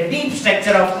reference to the deep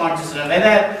structure of consciousness.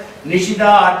 Whether Nishida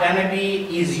or Tanabe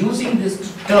is using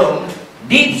this term,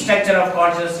 deep structure of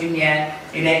consciousness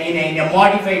in a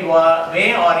modified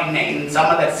way or in some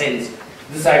other sense.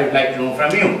 This I would like to know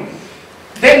from you.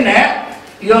 Then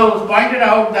you have pointed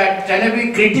out that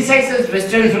Tanabe criticizes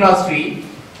Western philosophy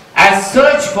as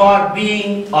search for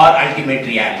being or ultimate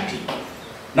reality.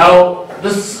 Now,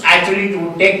 this actually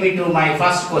would take me to my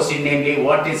first question, namely,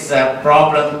 what is the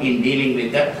problem in dealing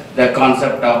with the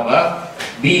concept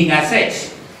of being as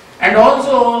such? And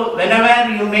also,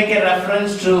 whenever you make a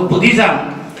reference to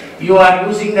Buddhism, you are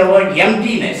using the word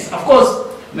emptiness. Of course,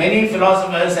 many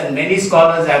philosophers and many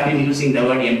scholars have been using the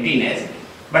word emptiness,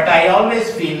 but I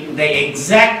always feel the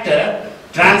exact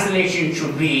translation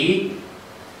should be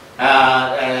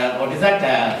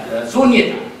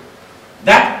sunyata.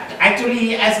 That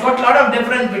actually has got a lot of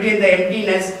difference between the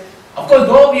emptiness. Of course,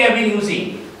 though we have been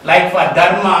using, like for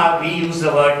dharma, we use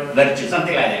the word virtue,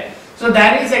 something like that. So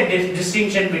there is a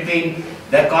distinction between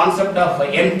the concept of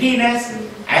emptiness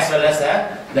as well as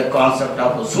the concept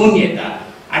of sunyata.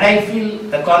 And I feel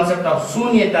the concept of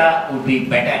sunyata would be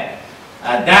better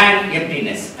than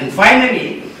emptiness. And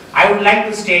finally, I would like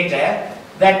to state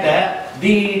that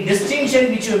the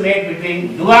distinction which you made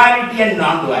between duality and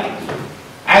non-duality,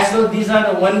 as though these are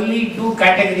the only two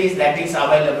categories that is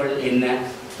available in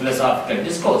philosophical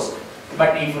discourse.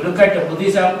 But if you look at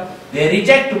Buddhism, they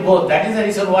reject both. That is the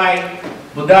reason why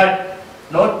Buddha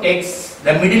takes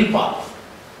the middle path.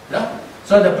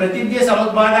 So the Pratibhya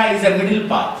Samudbhada is a middle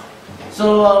path.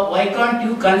 So why can't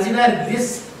you consider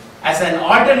this as an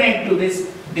alternate to this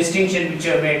distinction which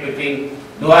you have made between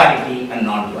duality and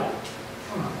non-duality?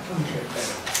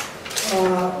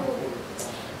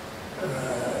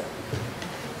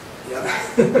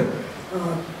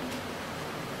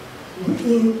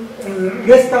 In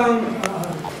Western,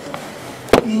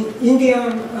 in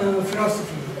Indian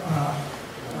philosophy,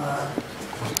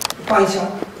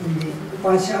 in the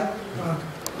Upanishad,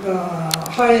 the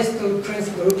highest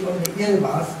principle of the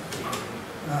universe,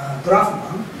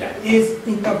 Brahman, is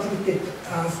interpreted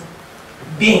as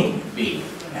being.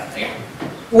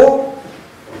 Or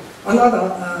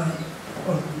another,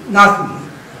 nothing.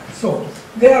 So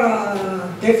there are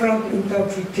different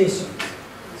interpretations.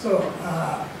 So,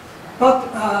 but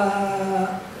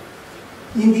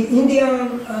in the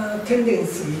Indian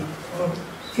tendency of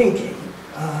thinking,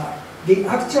 the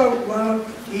actual world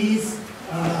is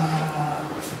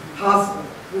has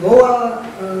lower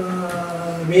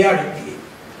reality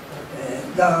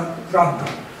than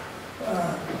Brahman.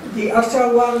 The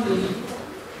actual world is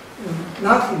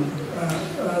nothing,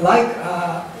 like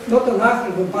not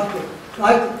nothing, but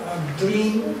like a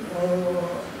dream or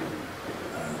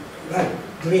like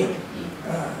dream.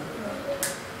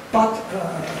 But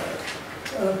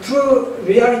true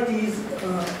reality is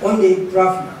only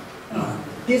Brahman.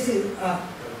 This is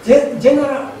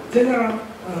general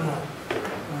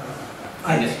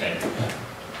idea.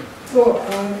 So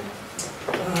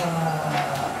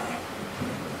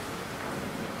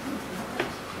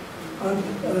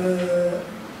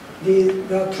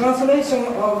the translation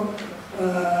of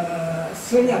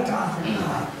sunyata,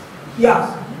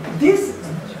 yeah, this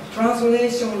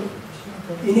translation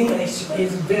in English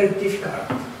is very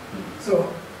difficult.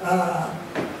 So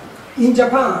in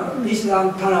Japan,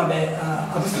 Nishida Tanabe,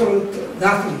 absolute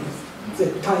nothingness,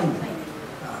 the time,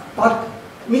 but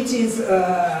which is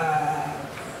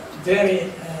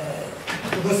very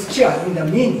obscure in the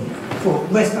meaning for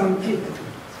Western people.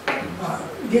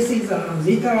 This is a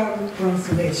literal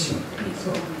translation.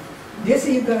 So this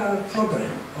is the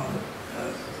problem of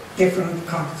different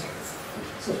cultures.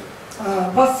 So,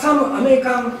 but some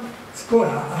American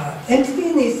scholar,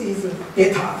 emptiness is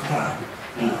better than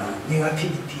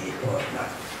negativity or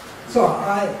that. So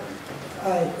I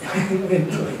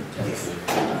went to this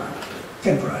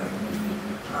temporarily.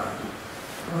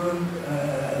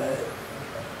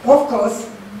 Of course,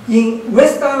 in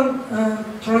Western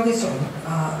tradition,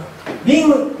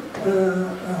 being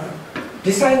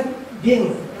beside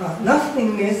being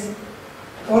nothingness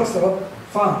also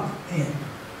found in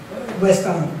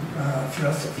Western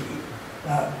philosophy.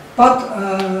 But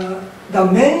the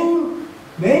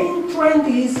main trend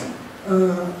is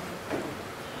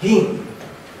being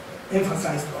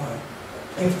emphasized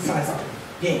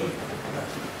being.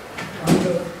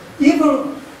 And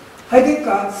even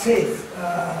Heidegger says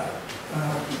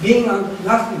being and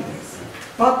nothingness,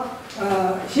 but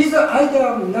his idea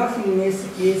of nothingness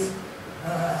is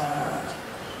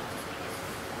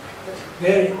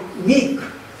very weak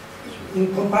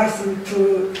in comparison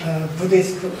to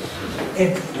Buddhist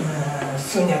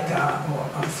sunyata or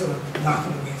absolute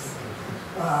nothingness.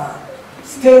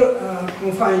 Still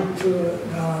confined to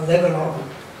the level of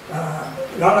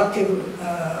relative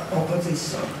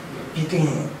opposition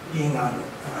between being and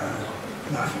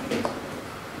nothing.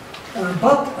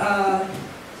 But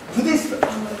Buddhist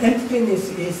emptiness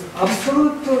is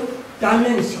absolute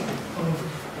dimension of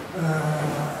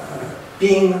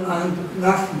being and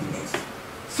nothingness.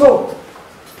 So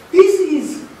this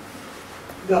is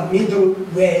the middle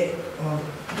way of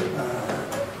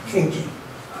thinking.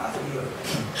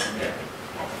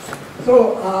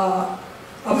 So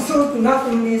absolute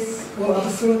nothingness or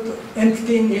absolute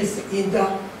emptiness is the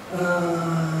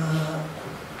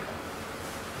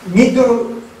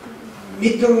middle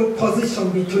middle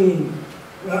position between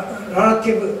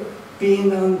relative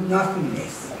being and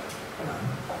nothingness.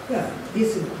 Yeah,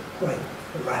 this is quite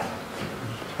right.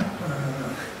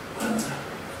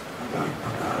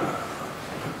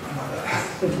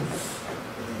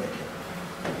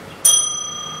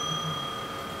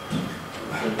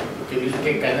 Okay, we'll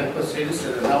take other questions.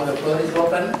 Now the floor is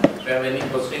open. If you have any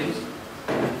questions.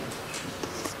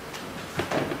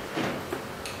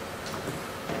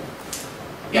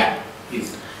 Yeah,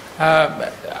 please.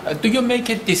 Do you make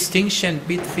a distinction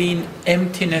between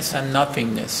emptiness and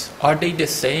nothingness? Are they the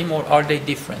same or are they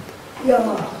different?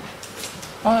 Yeah.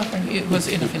 Oh, it was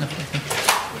enough.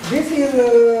 This is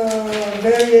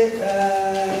very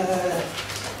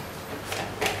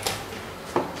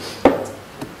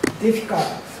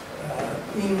difficult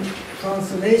in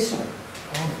translation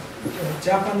of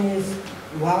Japanese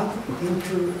word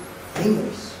into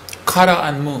English. Kara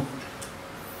and mu.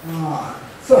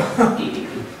 So,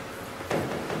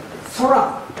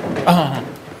 Sora,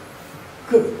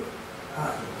 good.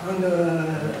 And,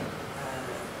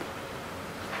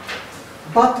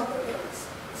 but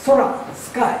Sora,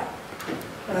 sky,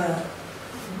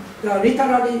 the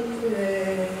literally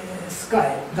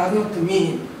sky does not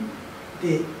mean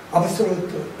the absolute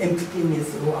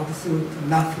emptiness or absolute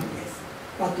nothingness,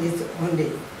 but it's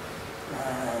only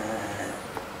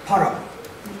parable,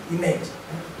 image.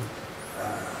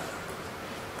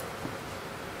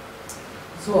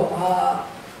 So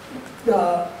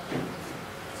the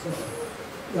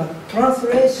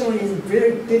translation is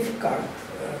very difficult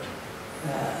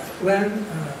when.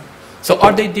 So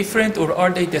are they different or are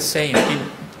they the same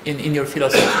in your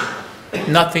philosophy?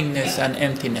 Nothingness and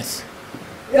emptiness.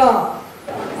 Yeah,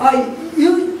 I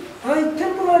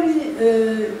temporarily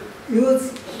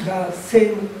use the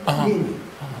same meaning,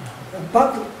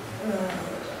 but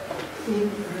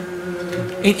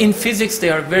in physics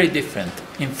they are very different.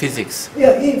 In physics.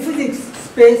 Yeah, in physics,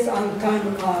 space and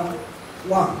time are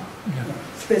one. Yeah.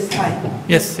 Space time.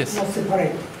 Yes, yes. Not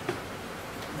separate.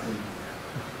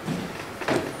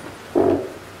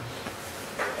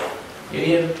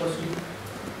 Any other question?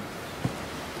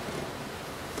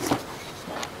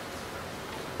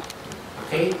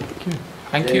 Okay.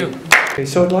 Thank you. Okay,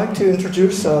 so I'd like to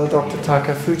introduce Dr.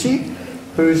 Takafuji,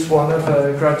 who is one of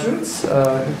the graduates who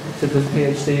did the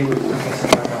PhD with Professor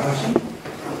Takahashi.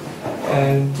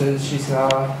 And she's now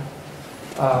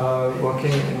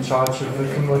working in charge of the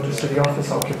Kumamoto City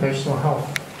Office Occupational Health.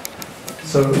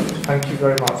 So thank you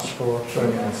very much for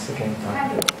joining us again.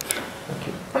 Thank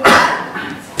you.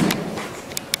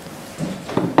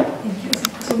 Thank you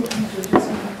for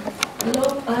introducing me. Hello,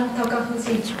 I'm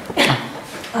Takafuji.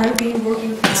 I've been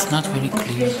working as an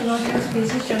occupational health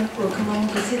physician for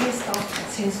Kumamoto City staff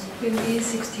since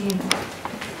 2016.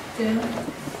 Then,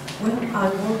 when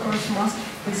our workers must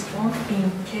respond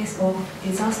in case of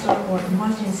disaster or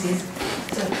emergencies,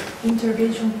 the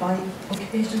intervention by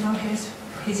occupational health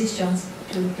physicians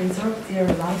to preserve their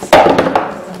lives,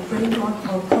 the framework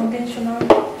of conventional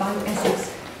bioethics,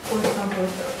 for example,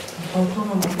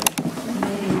 autonomy,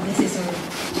 may be necessary.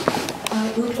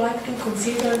 I would like to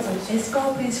consider the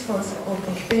ethical principles of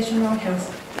occupational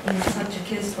health in such a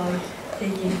case by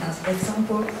taking as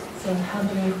example the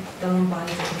handling done by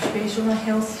the occupational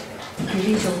health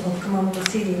division of Kumamoto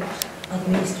City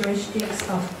administrative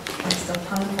staff at the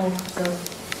time of the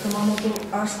Kumamoto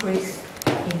earthquake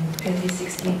in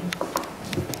 2016.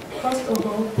 First of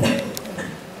all,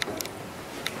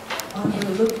 I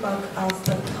will look back at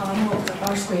the time of the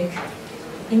earthquake.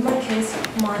 In my case,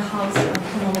 my house at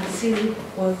Kumamoto City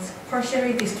was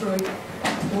partially destroyed.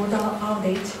 Water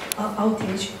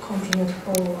outage continued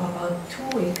for about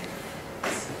 2 weeks.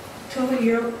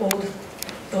 2-year-old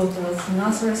daughter's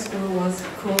nursery school was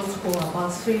closed for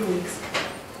about 3 weeks.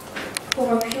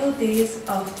 For a few days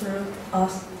after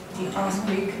the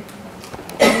earthquake,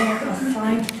 I was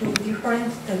assigned to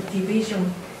different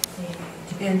divisions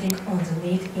depending on the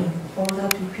need in order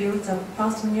to fill the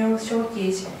personnel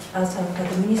shortage as an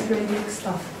administrative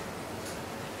staff.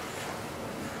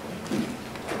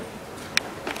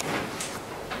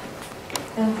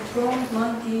 And from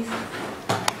 90s,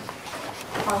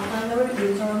 I finally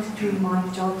returned to my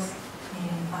jobs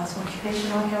as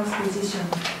occupational health physician.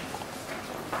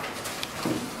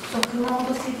 The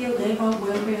Kumamoto City Labor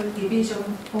Welfare Division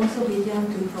also began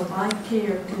to provide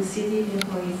care to city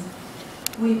employees.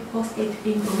 We posted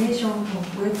information on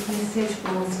web message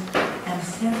boards and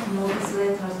sent notice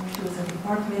letters to the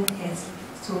department heads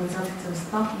so that the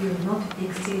staff will not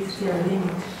exceed their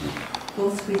limit,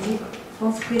 both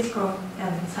physical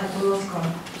and psychological.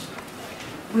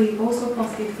 We also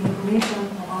posted information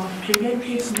about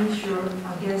preventive measures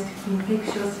against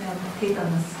infectious and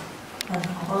tetanus. and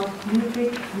about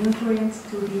nutrients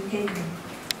to be taken.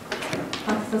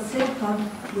 At the same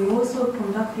time, we also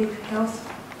conducted health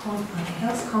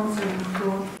counseling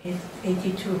for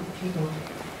 82 people.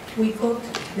 We got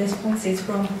responses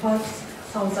from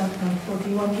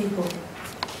 5,041 people.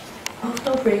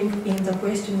 After filling in the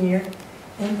questionnaire,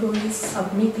 employees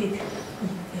submitted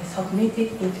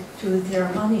it to their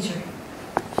manager.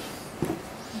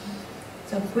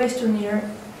 The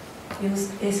questionnaire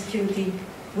used SQT,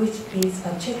 which is a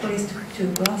checklist to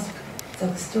grasp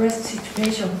the stress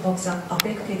situation of the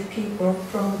affected people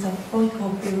from the point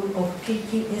of view of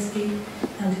PTSD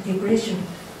and depression.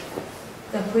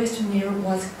 The questionnaire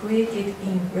was created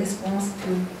in response to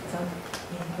the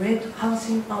Red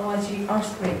Housing Awaji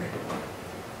earthquake.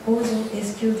 Although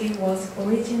SQT was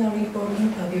originally for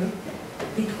interview,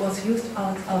 it was used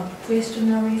as a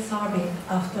questionnaire survey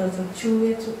after the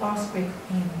Chuetsu earthquake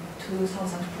in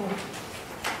 2004.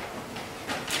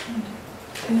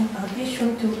 In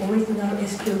addition to original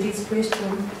SQT's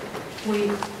question,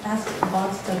 we asked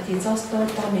about the disaster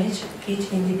damage,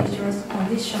 each individual's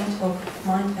conditions of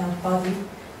mind and body,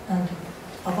 and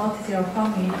about their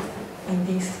family in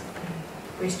these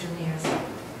questionnaires.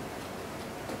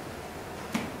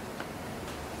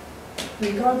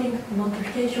 Regarding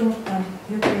notification and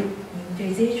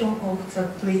utilization of the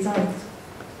results,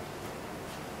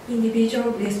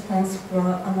 individual responses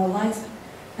were analyzed,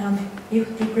 and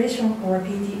if depression or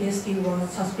PTSD was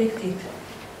suspected,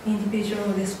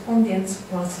 individual respondents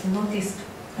was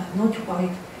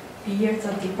notified via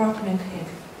the department head.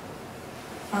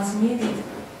 As needed,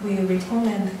 we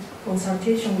recommend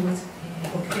consultation with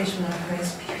occupational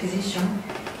health physician,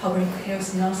 public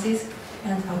health nurses,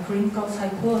 and a clinical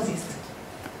psychologist.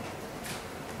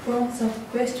 From the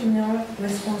questionnaire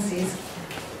responses,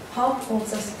 half of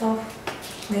the staff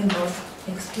members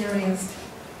experienced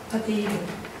fatigue,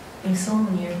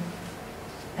 insomnia,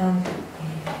 and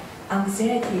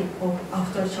anxiety of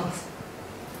aftershocks.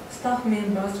 Staff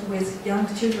members with young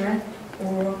children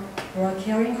or were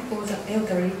caring for the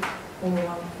elderly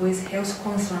or with health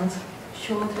concerns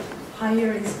showed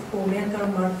higher risk for mental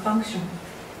malfunction.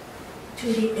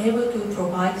 To be able to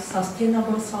provide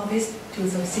sustainable service to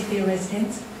the city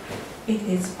residents, it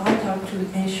is vital to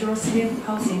ensure safe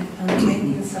housing and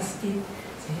maintain stability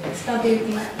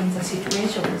in the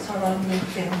situation surrounding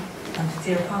them and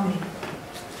their family.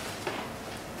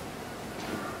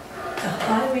 The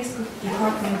high-risk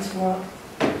departments were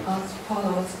as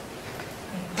follows.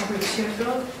 In public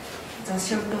shelter, the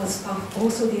shelter staff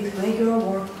also did regular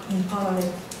work in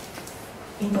parallel.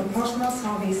 Interpersonal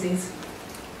services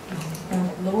and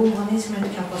low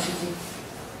management capacity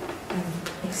and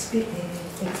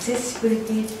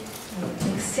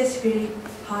excessively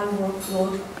high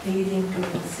workload leading to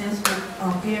a sense of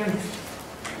unfairness.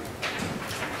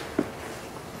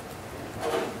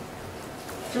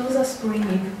 Through the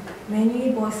screening,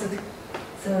 many voiced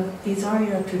the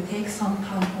desire to take some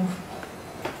time off.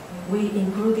 We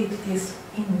included this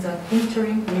in the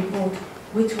interim report,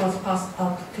 which was passed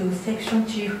up to section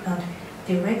chief and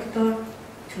director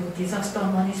to disaster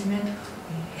management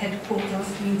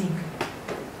headquarters meeting.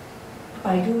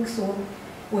 By doing so,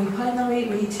 we finally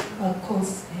reached a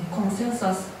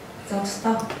consensus that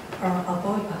staff are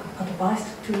advised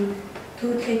to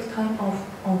take time off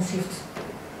on shifts.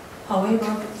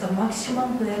 However, the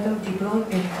maximum level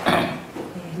deployment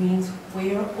means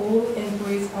where all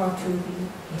employees are to be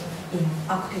in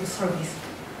active service,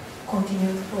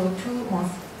 continued for 2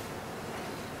 months.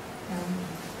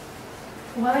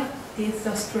 Why did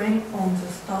the strain on the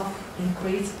staff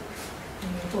increase?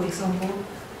 For example,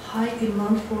 high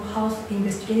demand for house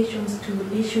investigations to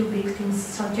issue victims'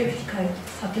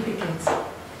 certificates.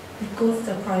 Because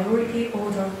the priority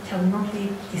order cannot be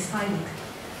decided,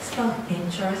 staff in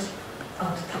charge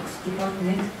at tax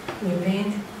department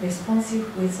remained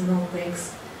responsive with no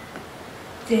breaks.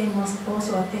 They must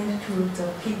also attend to the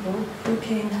people who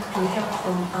came to help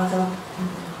from other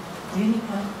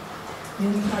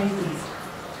municipalities.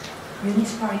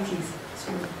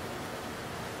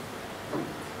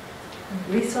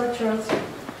 Researchers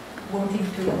wanting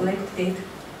to collect data,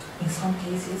 in some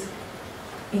cases,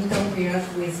 interferes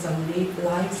with the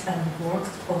lives and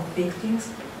works of victims,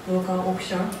 local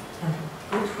officials, and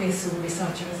good faith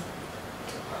researchers.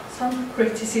 Some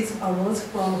criticism arose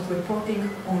from reporting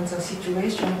on the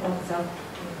situation of the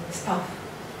staff,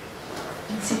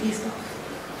 city staff.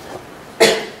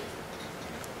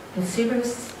 The civil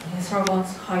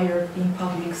servants hired in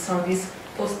public service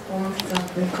postponed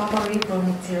the recovery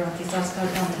from their disaster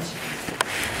damage.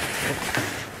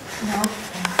 Now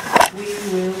we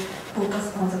will focus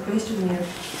on the questionnaire.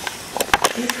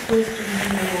 This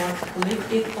questionnaire was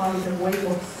collected by the way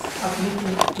of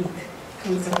submitting it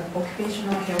to the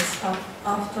occupational health staff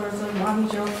after the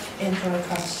manager entered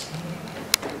as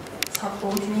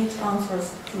subordinate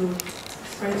answers to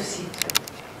spreadsheet.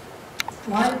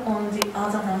 While on the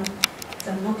other hand,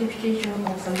 the notification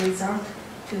of the result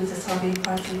to the survey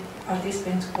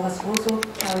participants was also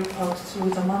carried out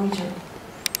through the manager.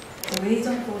 The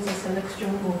reason for the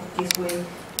selection of this way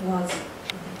was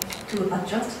to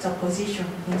adjust the position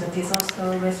in the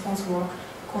disaster response work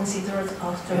considered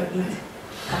after it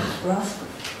had grasped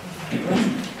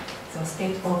the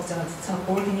state of the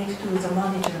subordinate to the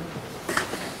manager.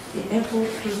 The effort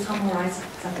to summarize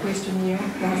the questionnaire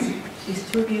was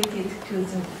distributed to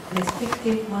the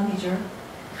respective manager,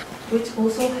 which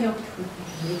also helped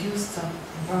reduce the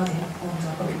burden on the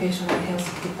occupational health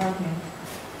department.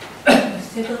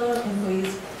 Several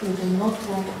employees who do not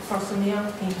want personal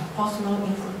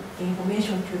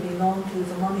information to be known to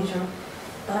the manager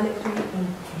directly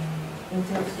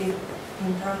interacted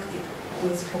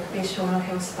with occupational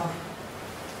health staff.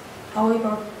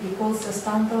 However, because the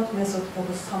standard method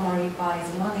of summary by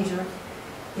the manager,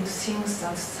 it seems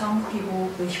that some people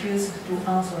refused to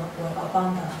answer or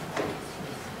abandoned.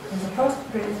 In the first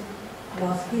place,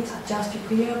 was it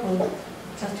justifiable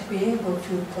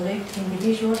to collect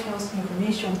individual health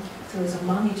information through the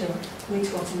manager,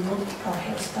 which was not per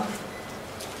health staff?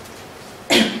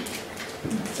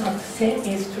 The same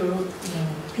is true in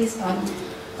peacetime,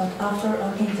 but after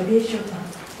an interview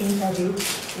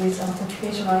with an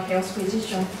occupational health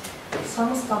physician,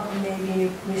 some staff may be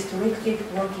restricted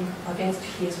working against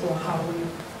his or her will.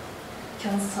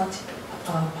 Can such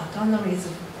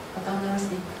paternalism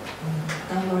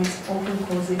often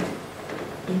cause it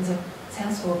in the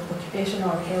sense of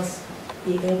occupational health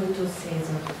be able to say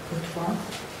the good one?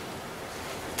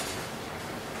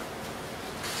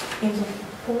 In the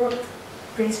fourth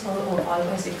principle of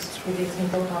bioethics, it is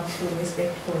important to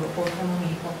respect for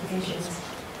autonomy of patients.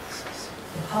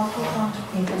 How to count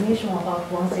information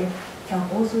about oneself can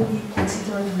also be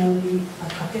considered merely a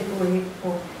category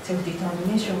of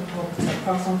self-determination of the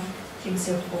person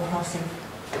himself or herself.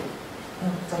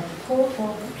 The core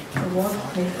of the work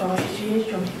medical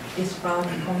situation describes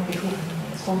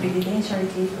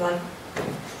confidentiality like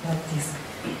this.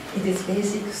 It is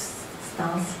basic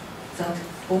stance that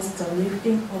both the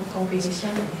lifting of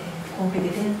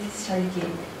confidentiality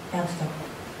and the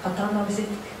paternalistic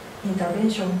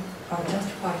intervention are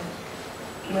justified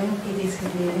when it is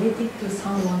related to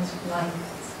someone's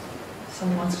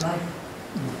life.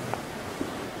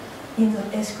 In the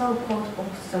ethical code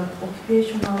of the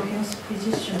occupational health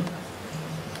physician,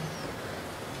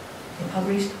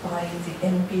 published by the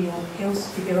NPO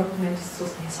Health Development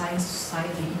Science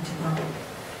Society in Japan,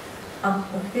 an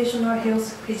occupational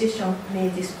health physician may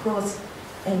disclose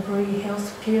employee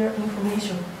health care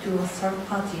information to a third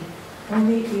party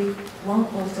only if one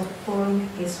of the following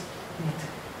is met,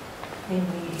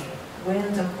 namely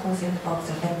when the consent of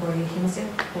the employee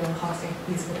himself or herself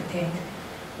is obtained,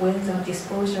 when the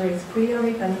disclosure is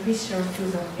clearly beneficial to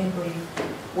the employee,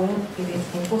 when it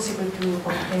is impossible to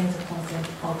obtain the consent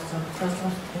of the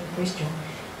person in question,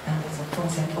 and the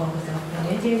consent of the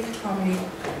related family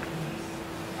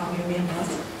members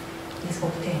is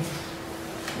obtained.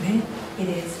 When it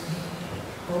is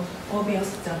obvious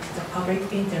that the public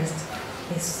interest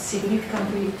is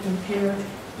significantly impaired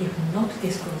if not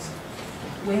disclosed,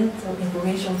 when the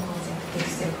information content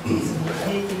itself is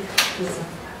related to the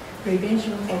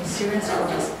prevention of serious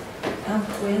harms, and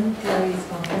when there is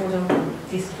an order of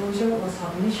disclosure or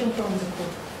submission from the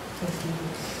court.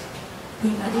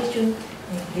 In addition,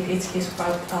 it is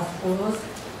described as follows.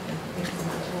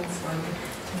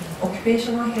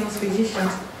 Occupational health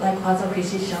physicians, like other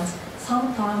physicians,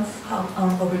 sometimes have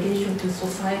an obligation to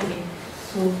society,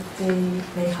 so they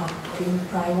may have to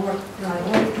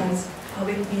prioritize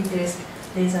public interest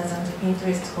rather than the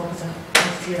interests of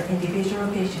their individual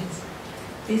patients.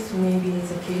 This may be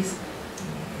the case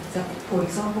that, for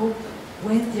example,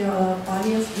 when there are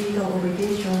various legal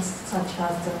obligations such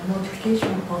as the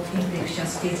notification of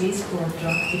infectious disease or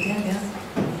drug dependence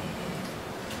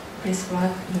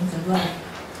prescribed in the law.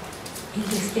 In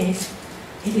this case,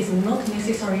 it is not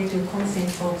necessary to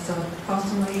consent of the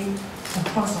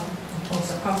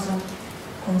person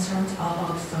concerned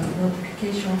about the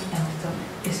notification and the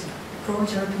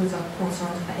disclosure to the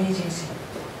concerned agency.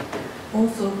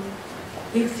 Also,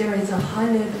 if there is a high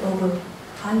level of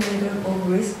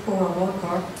risk for a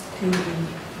worker to be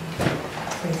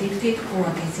predicted for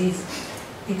a disease,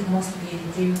 it must be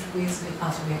dealt with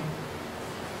as well.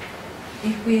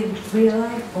 If we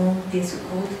rely on this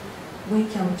code, we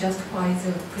can justify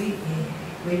the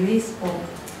release of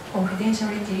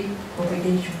confidentiality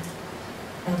obligation,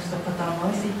 and the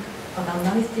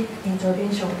paternalistic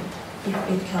intervention if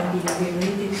it can be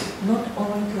related not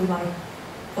only to life,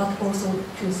 but also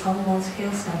to someone's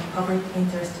health and public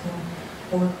interest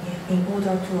in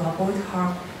order to avoid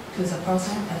harm to the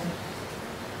person and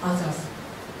others.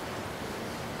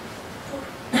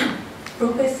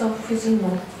 Professor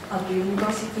Fujino at the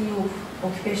University of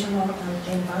Occupational and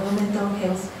Environmental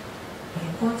Health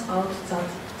points out that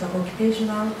the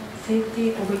occupational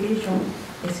safety obligation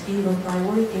is given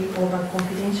priority over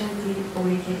confidentiality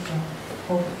obligation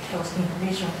of health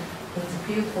information in the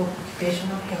field of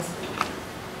occupational health.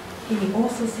 He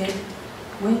also said,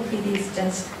 when it is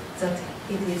just that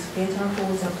it is better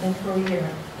for the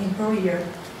employer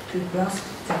to grasp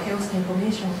the health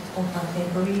information of an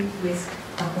employee with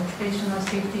an occupational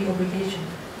safety obligation,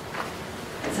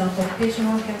 the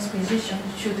occupational health physician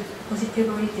should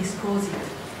positively disclose it.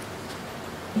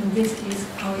 In this case,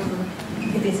 however,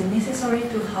 it is necessary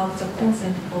to have the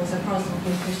consent of the person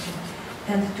in question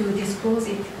and to disclose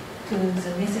it to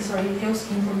the necessary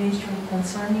health information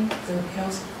concerning the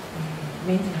health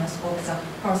maintenance of the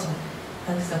person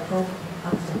and the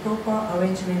proper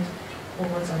arrangement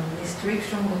over the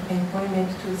restriction of employment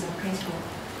to the principal.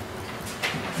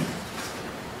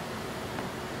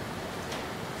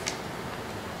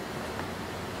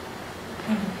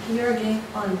 Here again,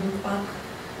 I look back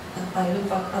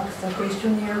at the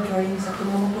questionnaire during the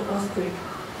Kumamoto earthquake.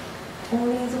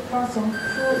 Only the person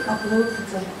who uploaded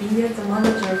the video the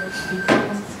manager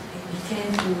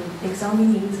became to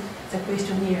examine the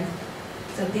questionnaire.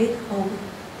 The date of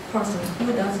person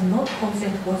who does not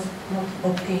consent was not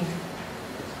obtained.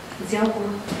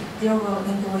 Therefore, there were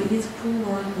employees who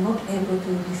were not able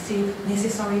to receive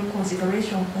necessary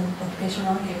consideration on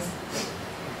occupational health.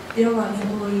 There were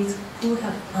employees who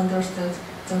had understood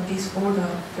the disorder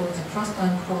for the first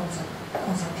time from the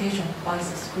consultation by the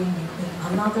screening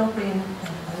in another brain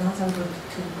and another group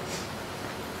too.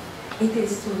 It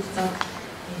is thought that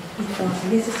it was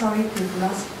necessary to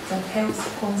grasp the health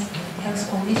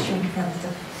condition and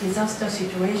the disaster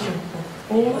situation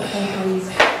of all employees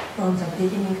from the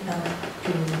beginning and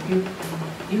to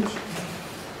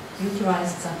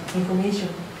utilize that information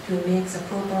to make the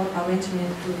proper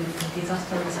arrangement to the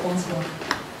disaster response work.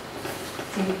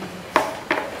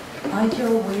 The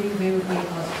ideal way will be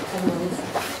as follows.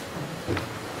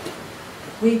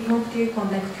 We promptly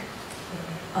conduct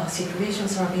a situation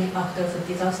survey after the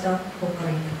disaster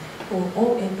occurring for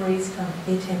all employees, and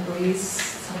each employee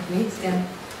submits them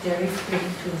directly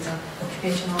to the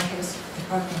occupational health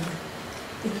department.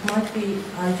 It might be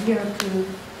ideal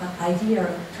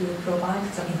to provide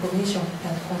the information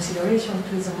and consideration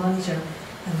to the manager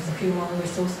and the human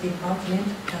resource department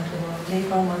and or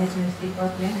labor management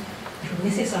department if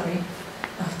necessary,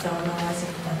 after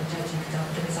analyzing and judging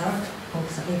the result of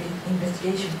the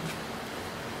investigation.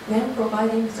 When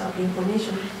providing the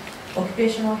information,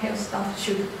 occupational health staff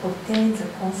should obtain the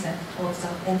consent of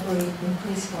the employee in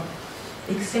principle,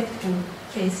 except in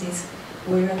cases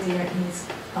where there is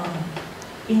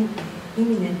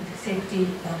imminent safety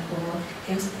and or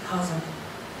health hazard.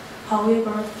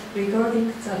 However,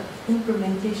 regarding the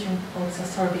implementation of the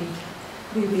survey,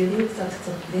 we believe that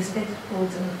the respect for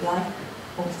the life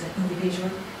of the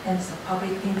individual and the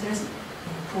public interest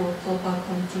for proper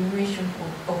continuation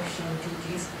of official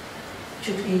duties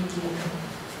should be given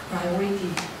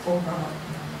priority over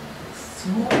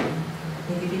small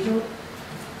individual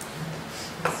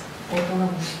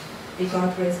autonomy,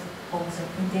 regardless of the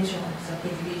intention of the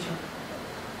individual.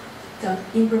 The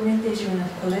implementation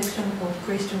and collection of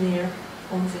questionnaire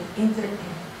on the internet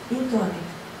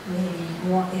may be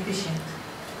more efficient.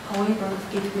 However,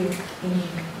 it will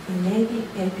enable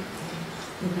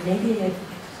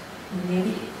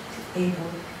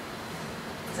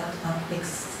that an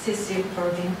excessive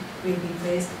burden will be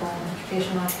placed on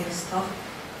occupational health staff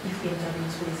if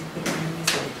interviews with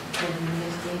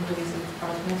employees with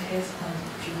department heads and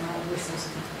human resource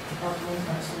department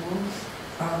and so on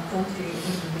are promptly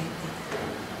implemented.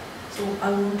 So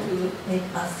I want to make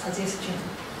a suggestion.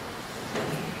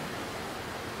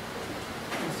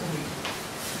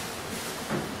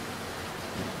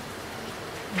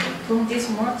 From this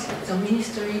March, the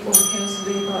Ministry of Health,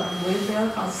 Labour and Welfare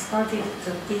has started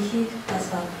the DHEAT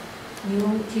as a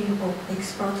new team of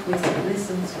experts with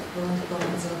lessons learned from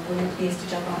the East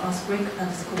Japan earthquake and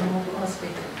the Kumamoto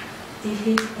earthquake.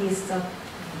 DHEAT is the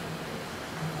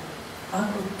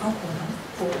acronym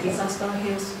for Disaster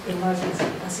Health Emergency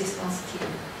Assistance Team.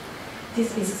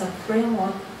 This is the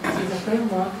framework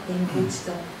in which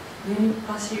the new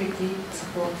facility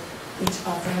support each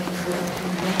other in order to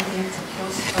maintain the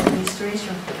health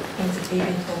administration in the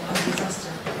event of a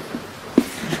disaster.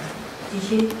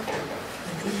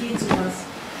 DHEADS was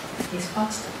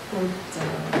dispatched for the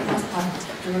first time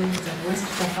during the West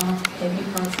Japan heavy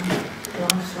person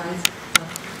landslides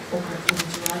that occurred in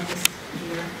July this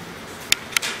year.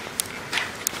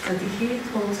 The DHEADS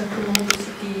of the Kumamoto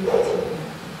City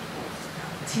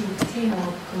team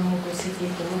of Kumamoto City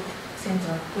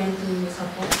Center went to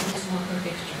support Fukushima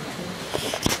Prefecture.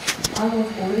 I was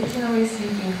originally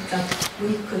thinking that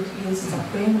we could use the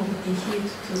frame of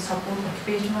DHEADS to support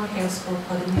occupational health for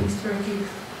administrative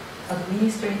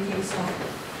staff.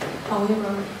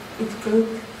 However, it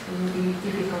proved to be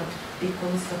difficult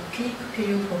because the peak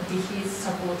period of DHEADS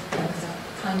support and the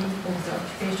timing of the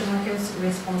occupational health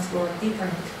response were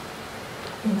different.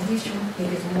 In addition, it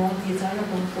is more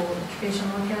desirable for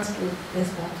occupational health to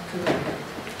respond to a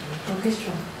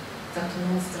profession that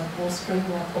knows the both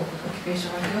framework of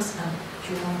occupational health and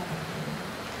human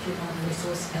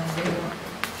resource and labor.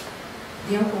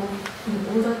 Therefore, in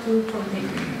order to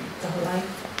protect the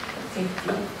life,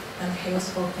 safety, and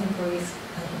health of employees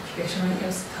and occupational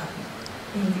health staff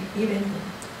in the event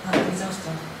of a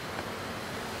disaster,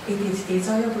 it is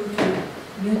desirable to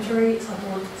mutually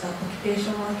support the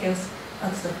occupational health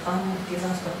at the time of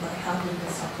disaster by having a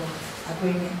support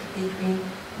agreement between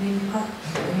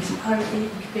municipality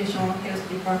occupational health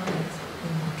departments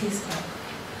in peacetime.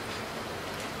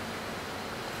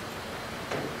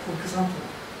 For example,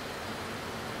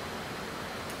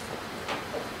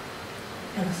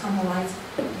 and summarize,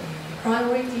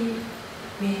 priority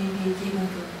may be given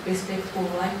to respect for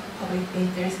life, public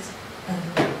interests, and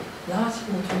large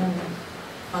autonomy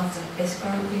as the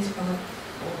ethical principle of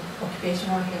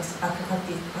occupational health at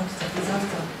the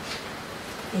disaster,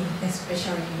 in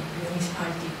especially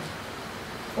municipality.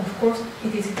 Of course,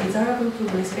 it is desirable to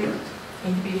respect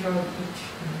individual each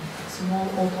small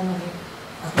autonomy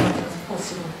as much as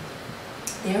possible.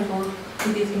 Therefore,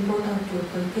 it is important to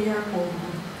prepare for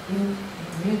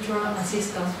mutual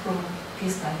assistance from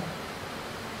peacetime.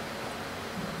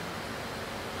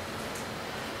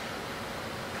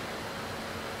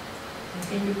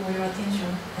 Thank you for your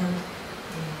attention, and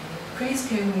please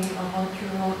tell me about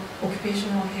your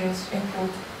occupational health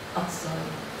effort at the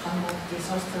time of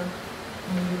disaster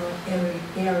in your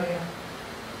area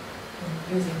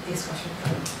using discussion.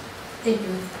 Thank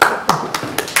you.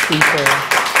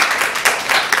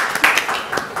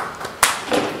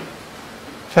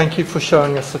 Thank you for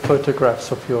showing us the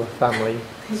photographs of your family.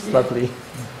 It's lovely.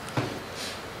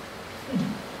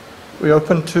 We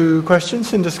open to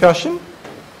questions and discussion.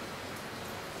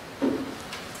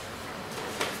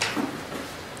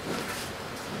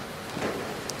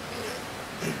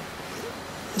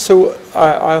 So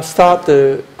I'll start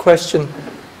the question.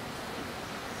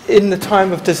 In the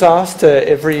time of disaster,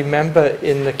 every member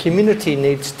in the community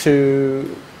needs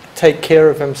to take care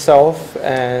of himself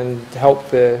and help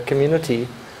the community.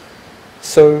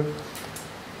 So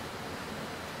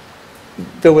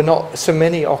there were not so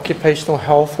many occupational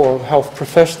health or health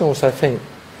professionals, I think,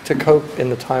 to cope in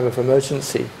the time of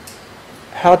emergency.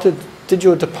 How did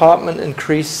your department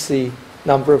increase the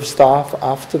number of staff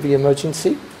after the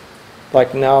emergency?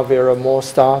 Like now there are more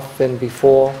staff than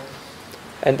before.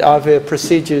 And are there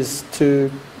procedures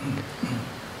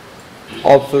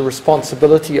of the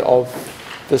responsibility of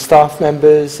the staff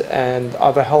members and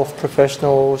other health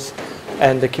professionals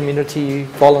and the community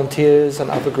volunteers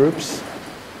and other groups?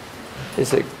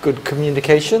 Is it good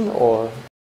communication or?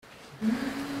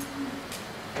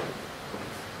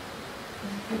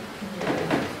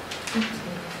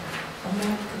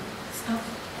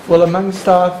 Well, among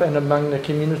staff and among the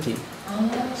community.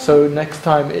 So next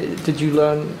time, did you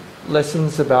learn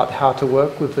lessons about how to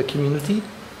work with the community?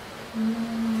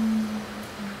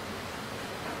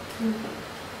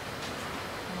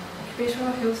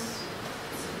 Occupational health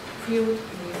field is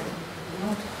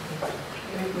not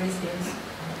residents,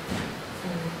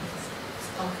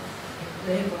 staff,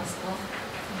 labor staff.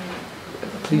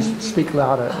 Please speak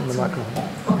louder in the microphone.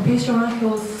 Occupational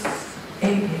health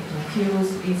field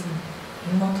is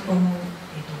not only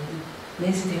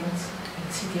residents,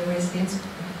 city residents,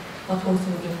 but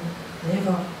also in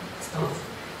labor staff.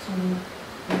 So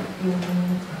you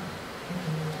mean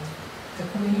the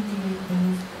community,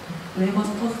 labor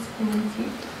staff community?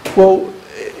 Well,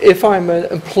 if I'm an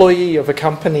employee of a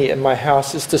company and my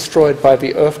house is destroyed by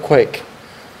the earthquake,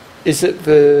 is it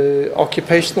the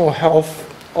occupational health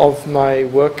of my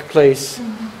workplace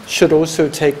should also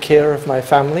take care of my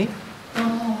family?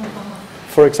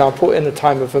 For example, in a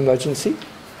time of emergency?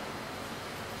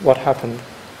 What happened?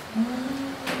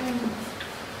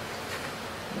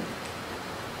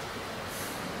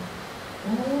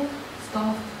 All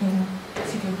staff in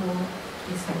City Hall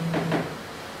is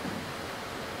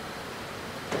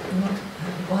not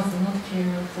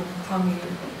for family,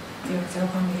 their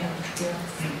family and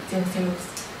themselves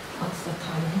at the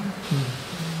time.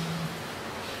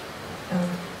 And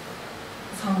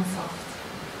some staff,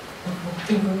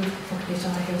 including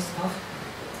occupational health staff,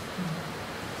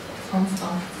 some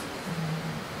staff,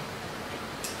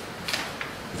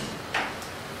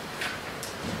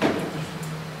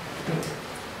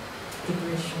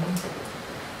 depression,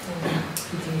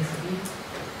 PTSD.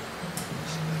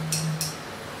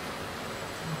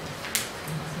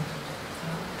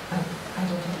 I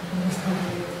don't understand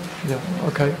you. Yeah,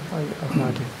 okay, I have no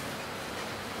idea.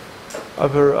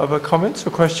 Other comments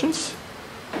or questions?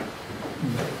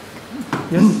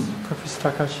 Yes, Professor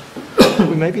Takashi.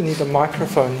 We maybe need a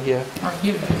microphone here.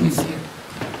 Here, he's here.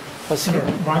 Let's hear.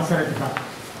 One second back.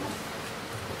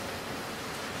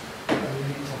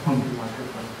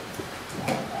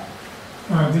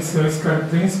 This ethical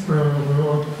principle of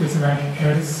occupational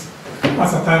health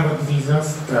at the time of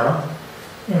disaster,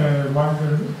 one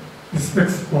will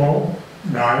respect for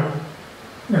life,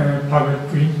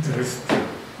 public interest,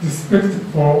 respect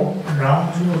for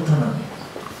large autonomy,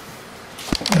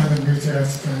 and mutual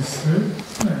assistance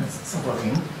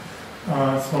supporting.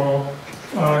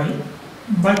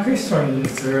 My question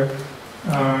is,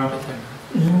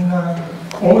 in an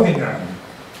ordinary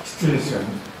situation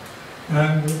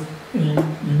and in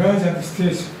emergent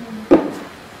situation,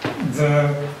 the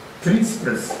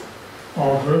principles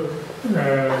of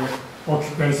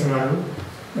occupational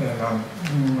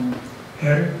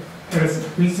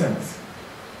health reasons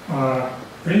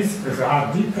principles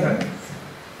are different,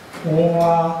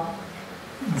 or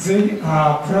they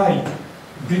are applied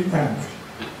differently.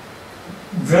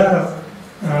 There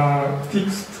are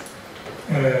fixed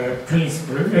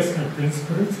principles, ethical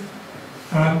principles,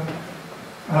 and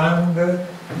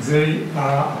they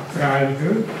are applied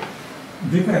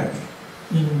differently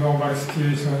in normal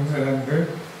situations and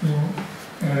in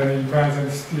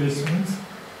emergent situations,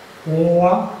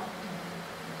 or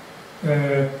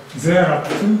there are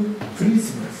two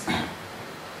principles.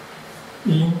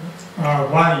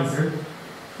 One is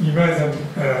emergent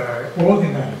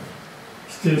ordinary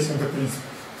situation principles,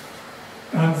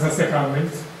 and the second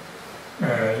is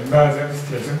emergent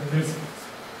situation principles,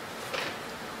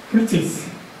 which is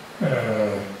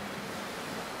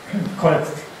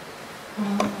correct.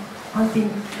 I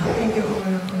think, thank you for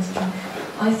your question.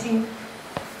 I think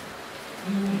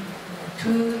the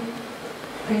two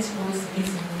principles is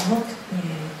not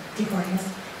different,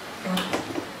 but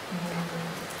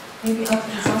maybe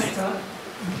after disaster,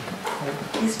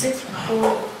 respect for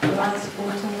life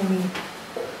autonomy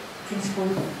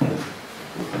principle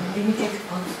limited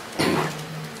at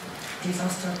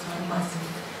disaster time, I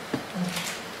think.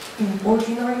 In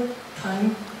ordinary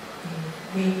time,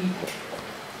 we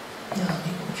the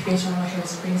occupational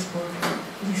health principle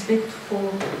respect for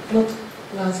not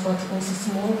large but also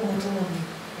small autonomy,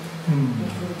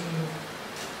 including.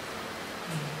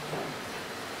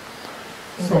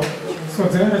 So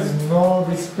there is no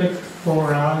respect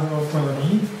for large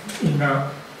autonomy in the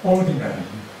ordinary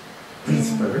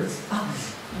principles.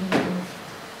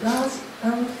 Large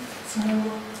and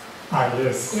small.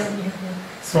 Yes. Yeah.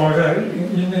 So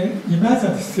in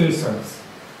emergent situations,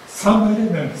 some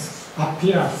elements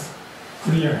appear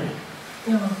clearly,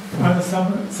 and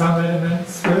some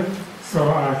elements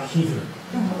are hidden.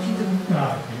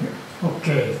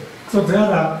 Okay. So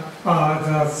there are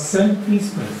the same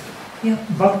principles,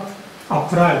 but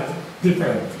applied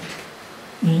differently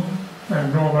in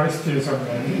normal situation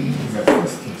and in disaster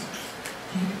situation.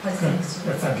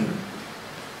 Thank you.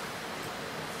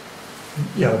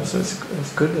 Yeah, so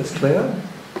it's good, it's clear.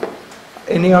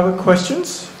 Any other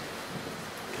questions?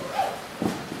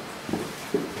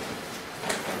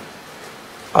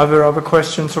 Are there other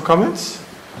questions or comments?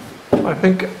 I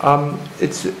think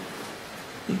it's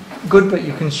good that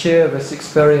you can share this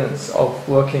experience of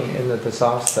working in a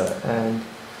disaster, and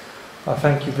I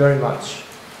thank you very much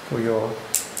for your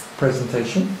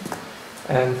presentation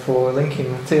and for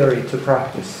linking theory to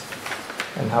practice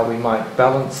and how we might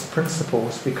balance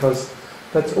principles, because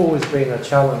that's always been a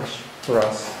challenge for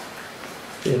us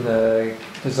in a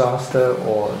disaster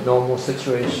or normal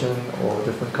situation or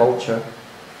different culture.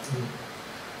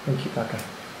 Thank you, Taka.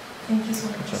 Thank you so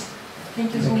much.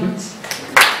 Thank you so much.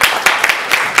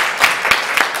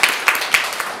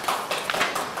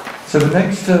 So the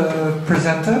next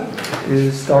presenter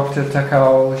is Dr.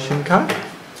 Takao Shinkai,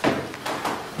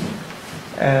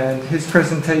 and his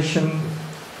presentation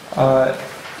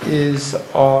is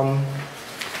on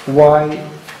why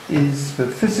is the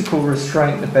physical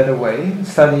restraint a better way, a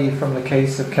study from the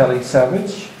case of Kelly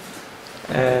Savage,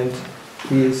 and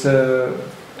he is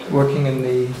working in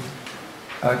the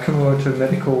Kumamoto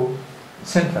Medical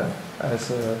center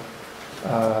as a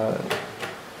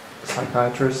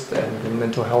psychiatrist and in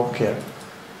mental health care.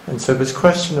 And so this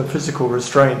question of physical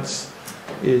restraints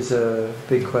is a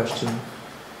big question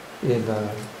in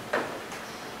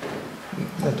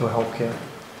mental health care.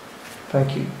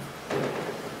 Thank you.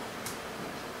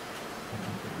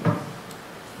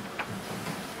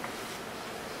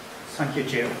 Thank you,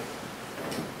 Chair.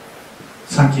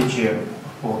 Thank you, Chair,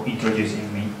 for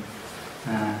introducing me.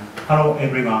 Hello,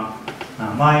 everyone.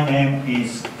 My name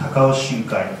is Takao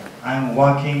Shinkai. I am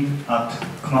working at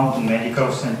Kumamoto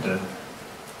Medical Center.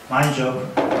 My job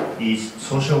is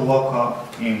social worker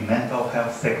in mental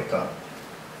health sector.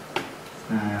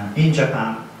 In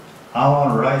Japan,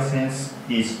 our license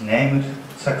is named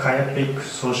psychiatric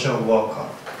social worker,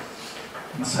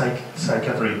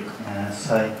 psychiatry.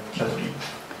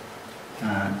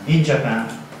 In Japan,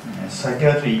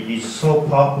 psychiatry is so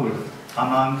powerful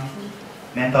among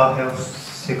mental health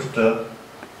sector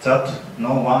that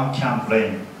no one can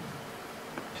blame.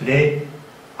 Today,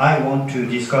 I want to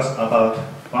discuss about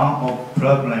one of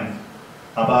problems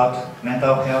about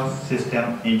mental health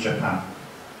system in Japan.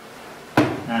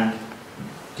 And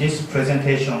this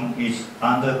presentation is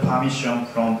under permission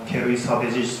from Kerry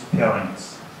Savage's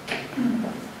parents.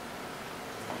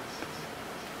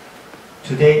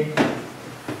 Today,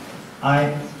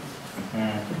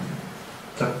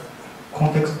 the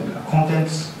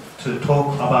contents to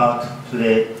talk about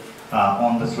today are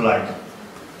on the slide.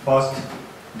 First,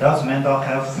 does mental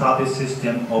health service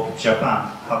system of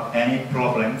Japan have any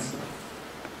problems?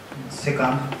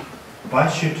 Second, why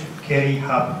should Kerry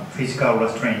have physical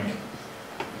restraint?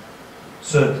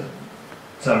 Third,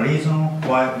 the reason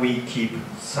why we keep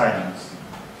silence.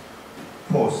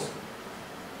 Fourth,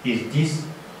 is this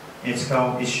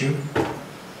ethical issue?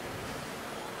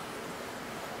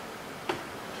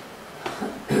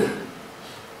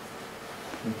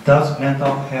 Does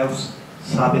mental health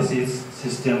services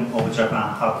system of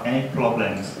Japan have any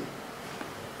problems?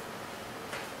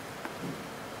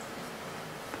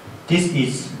 This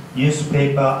is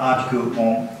newspaper article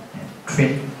on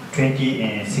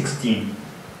 2016.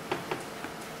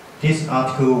 This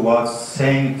article was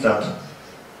saying that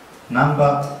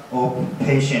number of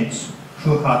patients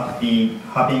who had been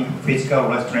having physical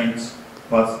restraints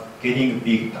was getting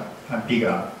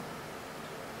bigger.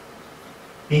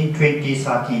 In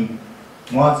 2013,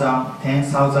 more than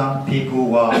 10,000 people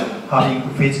were having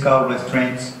physical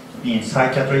restraints in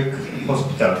psychiatric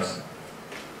hospitals.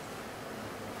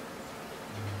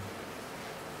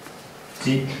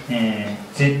 The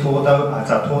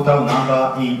total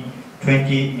number in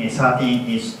 2013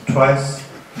 is twice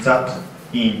that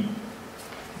in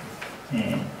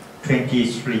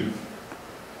 2003.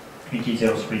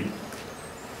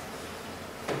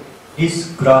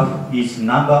 This graph is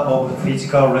number of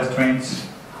physical restraints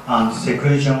and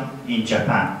seclusion in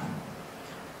Japan.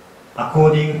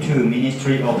 According to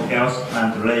Ministry of Health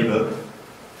and Labor,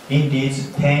 in these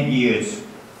 10 years,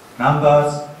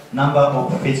 number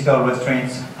of physical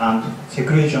restraints and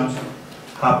seclusions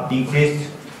have increased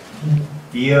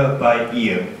year by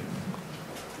year.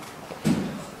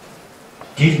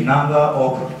 Did number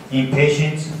of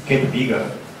inpatients get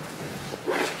bigger?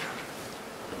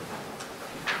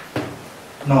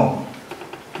 No,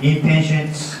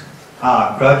 inpatients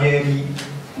are gradually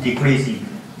decreasing.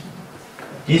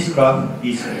 This graph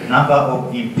is number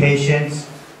of inpatients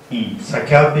in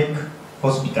psychiatric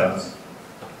hospitals.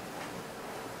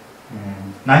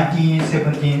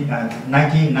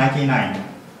 1999,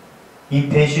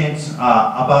 inpatients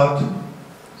are about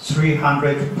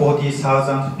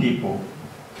 340,000 people.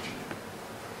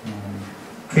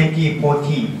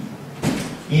 2014,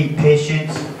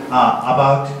 inpatients are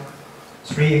about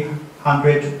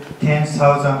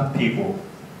 310,000 people.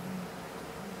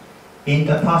 In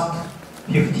the past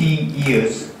 15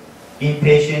 years,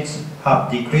 inpatients have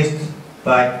decreased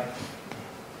by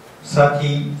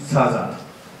 30,000.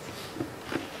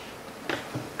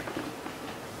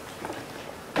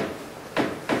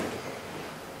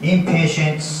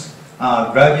 Inpatients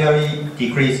are gradually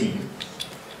decreasing,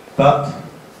 but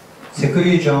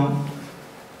seclusions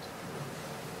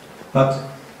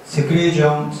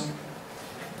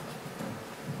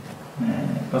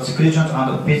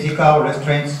and physical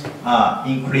restraints are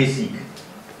increasing.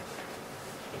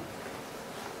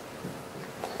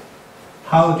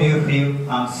 How do you feel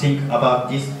and think about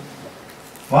this?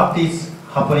 What is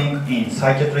happening in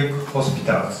psychiatric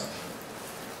hospitals?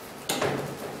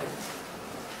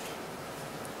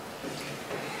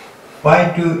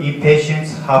 Why do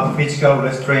inpatients have physical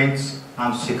restraints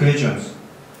and seclusions?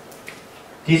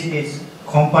 This is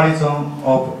comparison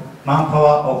of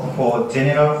manpower for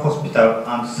general hospital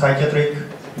and psychiatric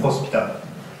hospital.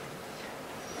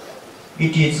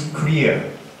 It is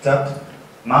clear that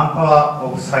manpower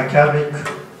of psychiatric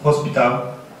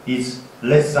hospital is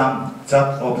less than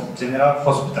that of general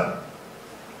hospital.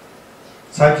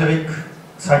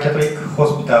 Psychiatric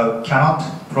hospital cannot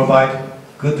provide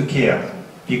good care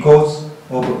because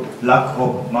of lack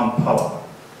of manpower.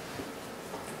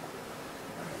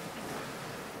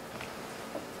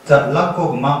 The lack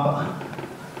of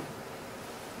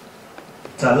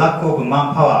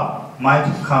manpower might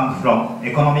come from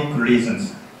economic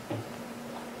reasons.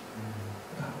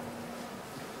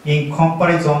 In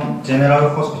comparison, general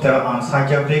hospital and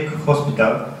psychiatric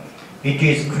hospital, it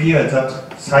is clear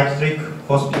that psychiatric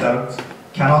hospitals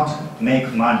cannot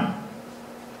make money.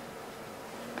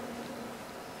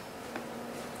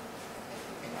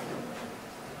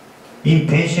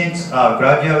 Inpatients are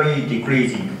gradually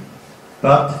decreasing,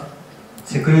 but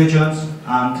seclusions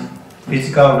and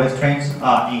physical restraints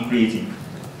are increasing.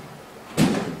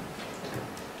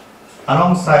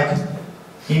 Alongside,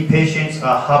 inpatients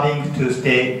are having to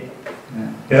stay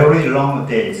very long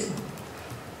days.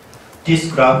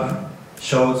 This graph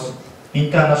shows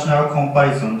international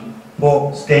comparison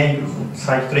for staying in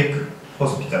psychiatric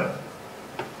hospital.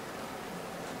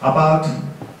 About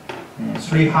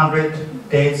 300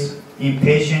 days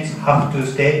inpatients have to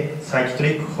stay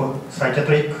psychiatric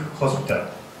hospital.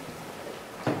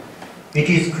 It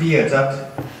is clear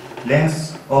that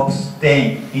length of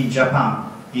staying in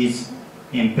Japan is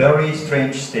in very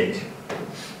strange state.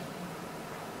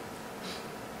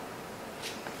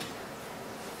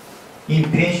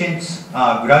 Inpatients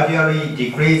are gradually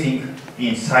decreasing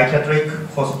in psychiatric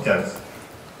hospitals.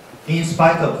 In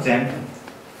spite of them,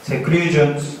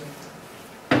 seclusions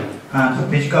and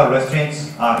physical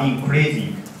restraints are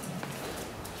increasing.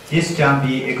 This can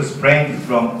be explained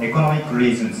from economic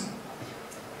reasons.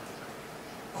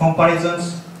 Comparing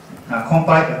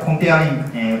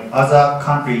other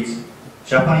countries,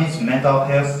 Japanese mental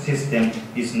health system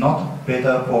is not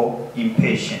better for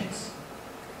inpatients.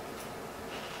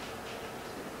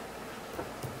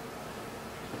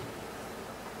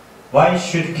 Why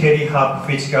should Kelly have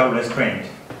physical restraint?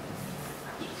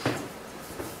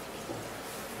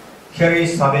 Kelly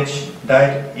Savage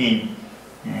died in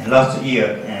last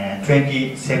year,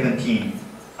 2017,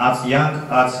 as young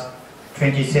as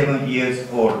 27 years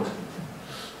old.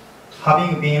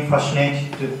 Having been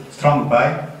fascinated to strong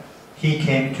by, he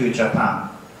came to Japan.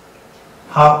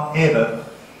 However,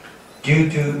 due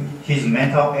to his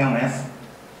mental illness,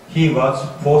 he was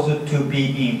forced to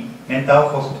be in mental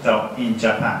hospital in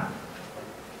Japan.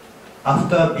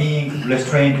 After being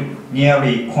restrained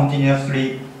nearly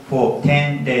continuously for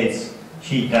 10 days,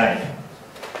 he died.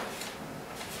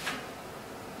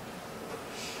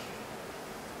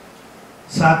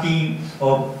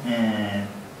 of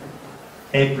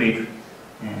April,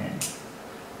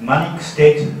 Manik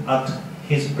stayed at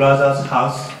his brother's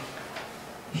house.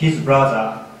 His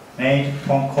brother made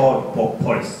phone call for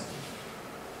police.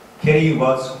 Kelly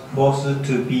was forced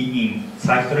to be in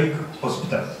psychiatric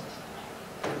hospital.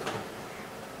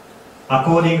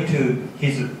 According to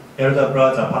his elder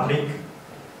brother Patrick,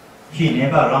 he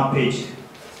never rampaged.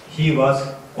 He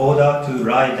was ordered to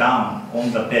lie down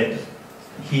on the bed.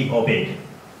 He obeyed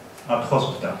at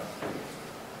hospital.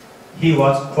 He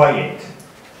was quiet.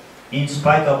 In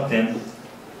spite of them,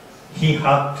 he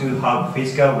had to have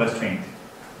physical restraint.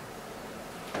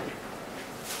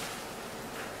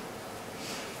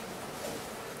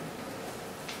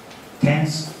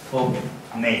 of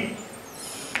May.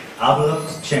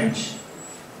 Abrupt change.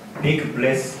 Big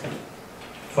breath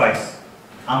twice,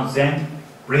 and then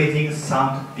breathing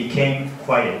sound became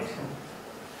quiet.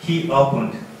 He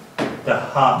opened the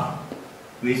heart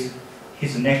with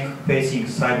his neck facing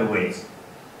sideways.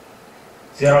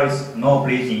 There is no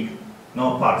breathing,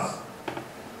 no pulse,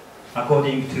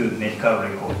 according to medical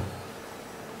record.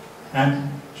 And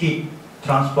he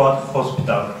transferred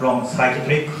hospital from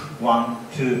psychiatric 1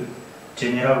 to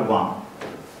general 1.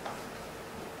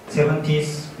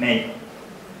 17th May,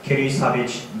 Kelly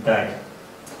Savage died.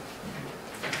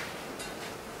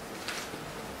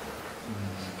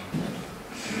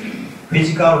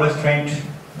 Physical restraint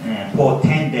for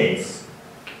 10 days.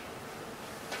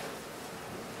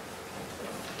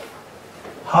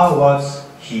 How was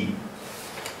he?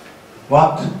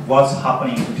 What was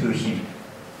happening to him?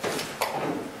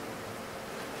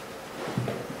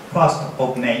 1st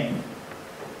of May,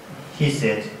 he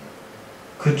said,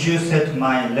 "Could you set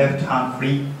my left hand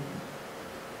free?"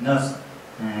 Nurse,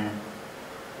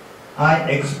 I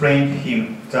explained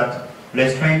him that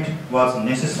restraint was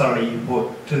necessary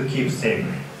to keep safe.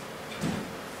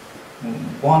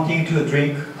 Wanting to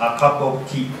drink a cup of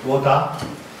tea, water,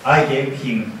 I gave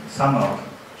him some milk.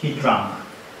 He drank.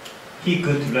 He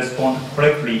could respond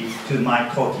correctly to my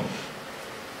talking.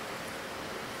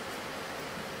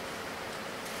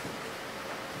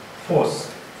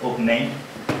 Fourth of May,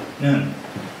 noon.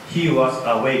 He was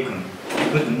awakened.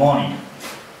 Good morning.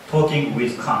 Talking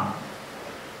with calm.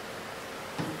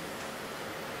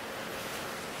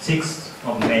 6th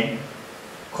of May,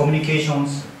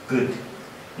 communications good.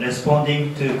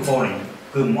 Responding to calling.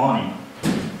 Good morning.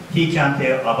 He can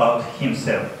tell about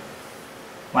himself.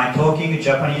 My talking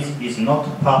Japanese is not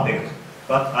perfect,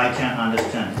 but I can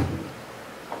understand.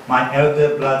 My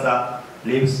elder brother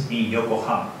lives in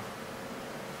Yokohama.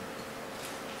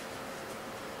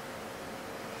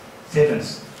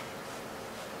 7th,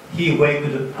 he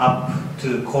waked up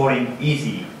to calling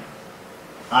easy.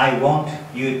 I want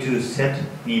you to set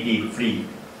me be free.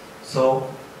 So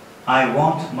I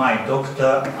want my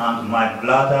doctor and my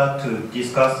brother to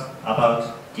discuss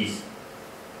about this.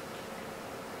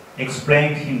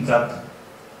 Explained him that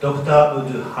doctor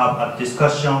would have a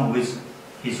discussion with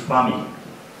his family.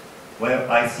 Well,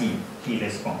 I see, he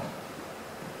responded.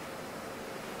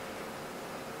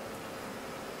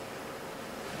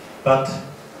 But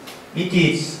it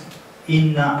is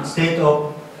in a state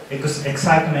of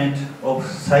excitement of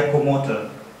psychomotor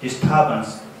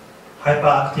disturbance,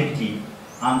 hyperactivity,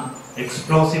 and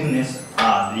explosiveness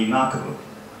are remarkable.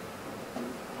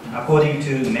 According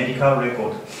to medical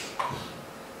record,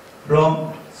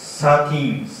 from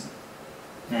 13th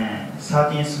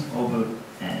of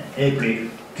April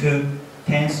to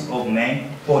 10th of May,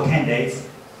 for 10 days,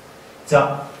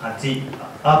 the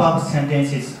above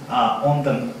sentences are on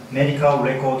the medical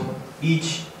record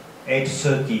each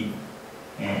 8:30,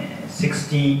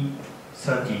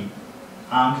 16:30,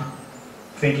 and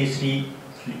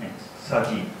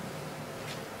 23:30.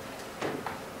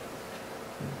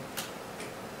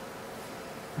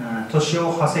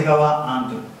 Toshio Hasegawa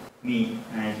and me,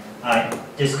 I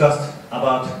discussed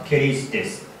about Kerry's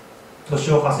death.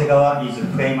 Toshio Hasegawa is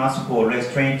famous for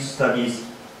restraint studies,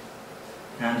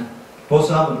 and both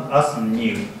of us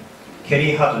knew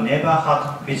Kerry had never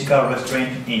had physical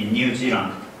restraint in New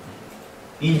Zealand.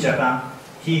 In Japan,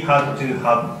 he had to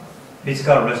have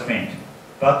physical restraint,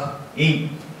 but in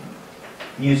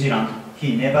New Zealand,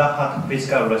 he never had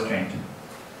physical restraint.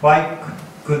 Why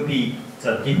could be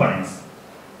the difference?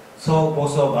 So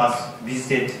both of us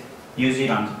visited New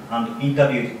Zealand and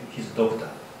interviewed his doctor.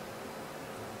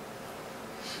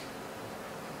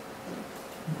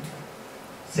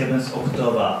 7th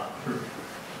October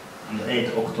and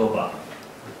 8th October.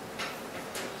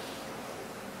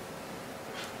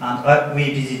 And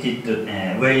we visited the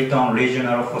Wellington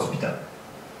Regional Hospital.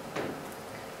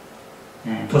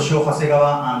 Toshio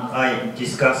Hasegawa and I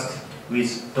discussed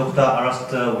with Dr.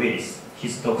 Alastair Willis,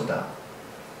 his doctor.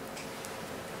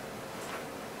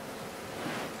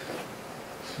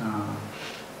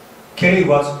 Kerry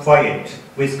was quiet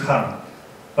with calm,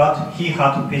 but he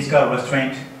had physical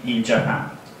restraint in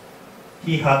Japan.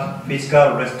 He had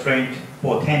physical restraint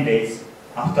for 10 days.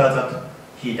 After that,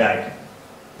 he died.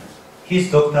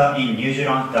 His doctor in New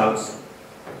Zealand doubts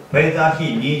whether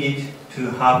he needed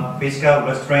to have physical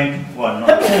restraint or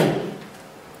not.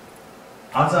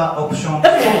 Other options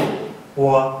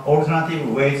or alternative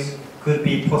ways could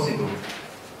be possible.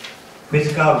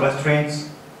 Physical restraint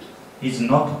is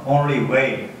not only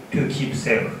way to keep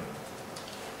safe.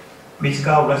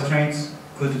 Physical restraints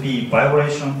could be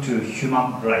violation to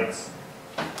human rights.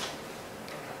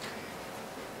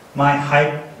 My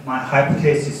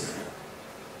hypothesis: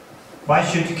 why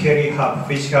should Kerry have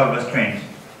physical restraint?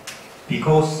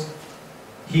 Because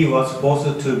he was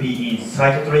supposed to be in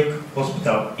psychiatric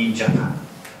hospital in Japan.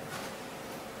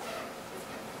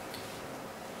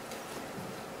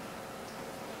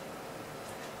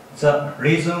 The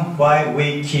reason why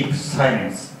we keep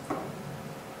silence.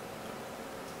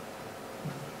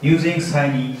 Using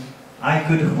Siny, I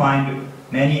could find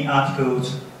many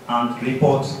articles and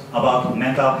reports about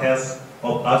mental health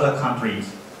of other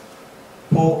countries.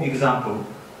 For example,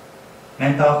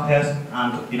 mental health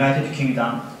and United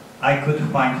Kingdom, I could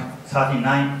find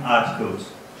 39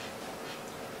 articles.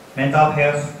 Mental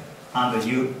health and the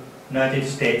United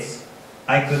States,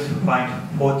 I could find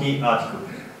 40 articles.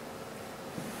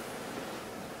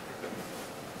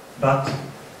 But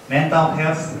mental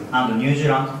health and New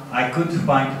Zealand, I could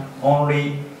find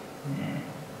only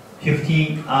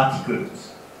 15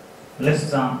 articles,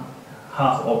 less than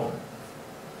half of.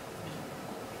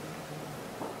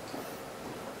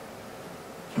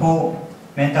 For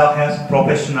mental health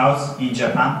professionals in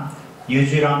Japan, New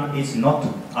Zealand is not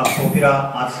as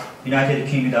popular as United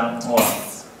Kingdom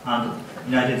and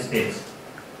United States.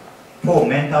 For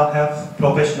mental health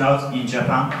professionals in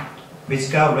Japan,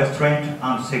 physical restraint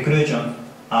and seclusion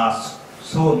are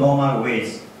so normal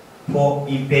ways for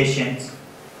inpatients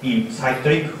in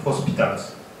psychiatric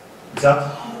hospitals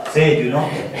that they do not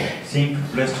think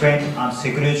restraint and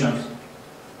seclusion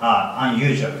are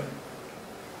unusual.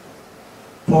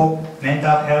 For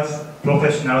mental health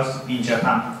professionals in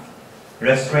Japan,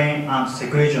 restraint and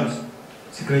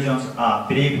seclusions are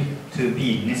believed to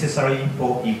be necessary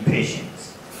for inpatients.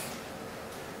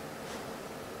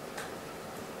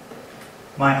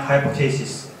 My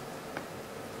hypothesis: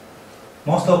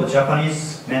 most of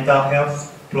Japanese mental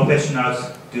health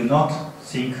professionals do not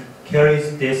think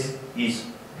Kerry's death is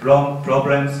from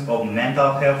problems of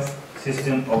mental health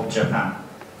system of Japan.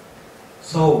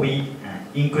 So we,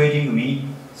 including me,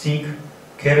 think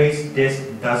Kerry's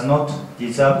death does not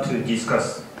deserve to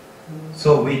discuss.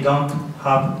 So we don't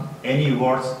have any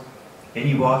words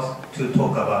to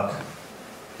talk about.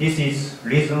 This is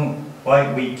reason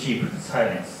why we keep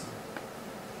silence.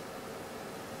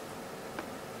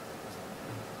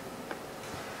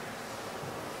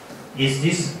 Is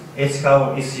this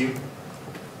ethical issue?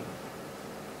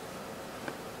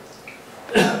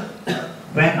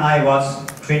 When I was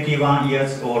 21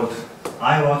 years old,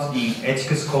 I was in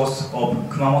ethics course of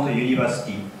Kumamoto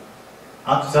University.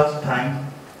 At that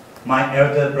time, my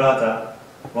elder brother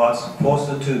was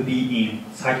forced to be in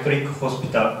psychiatric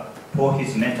hospital for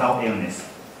his mental illness.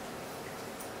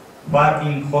 While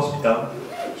in hospital,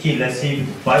 he received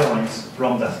violence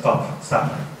from the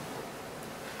staff.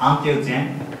 Until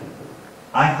then,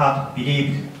 I had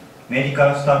believed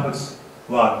medical staffs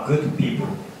were good people.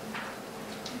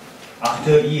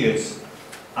 After years,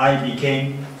 I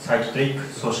became psychiatric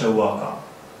social worker.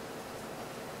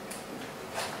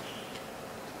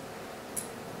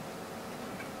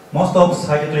 Most of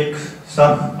psychiatric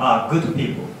staff are good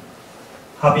people,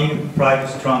 having pride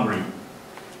strongly.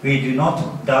 We do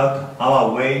not doubt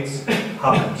our ways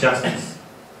have justice.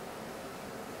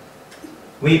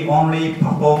 We only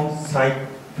perform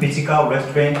physical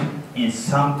restraint in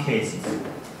some cases.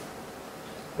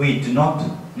 We do not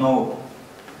know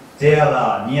there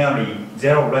are nearly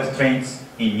zero restraints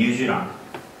in New Zealand.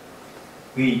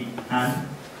 We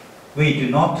do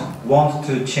not want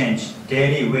to change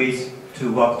daily ways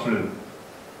to work through.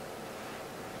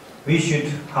 We should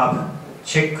have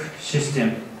check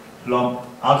system from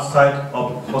outside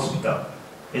of hospital,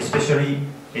 especially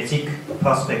ethic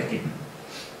perspective.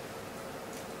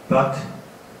 But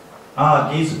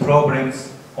are these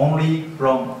problems only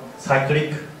from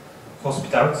psychiatric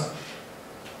hospitals?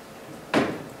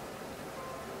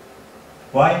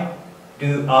 Why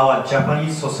do our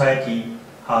Japanese society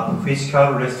have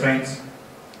physical restraints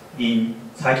in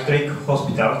psychiatric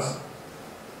hospitals?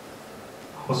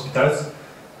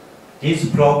 These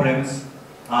problems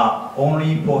are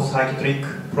only for psychiatric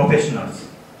professionals.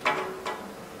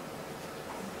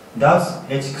 Does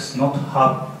ethics not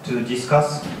have to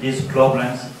discuss these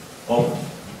problems of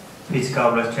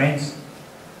physical restraints?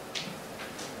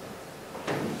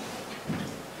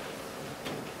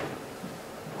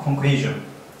 Conclusion.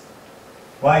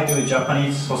 Why do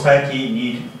Japanese society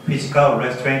need physical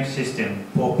restraint system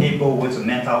for people with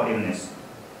mental illness?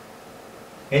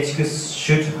 Ethics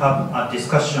should have a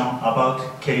discussion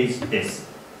about Kerry's death.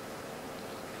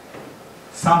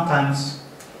 Sometimes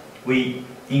we,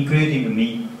 including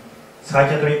me,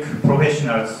 psychiatric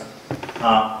professionals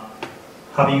are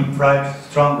having pride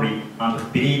strongly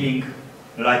and believing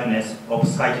rightness of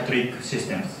psychiatric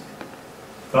systems,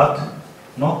 but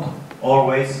not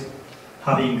always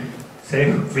having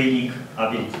self-freeing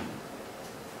ability.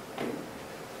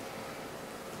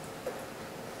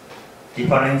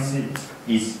 Difference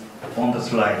is on the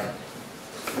slide.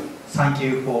 Thank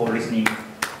you for listening.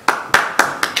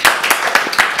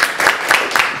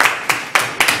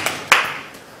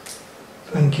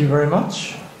 Thank you very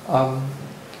much.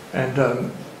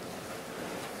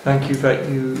 Thank you that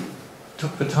you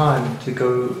took the time to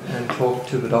go and talk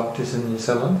to the doctors in New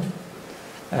Zealand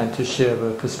and to share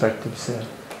the perspectives there.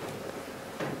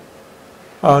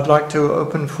 I'd like to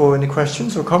open for any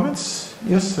questions or comments.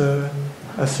 Yes,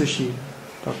 Asushi,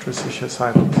 Dr. Asushi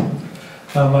Silent.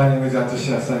 My name is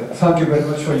Asushi Asai. Thank you very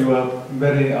much for your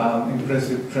very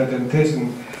impressive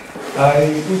presentation.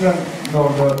 I would like to know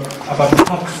about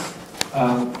facts,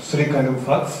 three kind of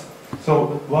facts.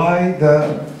 So why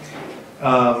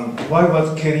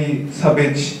was Kerry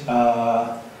Savage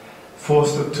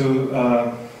forced to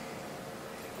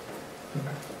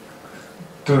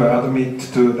admit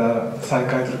to the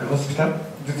psychiatric hospital?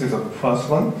 This is the first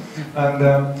one. And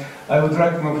I would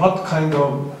like to know what kind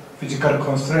of physical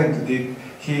constraint did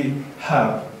he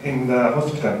have in the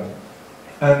hospital?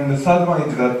 And the third one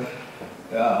is that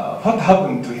what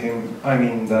happened to him? I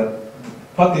mean,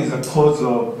 what is the cause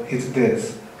of his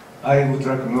death? I would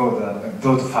like to know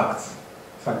those facts.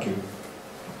 Thank you.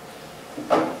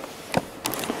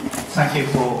 Thank you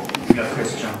for your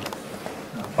question.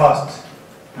 First,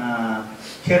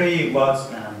 Kerry was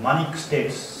manic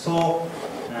state, so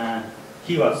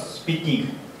he was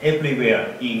spitting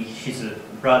everywhere in his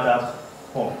brother's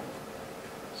home.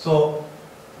 So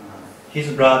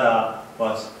his brother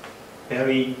was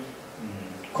very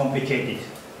complicated.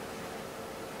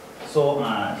 So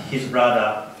his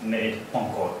brother made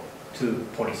phone call to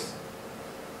police.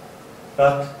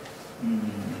 But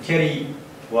Kerry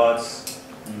was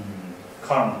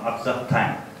calm at that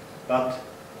time. But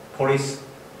police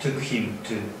took him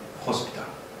to hospital.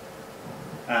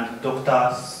 And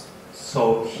doctors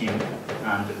saw him,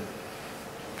 and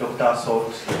doctor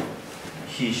thought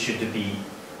he should be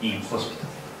in hospital.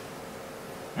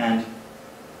 And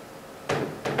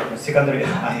secondly,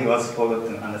 I was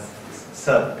forgotten. And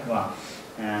third one,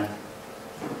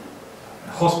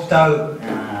 hospital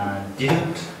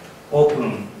didn't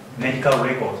open medical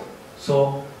record,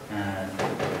 so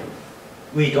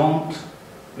we don't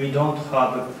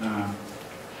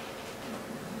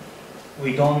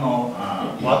know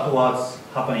what was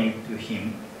happening to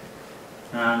him,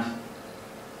 and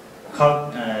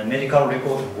medical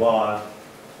record was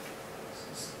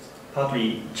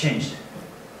partly changed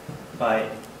by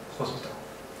hospital.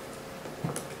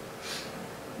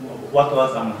 What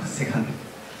was second?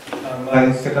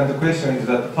 My second question is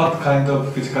that what kind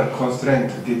of physical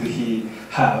constraint did he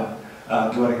have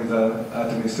during the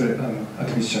admission?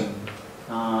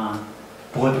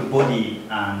 Body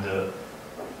and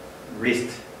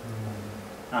wrist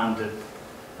and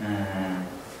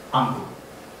ankle.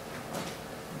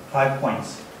 5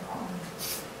 points.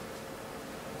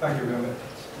 Thank you very much.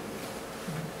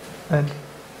 And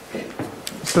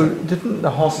so didn't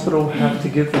the hospital have to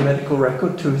give the medical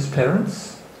record to his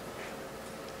parents?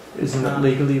 Isn't it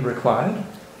legally required?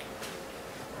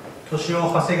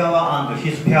 Toshio Hasegawa and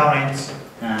his parents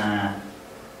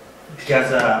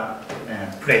gather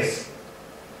press.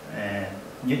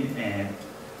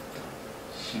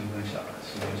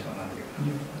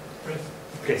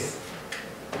 Press.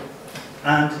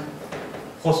 And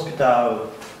hospital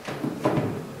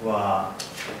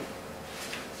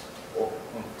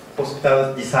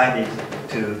decided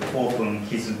to open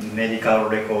his medical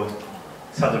record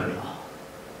suddenly,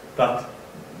 but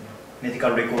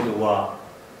medical record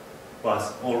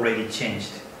was already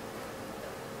changed.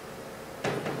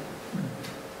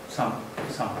 Some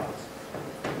parts.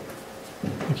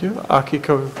 Thank you.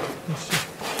 Akiko.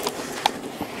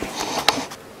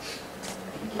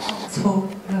 For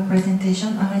your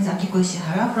presentation, my name is Akiko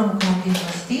Ishihara from Kumamoto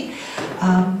University.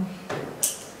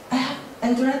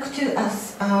 I'd like to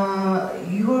ask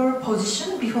your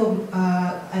position before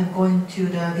I'm going to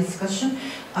the discussion.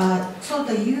 So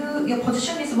your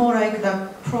position is more like the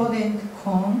pro and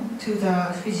con to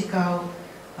the physical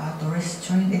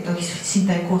restraint, 身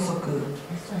体拘束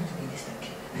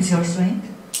physical restraint?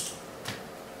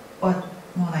 Or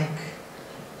more like,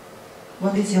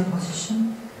 what is your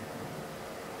position?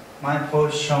 My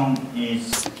position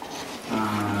is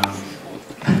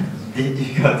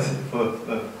difficult for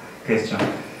question.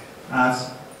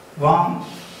 As one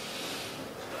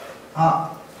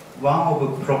of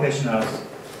professionals,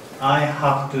 I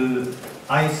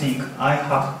think I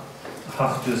have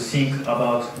to think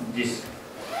about this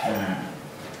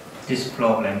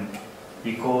problem,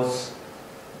 because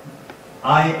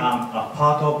I am a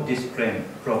part of this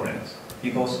problem,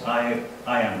 because I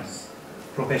am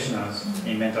professionals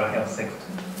in mental health sector.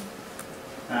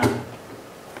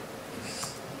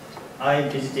 I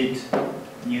visited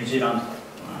New Zealand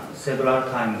several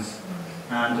times,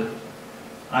 and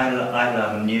I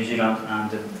love New Zealand,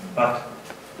 but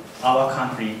our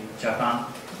country, Japan,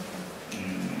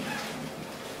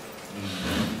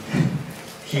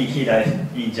 he died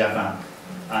in Japan.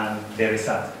 I'm very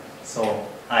sad. So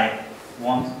I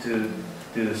want to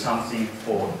do something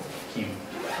for him.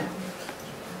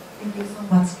 Thank you so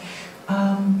much.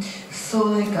 I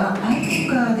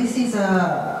think this is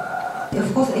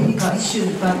of course, ethical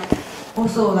issue, but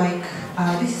also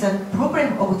this is a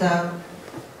problem of the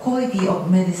quality of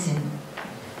medicine.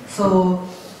 So,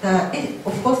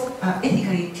 of course,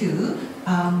 ethically too,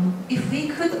 if we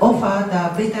could offer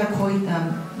the better quality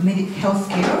health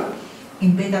care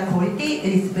in better quality,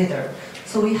 it is better.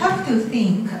 So we have to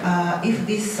think if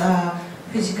this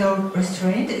physical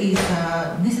restraint is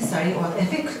necessary or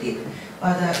effective,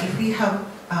 or if we have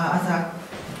as a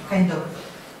kind of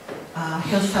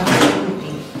health service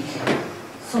quality.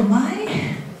 So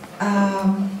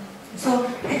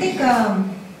I think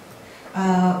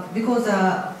because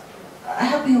I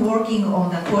have been working on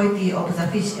the quality of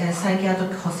the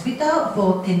psychiatric hospital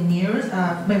for 10 years,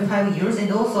 maybe 5 years,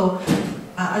 and also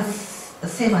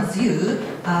same as you,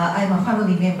 I'm a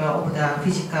family member of the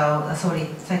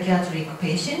psychiatric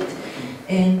patient,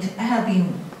 and I have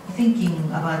been thinking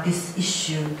about this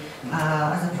issue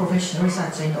as a professional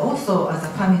researcher and also as a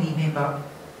family member.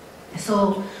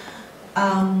 So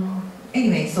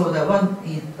anyway, so the one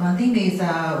thing is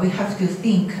we have to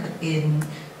think in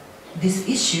this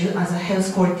issue as a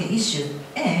health quality issue.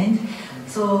 And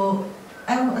so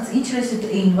I was interested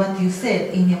in what you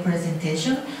said in your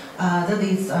presentation. That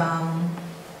is,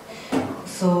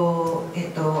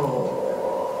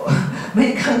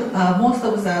 most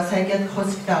of the psychiatric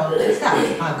hospital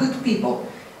staff are good people,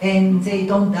 and they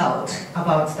don't doubt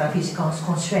about the physical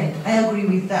constraint. I agree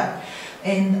with that.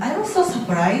 And I'm also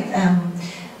surprised,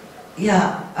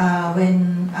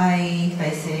 when I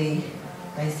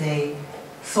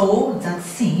saw that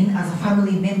scene as a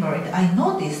family member, and I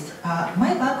noticed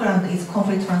my background is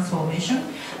conflict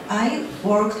transformation. I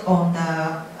worked on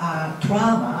the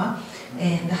trauma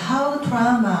and how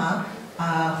trauma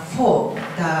for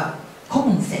the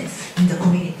common sense in the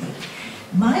community.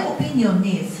 My opinion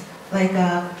is like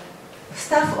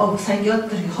staff of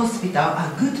psychiatric hospital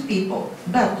are good people,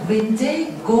 but when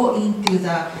they go into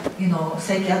the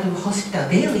psychiatric hospital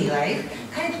daily life,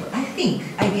 kind of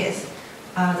I guess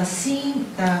the scene,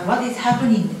 what is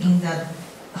happening in the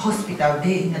hospital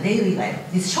in the daily life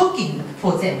is shocking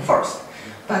for them first,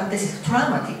 but this is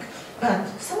traumatic. But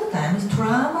sometimes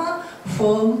trauma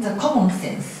forms the common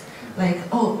sense, like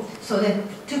so that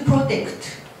to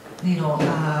protect the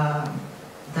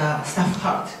staff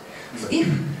heart. So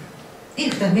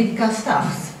if the medical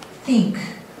staffs think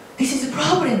this is a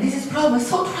problem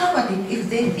so traumatic, if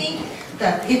they think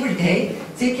that every day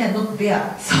they cannot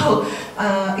bear, so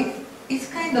it's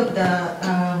kind of the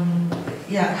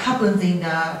happens in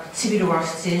the civil war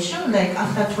situation. Like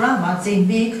after trauma, they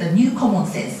make the new common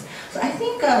sense. So I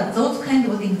think those kind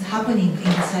of things happening in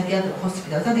the psychiatric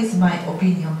hospital. That is my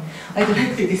opinion. I'd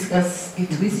like to discuss it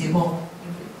with you more.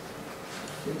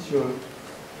 What's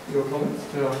your comments?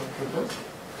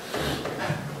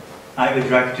 I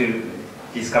would like to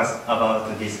discuss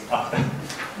about this after.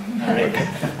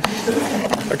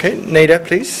 Okay, Nada,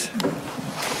 please.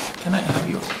 Can I have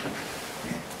you?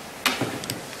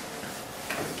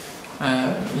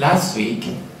 Last week,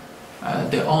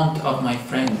 the aunt of my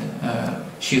friend,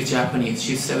 she's Japanese,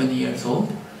 she's 70 years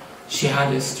old. She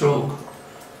had a stroke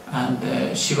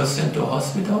and she was sent to a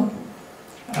hospital.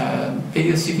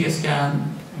 Video CT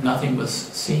scan, nothing was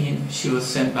seen. She was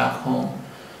sent back home.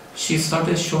 She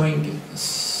started showing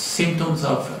symptoms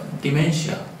of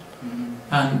dementia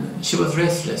and she was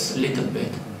restless a little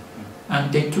bit.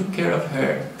 And they took care of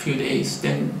her a few days.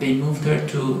 Then they moved her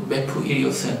to Beppu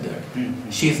Area Center.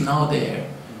 She is now there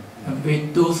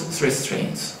with those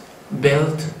restraints,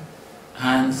 belt,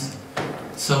 hands.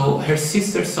 So her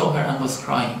sister saw her and was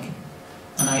crying.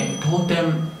 And I told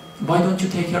them, why don't you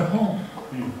take her home?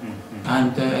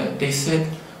 And they said,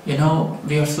 we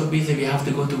are so busy, we have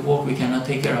to go to work, we cannot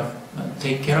take care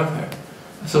of her.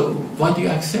 So why do you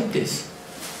accept this?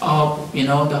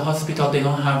 The hospital, they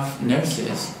don't have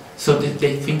nurses, so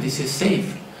they think this is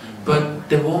safe. But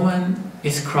the woman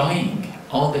is crying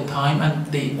all the time and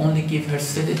they only give her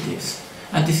sedatives.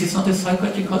 And this is not a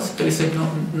psychiatric hospital, it's a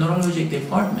neurologic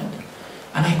department.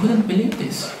 And I couldn't believe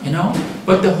this,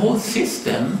 But the whole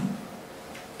system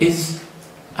is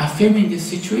affirming this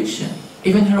situation,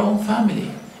 even her own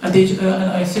family. And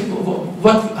I said,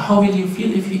 how will you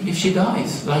feel if she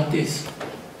dies like this?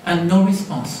 And no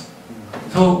response.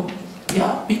 So,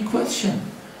 big question.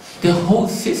 The whole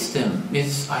system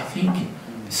is, I think,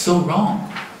 so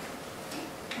wrong.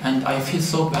 And I feel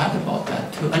so bad about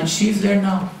that too. And she's there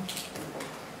now.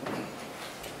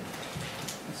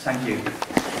 Thank you.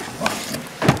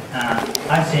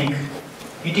 I think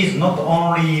it is not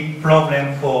only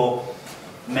problem for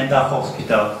mental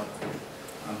hospital,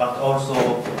 but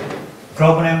also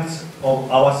problems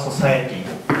of our society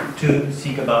to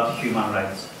think about human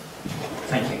rights.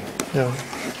 Thank you. Yeah.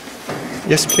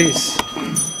 Yes, please,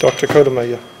 Dr.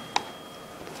 Kodamaya.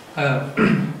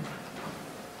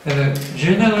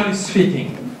 Generally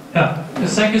speaking,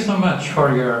 thank you so much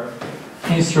for your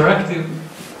instructive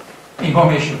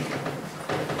information.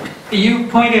 You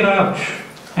pointed out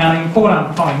an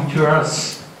important point to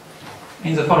us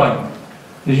in the following.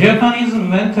 The Japanese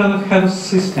mental health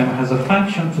system has a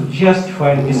function to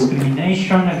justify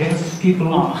discrimination against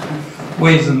people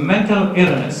with mental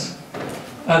illness.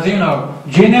 As you know,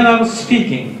 generally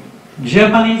speaking,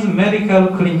 Japanese medical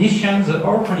clinicians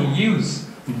often use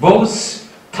both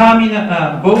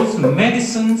both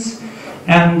medicines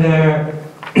and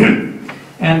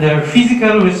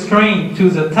physical restraint to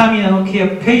the terminal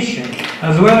care patient,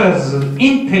 as well as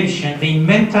inpatient in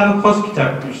mental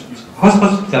hospitals.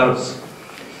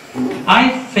 I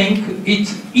think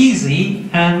it's easy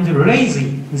and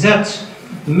lazy that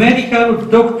medical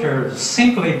doctors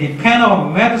simply depend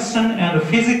on medicine and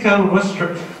physical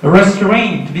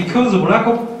restraint because of lack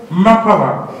of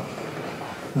manpower.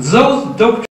 Those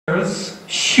doctors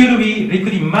should be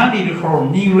reprimanded for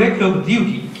neglect of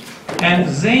duty, and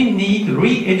they need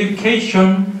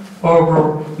re-education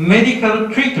or medical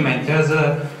treatment as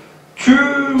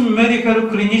true medical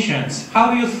clinicians.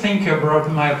 How do you think about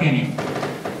my opinion?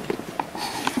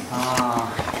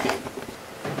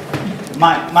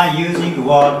 My using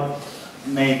word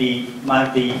might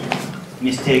be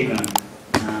mistaken.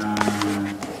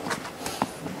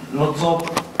 Lots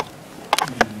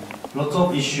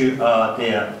of issues are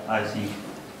there, I think.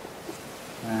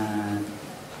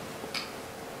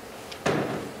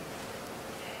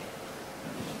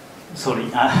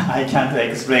 Sorry, I can't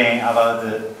explain about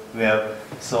the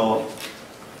so.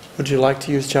 Would you like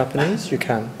to use Japanese? You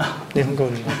can. 日本語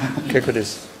に結構で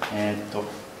す。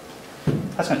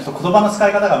確かにちょっと言葉の使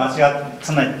い方が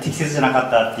そんなに適切じゃなかっ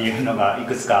たっていうのがい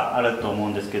くつかあると思う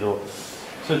んですけど、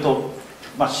それと、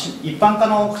一般科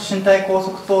の身体拘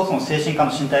束とその精神科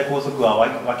の身体拘束は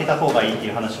分けた方がいいって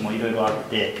いう話もいろいろあっ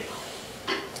て、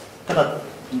ただ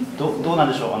どうな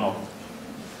んでしょう、ち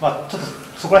ょっと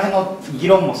そこら辺の議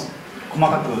論も細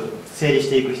かく整理し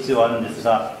ていく必要はあるんです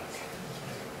が、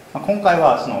今回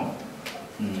はちょ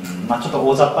っと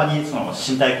大雑把にその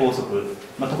身体拘束、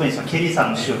特にそのケリーさ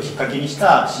んの死をきっかけにし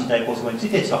た身体拘束につい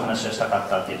てちょっと話をしたかっ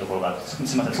たっていうところが、すみ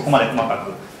ません、そこまで細か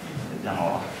く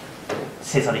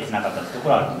精査できなかったというとこ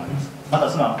ろはあると思います。また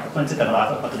そこについて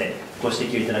は後でご指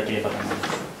摘をいただければと思います。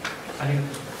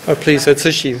Please,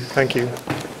 Atsushi, thank you.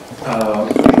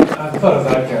 As far as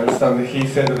I can understand, he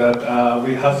said that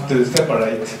we have to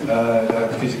separate the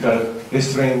physical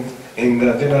restraint in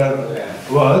the general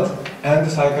world and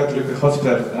psychiatric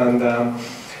hospitals and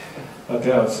what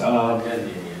else?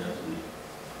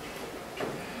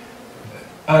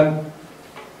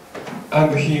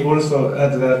 And he also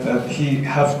added that he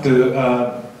have to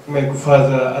make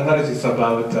further analysis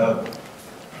about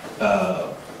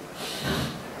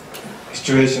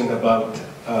situation about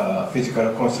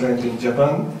physical constraint in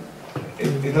Japan.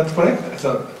 Is that correct?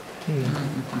 So,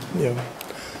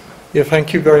 Yeah,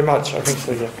 thank you very much. I think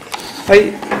so, yeah.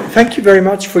 Thank you very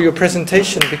much for your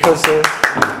presentation because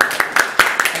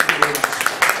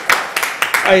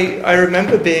I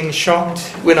remember being shocked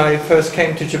when I first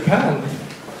came to Japan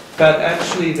that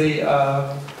actually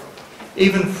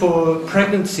even for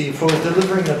pregnancy, for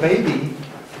delivering a baby,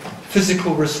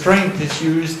 physical restraint is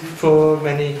used for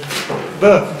many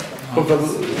birth of a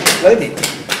lady.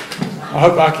 I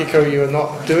hope, Akiko, you are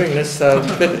not doing this,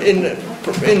 but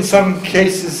in some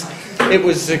cases it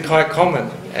was quite common,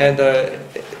 and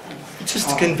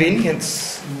just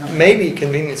convenience, maybe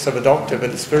convenience of a doctor, but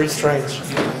it's very strange.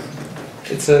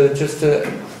 It's just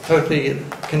totally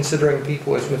considering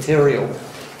people as material.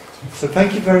 So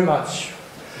thank you very much.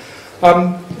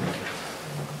 The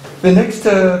next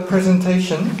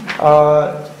presentation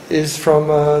is from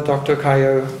Dr.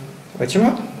 Kayo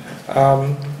Ojima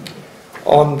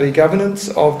on the governance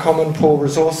of common pool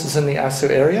resources in the ASU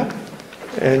area,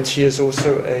 and she is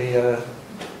also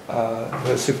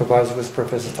her supervisor was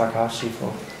Professor Takahashi.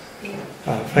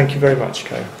 Thank you very much,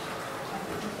 Kayo.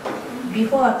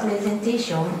 Before a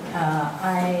presentation,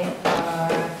 I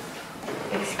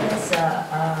express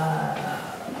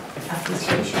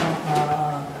appreciation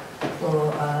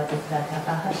for Dr.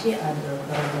 Takahashi and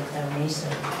Dr.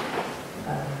 Mason.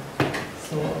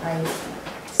 So I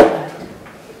start.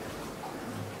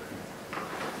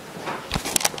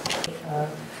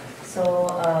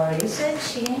 Research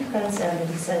significance and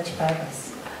research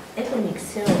purpose. Economic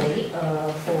theory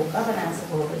for governance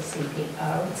of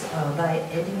CPRs by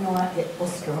Elinor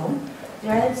Ostrom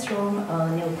derives from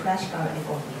neoclassical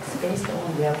economics based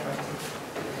on welfare.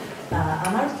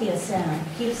 Amartya Sen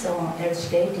keeps on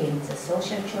elucidating the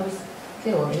social choice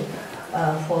theory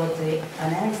for the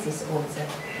analysis of the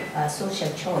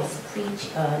social choice,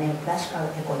 which neoclassical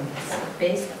economics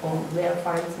based on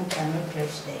welfareism cannot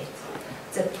elucidate.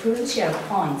 The crucial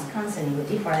points concerning the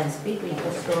difference between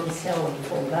Ostrom's theory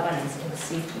for governance of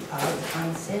CPRs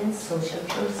and Sen's social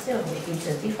choice theory is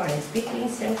the difference between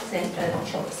self-centered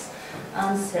choice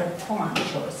and self-command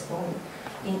choice or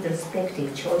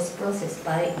introspective choice process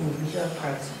by individual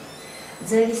person.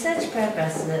 The research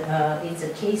purpose is a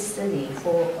case study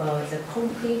for the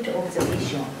concrete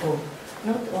observation of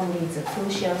not only the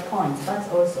crucial points, but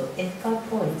also ethical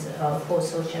points for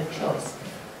social choice,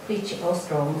 which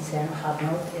Ostrom then have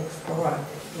not explored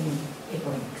in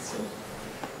economics.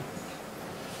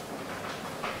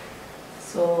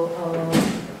 So,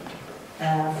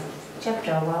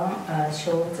 chapter 1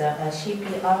 shows the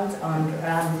CPRs and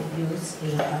land use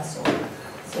in ASO.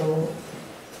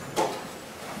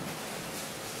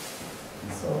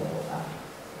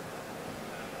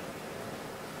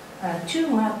 Two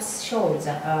maps show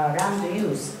the land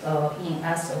use in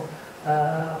ASO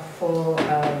for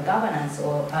governance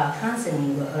or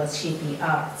functioning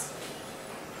CPRs.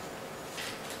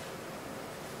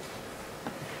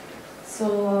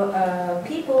 So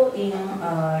people in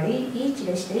each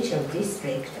residential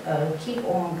district keep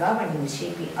on governing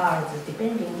CPRs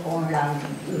depending on land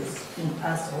use in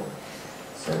ASO.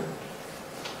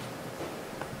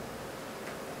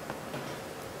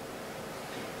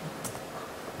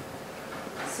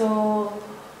 So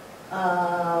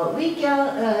we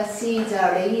can see the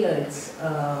layers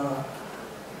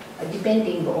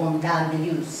depending on land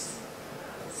use.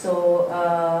 So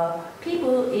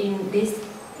people in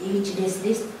each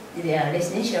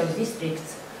residential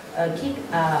districts keep,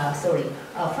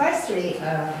 firstly,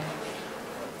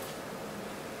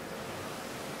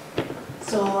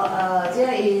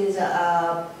 there is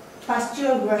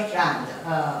pasture grassland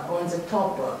on the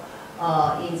top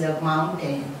in the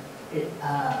mountain.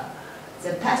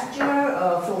 The pasture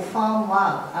for farm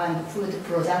work and food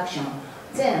production.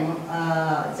 Then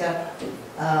the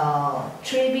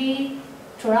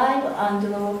tribe and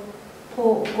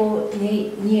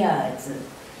pioneers、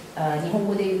日本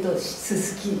語で言うとス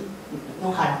スキ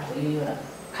野原というような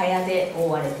蚊帳で覆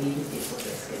われているということで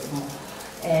すけれども、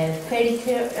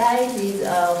fertilizes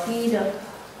feed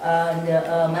and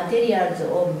materials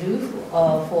of roof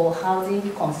for housing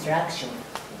construction.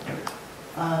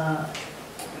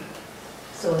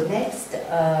 So next,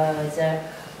 there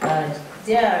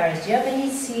are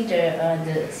Japanese cedar and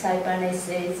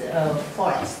cypresses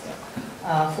forest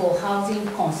for housing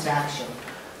construction.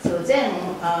 So then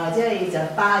there is a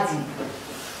basin.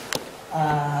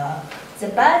 The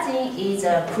basin is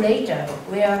a crater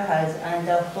warehouse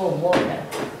under for water.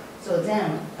 So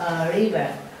then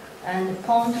river and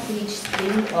pond which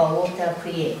stream or water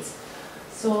creates.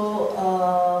 So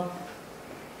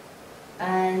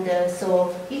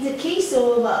so in the case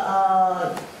of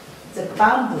the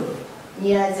bamboo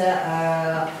near the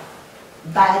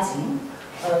basin,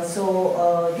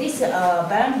 this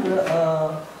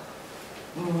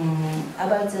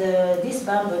bamboo, this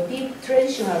bamboo,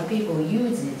 traditional people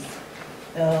uses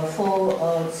for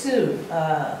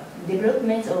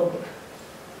development of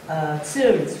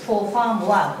tools for farm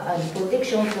work and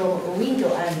protection from wind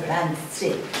and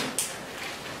landscape.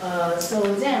 So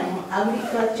then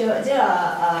agriculture, there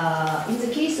are, in the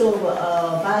case of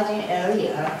virgin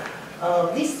area,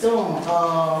 this zone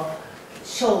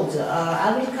shows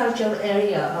agricultural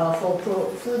area for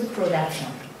food production.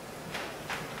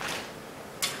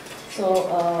 So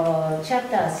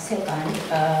chapter 2,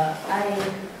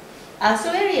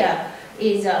 Aso area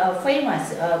is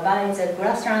famous by the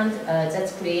grassland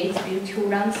that creates beautiful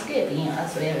landscape in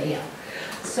Aso area.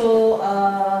 So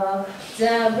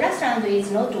the grassland is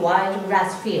not wild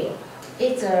grass field.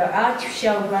 It's an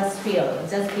artificial grass field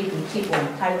that people keep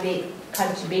on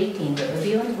cultivating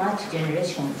beyond much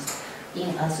generations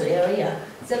in Aso area.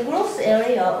 The gross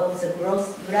area of the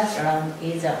grassland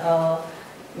is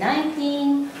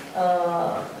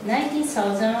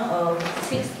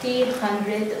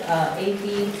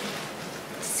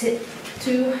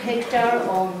 19,682 hectares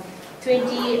on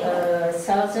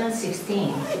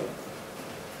 2016.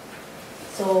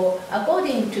 So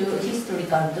according to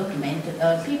historical document,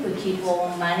 people keep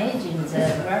on managing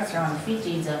the grassland, which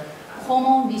is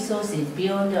common resources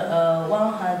beyond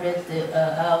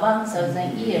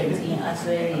 1,000 years in Aso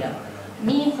area.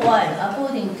 Meanwhile,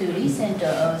 according to recent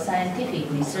scientific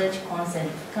research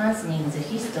concerning the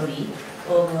history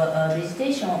of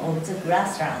vegetation of the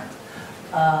grassland,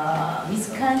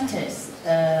 Wisconsin's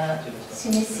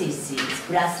Synesis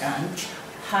grassland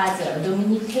has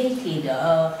dominated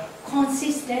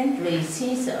consistently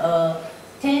since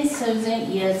 10,000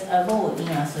 years ago in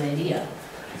Aso area.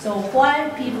 So while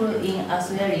people in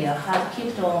Aso area have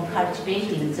kept on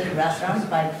cultivating the grasslands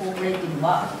by cooperative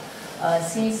work,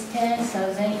 since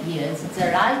 10,000 years,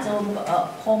 the rights of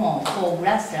Homo for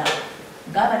grassland,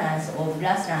 governance of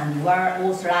grassland were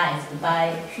authorized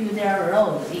by feudal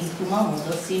law in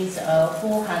Kumamoto since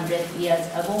 400 years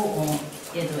ago on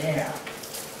Edo era.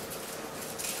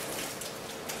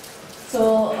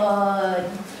 So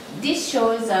this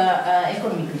shows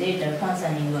economic data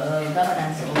concerning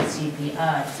governance of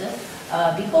CPRs.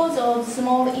 Because of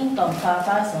small income per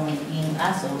person in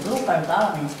ASO, local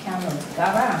government cannot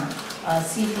govern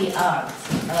CPRs.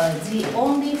 The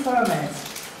only farmers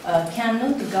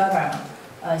cannot govern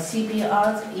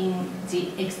CPRs in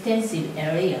the extensive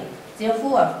area.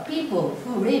 Therefore, people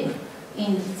who live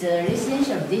in the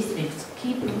residential districts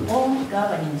keep on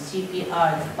governing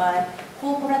CPRs by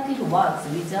cooperative works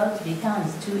without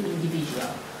returns to individual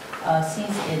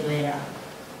since Edo era.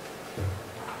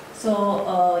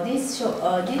 So this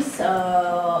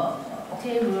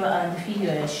table and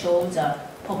figure shows the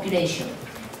population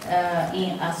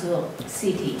in Aso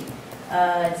city.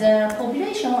 The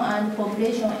population and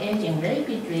population aging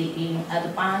rapidly in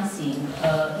advancing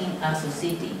in Aso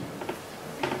city.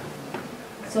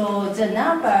 So the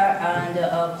number and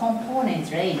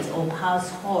component rates of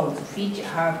households which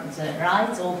have the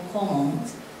rights of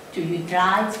commons to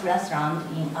utilize grassland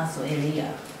in Aso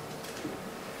area.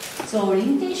 So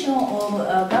limitation of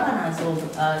governance of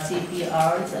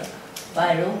CPRs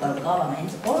by local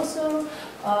governments. Also,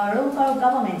 local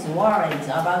governments worries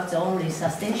about the only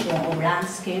suspension of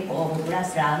landscape of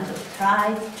grassland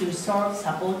tried to solve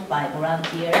support by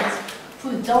volunteers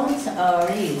who don't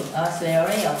live as an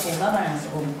area for governance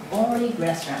of only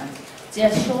grassland. There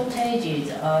are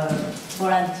shortages of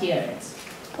volunteers.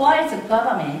 While the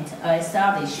government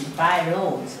established by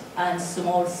laws and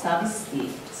small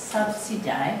subsidy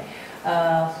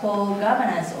for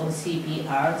governance of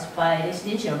CPRs by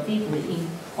residential people in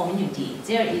community,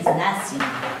 there is nothing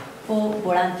for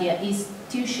volunteer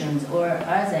institutions or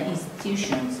other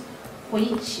institutions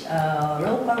which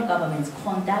local governments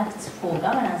conduct for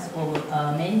governance of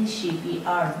many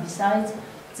CPRs besides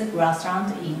the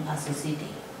grassland in Aso city.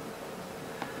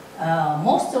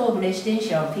 Most of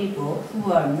residential people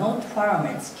who are not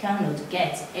farmers cannot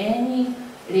get any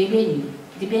revenue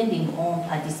depending on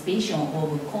participation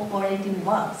of cooperative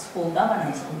works for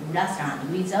governance of grassland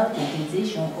without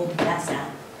utilization of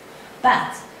grassland.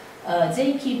 But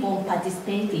they keep on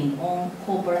participating on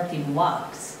cooperative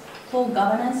works for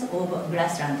governance of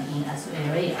grassland in Aso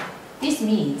area. This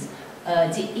means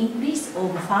the increase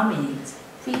of families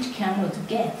which cannot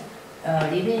get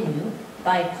revenue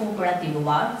by cooperative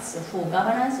works for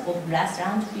governance of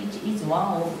grassland, which is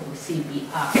one of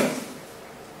CPRs.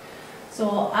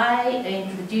 So I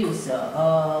introduce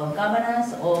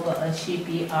governance of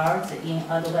CPRs in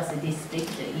Advocacy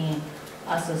District in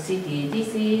Aso City.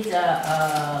 This is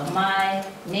my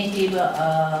native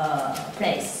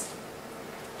place.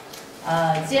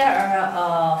 There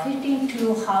are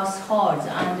 52 households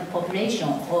and population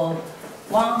of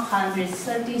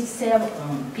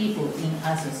 137 people in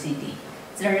Aso City.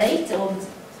 The rate of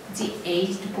the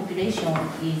aged population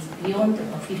is beyond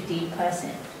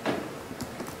 50%.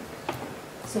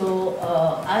 So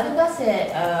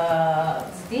Advocacy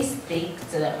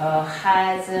District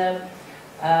has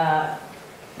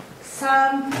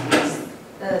some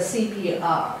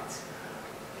CPRs.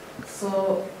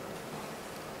 So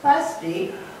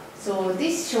firstly, so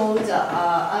this shows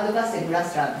advocacy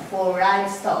grassland for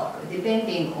livestock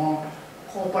depending on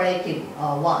cooperative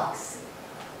works.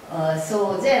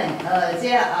 So then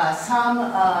there are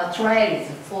some trails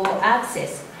for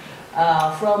access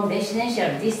from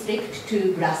residential district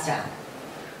to grassland.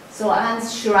 So and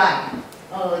shrine.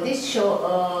 This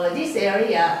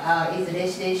area is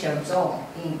residential zone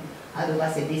in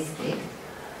Advocacy District.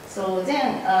 So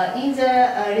then in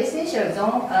the residential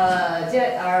zone,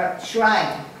 there are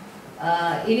shrine,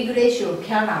 irrigation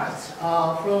canals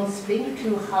from spring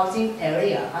to housing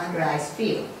area and rice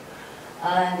field,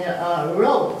 and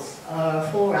roads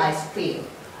for rice field,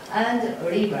 and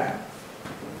river.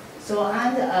 So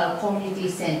and community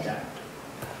center.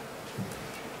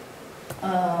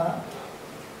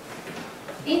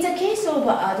 In the case of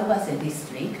Advocacy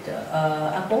District,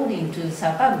 according to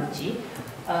Sakaguchi,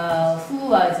 who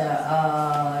was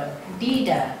a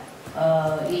leader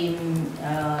in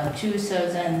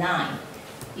 2009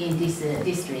 in this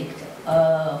district,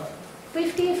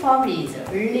 50 families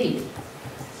live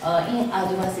in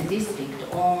Advocacy District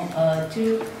on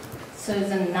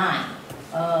 2009.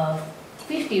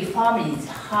 50 families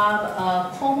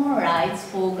have common rights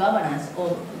for governance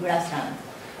of grassland.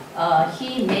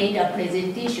 He made a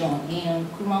presentation in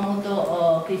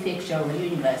Kumamoto Prefectural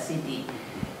University.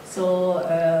 So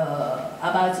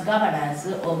about governance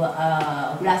of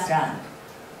grassland.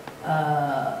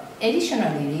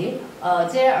 Additionally,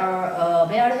 there are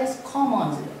various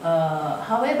commons.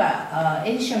 However,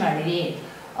 additionally,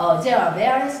 there are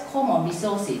various common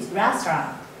resources: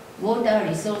 grassland, water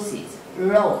resources,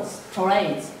 roads,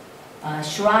 trails,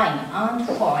 shrine, and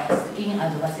forest in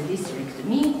Advocacy District.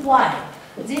 Meanwhile,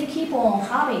 they keep on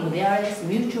having various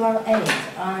mutual aid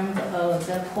and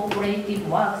the cooperative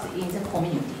works in the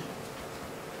community.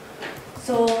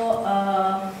 So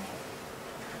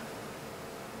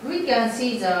we can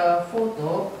see the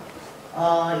photo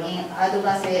in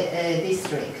Adogase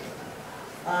district.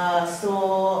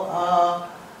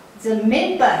 The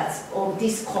members of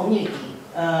this community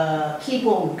keep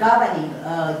on governing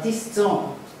this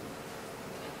zone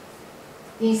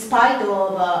in spite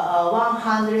of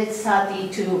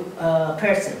 132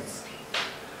 persons.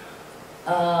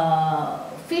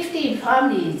 50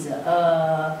 families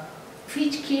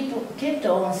which kept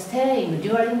on staying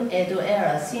during Edo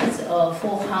era since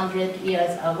 400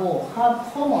 years ago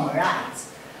have common rights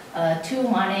to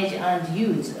manage and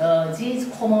use these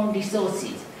common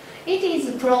resources. It is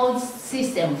a closed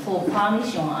system for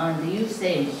permission and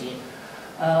usage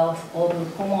of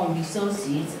common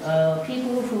resources.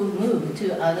 People who move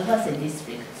to Adogase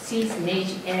district since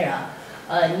Meiji era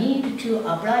need to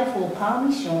apply for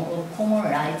permission of common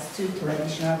rights to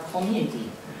traditional community.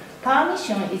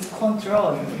 Permission is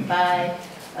controlled by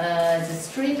the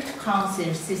strict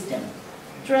council system.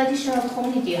 Traditional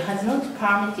community has not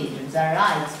permitted the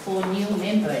rights for new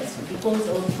members because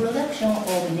of production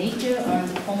of nature and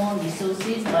common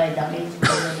resources by damaged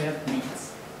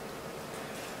developments.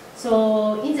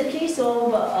 So in the case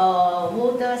of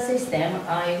water system,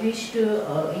 I wish to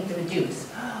introduce.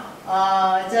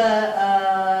 The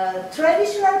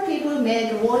traditional people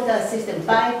made water system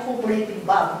by cooperative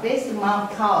work based on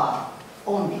manpower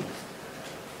only.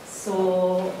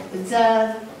 So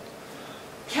the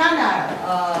canal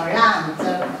runs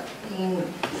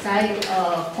inside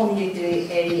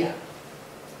community area.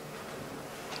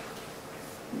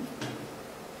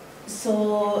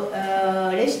 So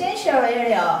residential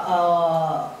area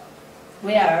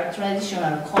where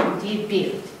traditional community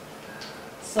built.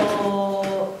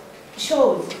 So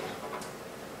shows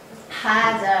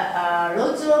has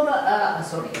lots of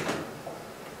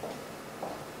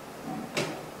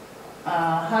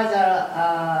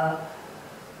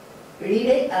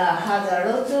has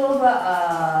lots of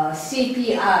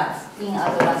CPRs in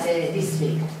Adogase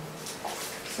district.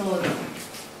 So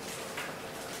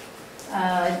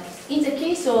in the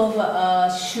case of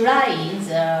shrines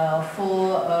for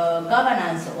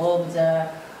governance of the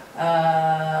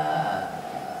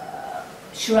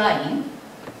shrine,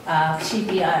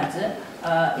 CPRs,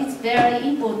 it's very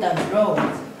important role.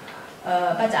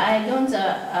 But I don't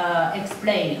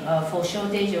explain for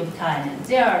shortage of time.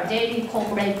 There are daily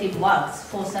cooperative works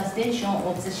for sustenance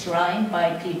of the shrine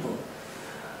by people.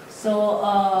 So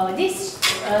this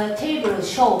table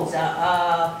shows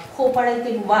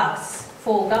cooperative works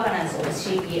for governance of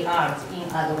CPRs in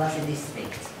Adogase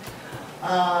district.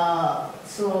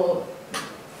 So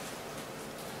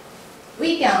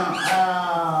we can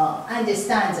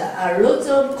understand lots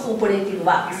of cooperative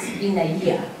works in a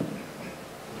year.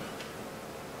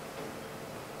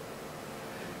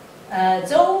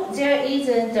 Though there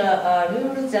isn't a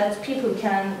rule that people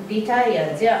can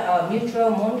retire, there are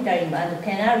mutual monitoring and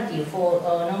penalty for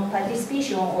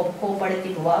non-participation of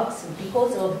cooperative works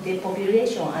because of the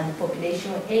population and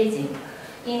population aging.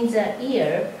 In the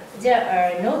year, there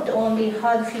are not only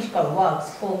hard physical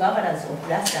works for governance of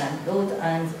grassland, road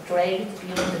and trails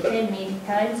beyond 10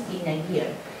 times in a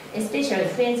year, especially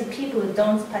when the people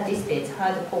don't participate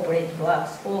hard cooperative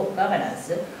works for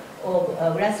governance of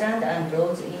grassland and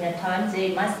roads in a time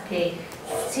they must pay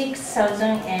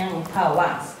 6,000 yen per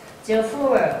once.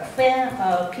 Therefore, when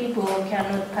people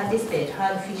cannot participate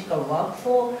hard physical work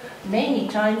for many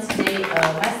times, they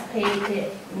must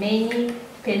pay many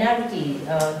penalties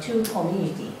to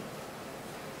community.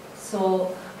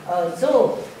 So,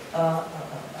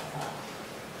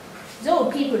 though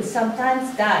people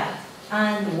sometimes die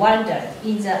and wander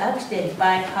in the accident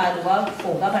by hard work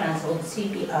for governance of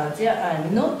CPR, there are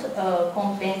not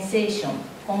compensation.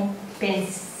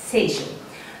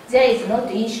 There is not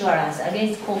insurance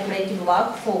against cooperative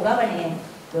work for governing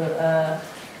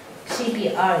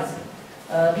CPRs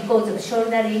because of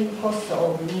shouldering costs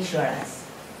of insurance.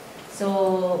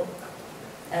 So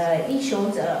it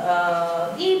shows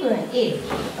even if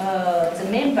the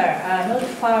member are not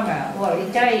farmer or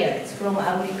retired from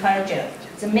agriculture,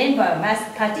 the member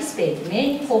must participate in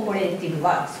many cooperative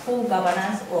works for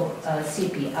governance of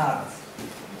CPRs.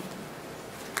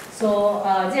 So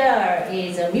there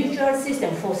is a mutual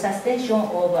system for sustenance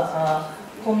of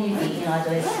community in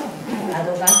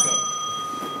Adogase.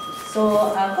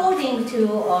 So according to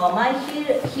my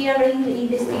hearing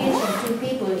investigation to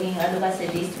people in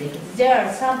Adogase district, there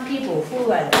are some people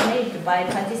who are damaged by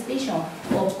participation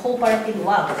of cooperative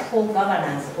work for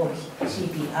governance of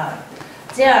CPR.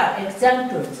 There are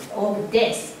examples of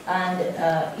deaths and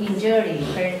injury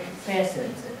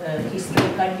persons,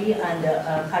 historically and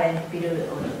current period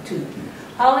too.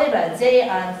 However, they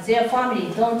and their family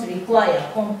don't require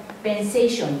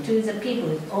compensation to the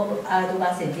people of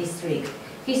advocacy district.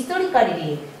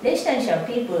 Historically, residential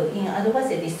people in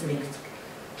advocacy districts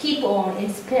keep on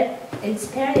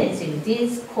experiencing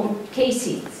these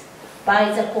cases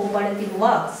by the cooperative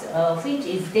works, which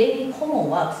is daily common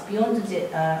works beyond the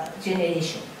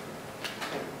generation.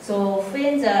 So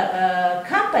when the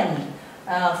company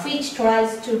which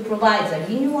tries to provide the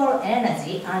renewable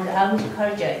energy and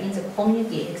agriculture in the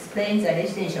community explains the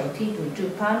residential people to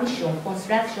permission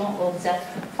construction of the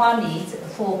families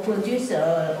for producer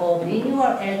of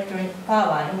renewable electric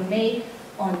power in May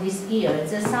on this year.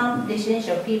 Some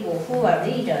residential people who are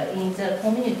leaders in the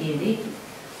community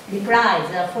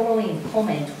replied the following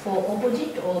comment: for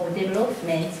opposite of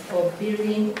development of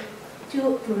building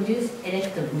to produce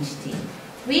electricity.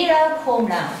 We are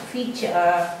homeland, which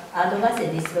are advocacy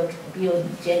district beyond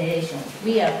generation.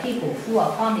 We are people who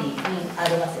are family in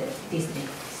advocacy district.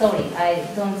 Sorry, I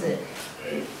don't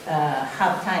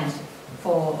have time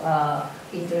for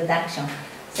introduction.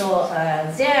 So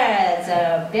there are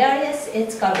the various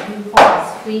ethical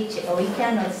viewpoints which we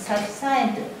cannot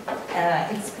sufficiently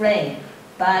explain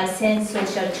by sense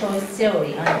social choice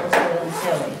theory and Austrian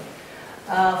theory.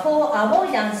 For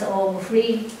avoidance of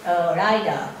free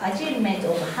rider, achievement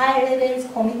of high levels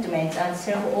commitment and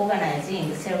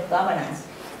self-organizing, self-governance,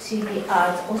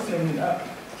 KBR's Austrian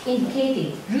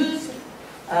indicated rules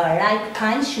like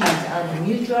punishment and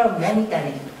mutual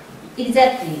monitoring.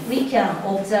 Exactly, we can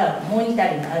observe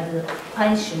monitoring and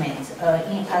punishment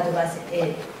in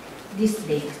advocacy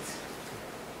districts.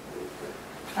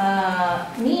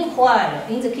 Meanwhile,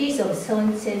 in the case of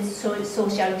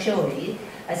social theory,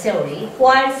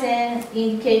 while Sen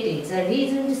indicated the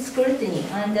reasoned scrutiny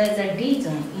under the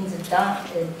reason in the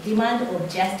demand of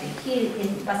justice, he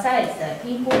emphasized the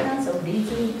importance of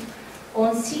reason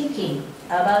on thinking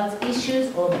about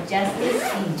issues of justice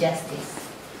and injustice.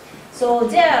 So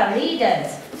there are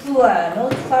leaders who are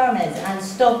not farmers and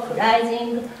stop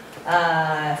rising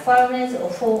farmers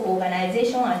for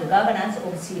organization and governance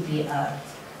of CBR.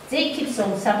 They keep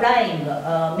on supplying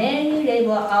many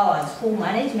labor hours for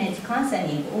management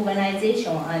concerning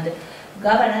organization and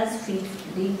governance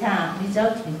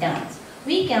without returns.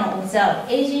 We can observe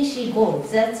agency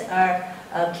goals that are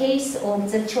a case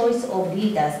of the choice of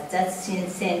leaders that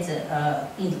since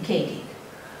indicated.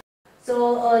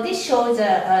 So this shows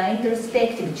an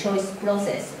introspective choice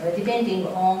process depending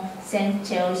on Sen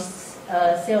choice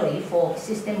theory for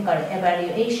systemical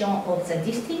evaluation of the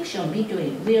distinction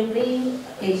between well-being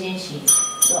agencies.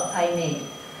 So I made.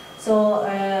 So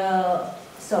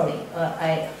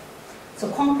So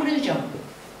conclusion.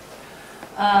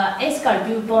 Ethical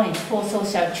viewpoint for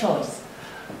social choice.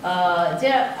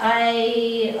 There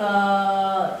I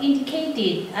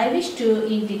wish to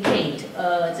indicate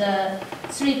the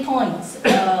 3 points.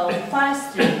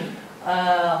 Firstly,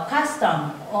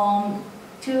 custom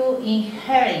to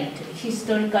inherit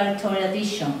historical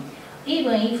tradition.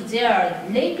 Even if there are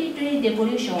rapidly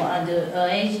devolution and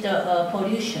aged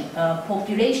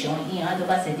population in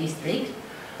advanced district,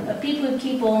 people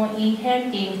keep on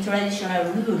inheriting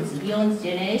traditional rules beyond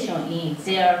generation in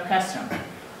their custom.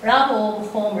 Love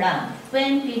of homeland.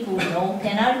 When people know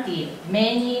penalty,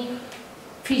 many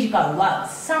physical works,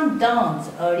 some don't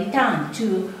return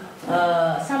to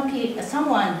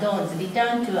someone don't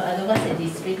return to advocacy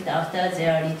district after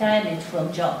their retirement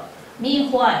from job.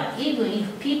 Meanwhile, even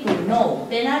if people know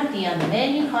penalty and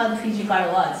many hard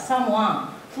physical works, someone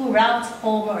who loves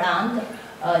homeland,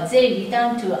 they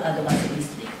return to advocacy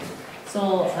district.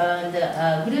 So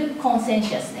the group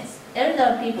conscientiousness.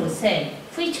 Elder people say,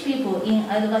 which people in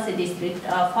advocacy district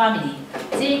are family.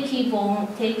 They keep on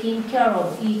taking care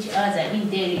of each other in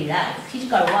daily life.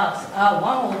 Physical works are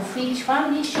one of which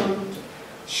family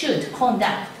should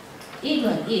conduct.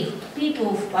 Even if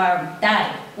people are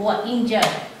died or injured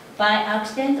by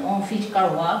accident on physical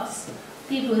works,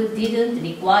 people didn't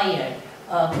require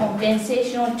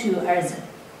compensation to others.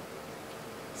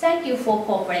 Thank you for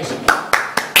cooperation.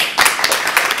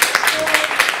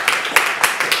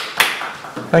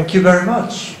 Thank you very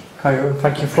much, Kayo.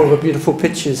 Thank you for the beautiful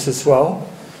pictures as well.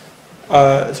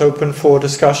 It's open for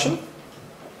discussion.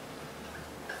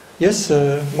 Yes,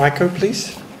 Maiko,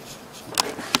 please.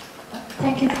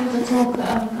 Thank you for the talk.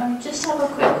 I just have a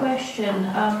quick question.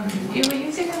 You were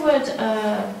using the word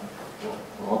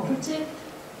cooperative?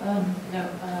 Can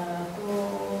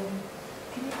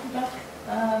you come back?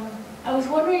 I was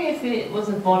wondering if if it was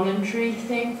a voluntary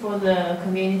thing for the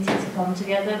community to come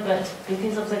together, but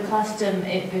because of the custom,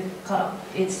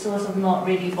 it's sort of not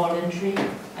really voluntary,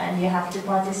 and you have to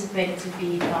participate to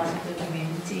be part of the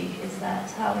community. Is that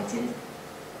how it is?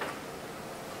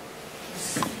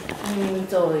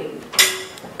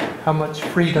 How much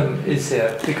freedom is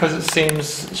there? Because it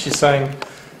seems, she's saying,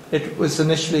 it was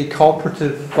initially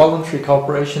cooperative, voluntary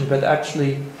cooperation, but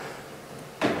actually,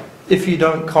 if you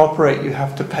don't cooperate, you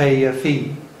have to pay a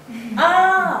fee.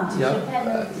 Ah,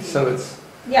 Yeah. So it's.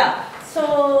 Yeah.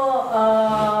 So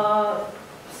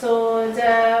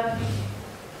there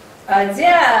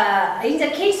in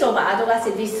the case of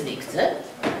advocacy districts,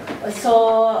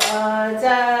 so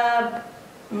the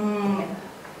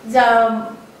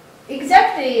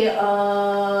exactly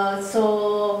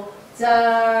so the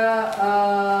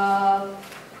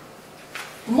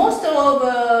most of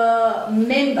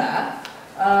member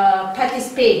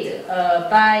participate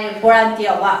by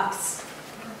volunteer works.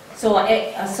 So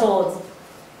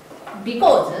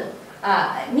because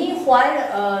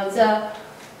meanwhile the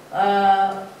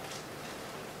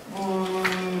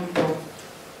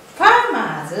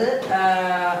farmers,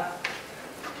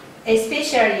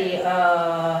 especially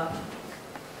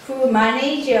who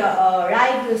manage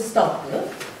livestock,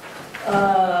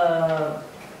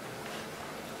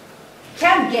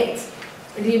 can get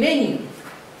revenue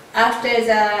after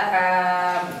the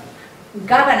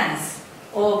governance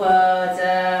of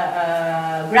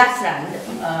the grassland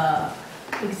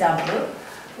example.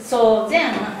 So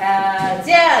then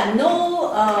there are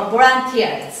no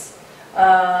volunteers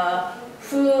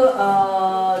who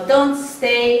don't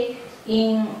stay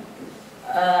in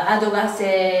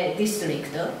advocacy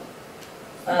district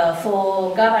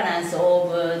for governance of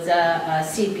the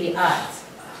CPRs.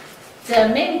 The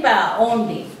member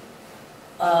only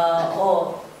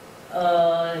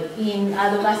in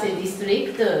advocacy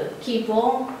district keep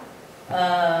on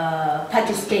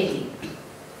participating.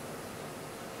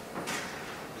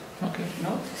 Okay.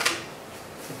 No?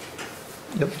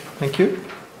 Yep. Thank you.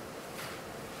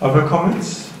 Other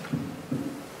comments?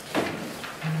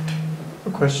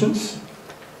 Or questions?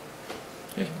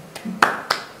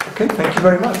 Okay. Thank you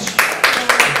very much.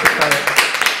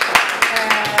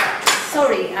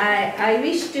 Sorry, I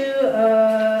wish to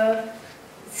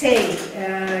say,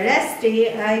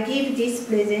 lastly, I give this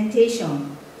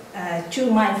presentation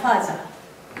to my father,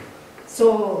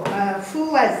 so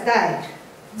who was died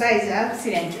by the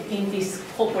accident in this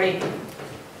cooperative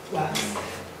work.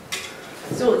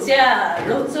 So there are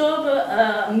lots of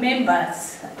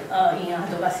members in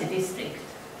advocacy district,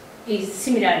 is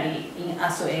similarly in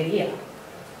Aso area,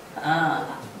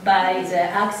 by the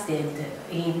accident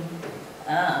in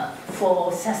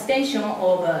for suspension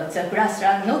of the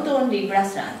grassland, not only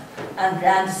grassland and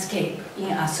landscape in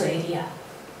Aso area.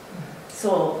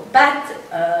 So, but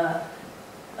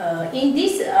in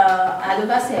this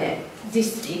advocacy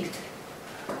district,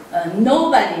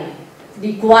 nobody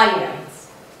requires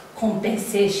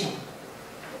compensation.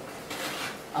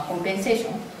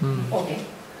 Compensation? Okay.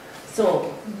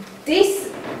 So, this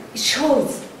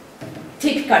shows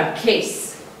typical case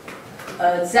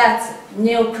that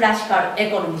neoclassical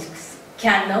economics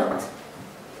cannot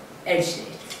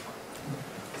elucidate.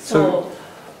 So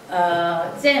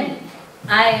then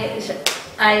I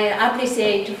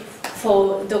appreciate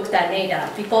for Dr. Nader,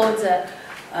 because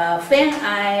when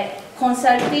I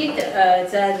consulted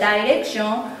the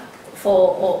direction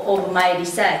of my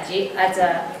research at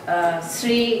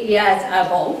 3 years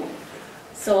ago,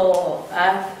 so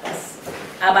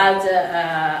about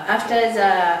after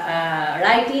the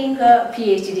writing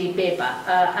PhD paper,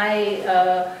 I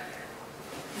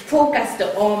focused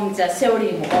on the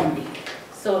theorem only.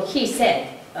 So he said,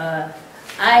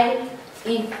 I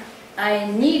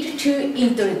need to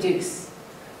introduce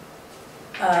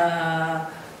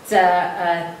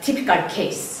the typical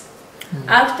case.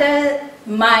 After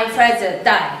my father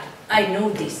died, I know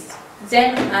this.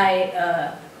 Then I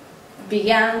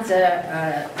began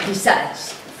the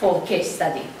research for case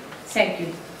study. Thank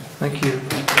you. Thank you.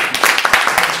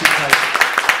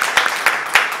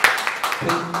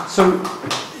 So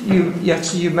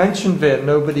you mentioned there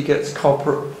nobody gets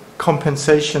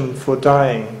compensation for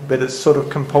dying, but it's sort of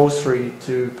compulsory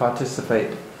to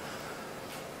participate.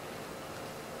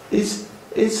 Is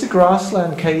the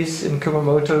grassland case in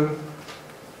Kumamoto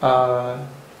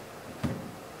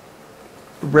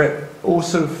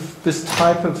also this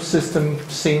type of system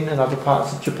seen in other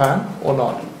parts of Japan or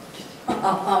not?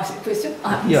 Question?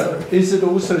 Yeah. Sorry. Is it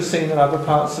also seen in other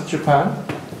parts of Japan?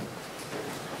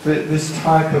 This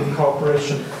type of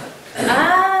cooperation?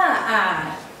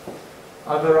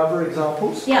 Are there other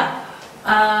examples? Yeah.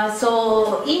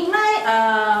 So in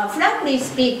my, frankly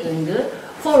speaking,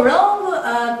 for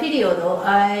long period,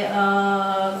 I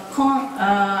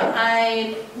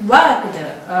worked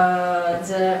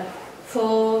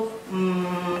for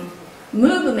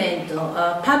movement,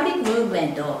 public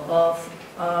movement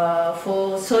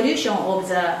for solution of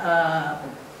the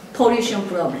pollution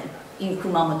problem in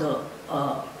Kumamoto.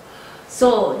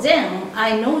 So then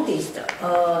I noticed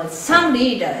some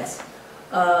leaders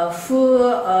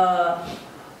who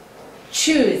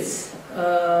choose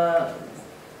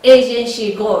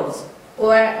agency goals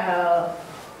or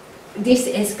this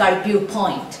ethical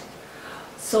viewpoint.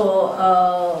 So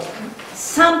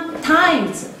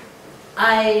sometimes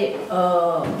I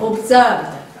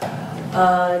observed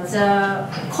the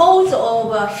cause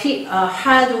of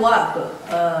hard work,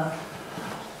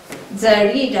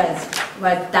 the leaders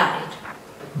were died.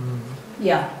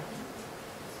 Yeah.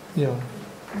 Yeah.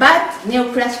 But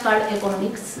neoclassical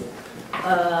economics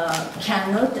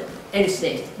cannot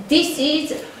illustrate. This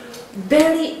is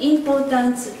very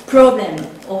important problem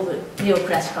of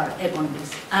neoclassical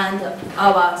economics and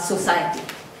our society,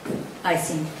 I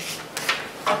think.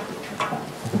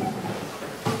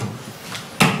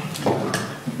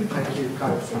 Thank you,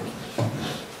 Kai.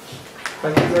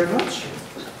 Thank you very much.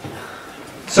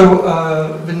 So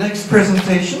the next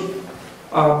presentation,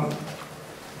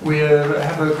 we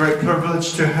have a great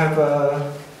privilege to have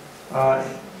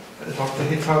Dr.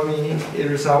 Hitomi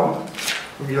Irizawa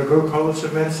from Yogo College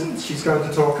of Medicine. She's going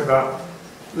to talk about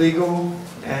legal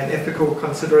and ethical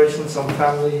considerations on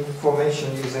family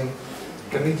formation using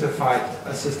gametified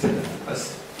assisted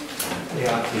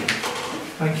ART.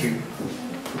 Thank you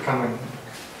for coming.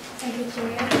 Thank you,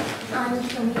 Chair. I'm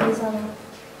Hitomi Irizawa.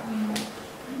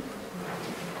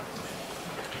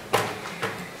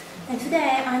 And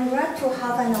today, I'm glad to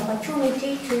have an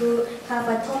opportunity to have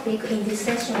a topic in this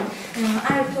session.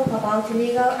 I will talk about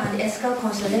legal and ethical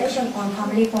consideration on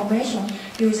family formation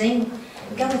using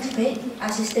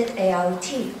gamete-assisted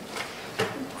ART.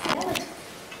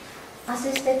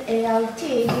 Assisted ART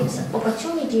gives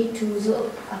opportunity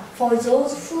for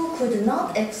those who could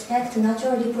not expect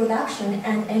natural reproduction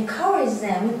and encourage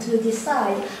them to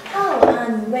decide how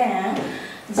and when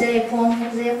they form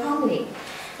their family.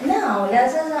 Now,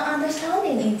 rather than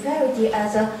understanding infertility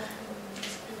as a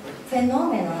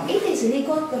phenomenon, it is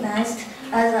recognized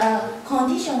as a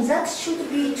condition that should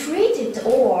be treated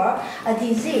or a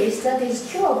disease that is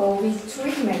curable with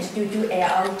treatment due to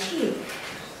ART.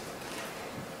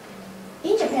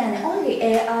 In Japan, only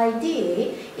AID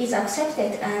is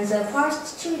accepted, and the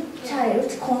first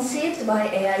child conceived by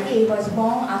AID was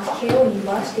born at Keio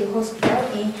University Hospital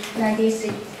in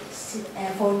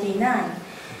 1949.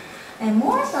 And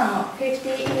more than 50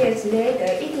 years later,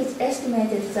 it is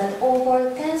estimated that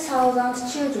over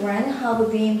 10,000 children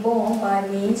have been born by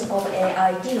means of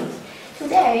AID.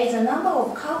 Today, the number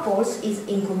of couples is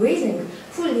increasing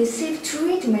who receive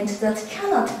treatment that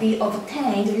cannot be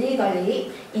obtained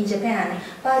legally in Japan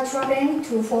by traveling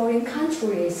to foreign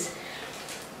countries.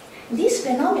 This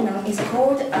phenomenon is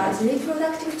called as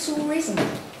reproductive tourism.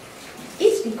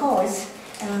 It's because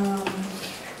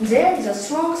there is a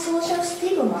strong social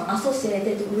stigma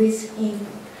associated with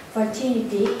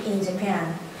infertility in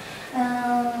Japan.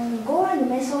 Goal and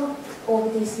method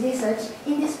of this research.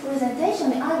 In this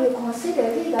presentation, I will consider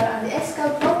legal and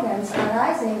ethical problems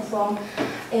arising from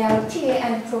ART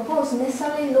and propose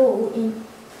necessary law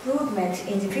improvement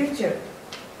in the future.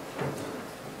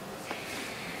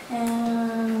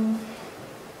 In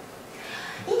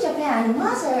Japan,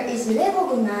 mother is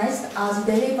recognized as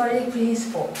delivery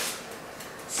principle.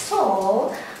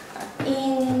 So,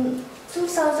 in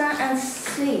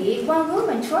 2003, one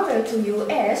woman traveled to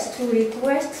US to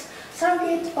request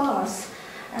surrogate birth,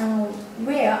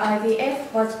 where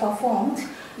IVF was performed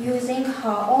using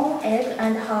her own egg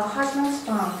and her husband's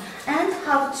sperm, and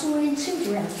have twin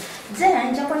children.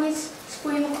 Then, Japanese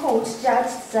Supreme Court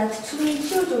judged that twin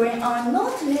children are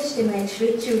not legitimate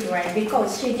children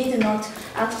because she did not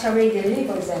actually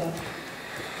deliver them.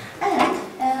 And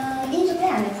in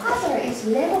Japan, father is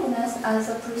recognized as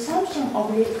a presumption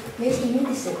of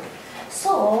legitimacy.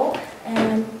 So,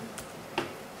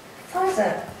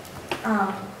 father,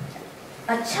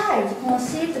 a child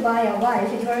conceived by a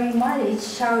wife during marriage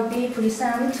shall be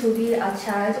presumed to be a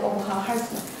child of her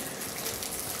husband.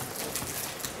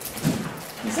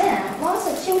 Then, once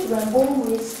a child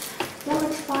born with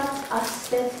gametified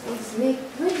assisted is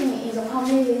written in the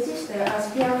family register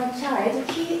as parent child,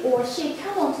 he or she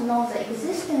cannot know the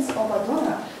existence of a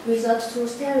donor without true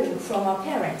from a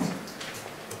parent.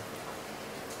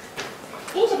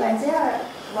 In Japan, there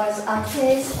was a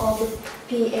case of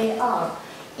PAR.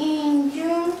 In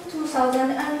June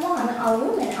 2001, a a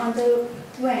woman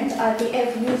underwent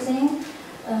IVF using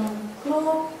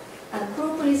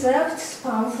cryopreserved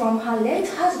sperm from her late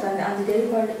husband and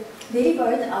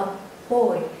delivered a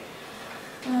boy.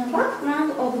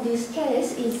 Background of this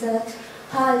case is that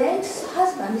her late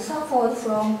husband suffered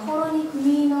from chronic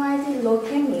myeloid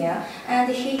leukemia, and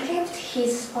he kept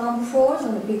his sperm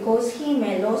frozen because he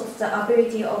may lost the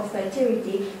ability of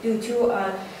fertility due to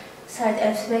a side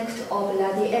effect of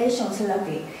radiation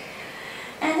therapy.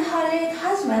 And her late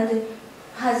husband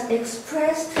has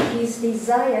expressed his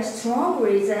desire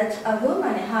strongly that a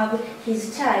woman have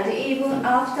his child even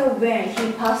after when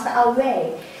he passed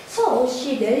away. So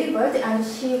she delivered and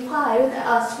she filed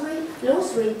a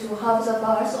lawsuit to have the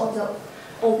birth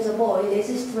of the boy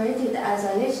registered as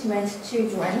a legitimate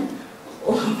children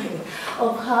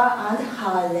of her and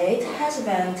her late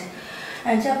husband.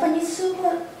 And Japanese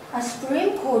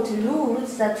Supreme Court ruled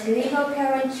that legal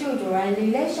parent-children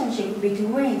relationship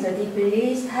between the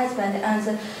deceased husband and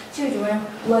the children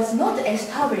was not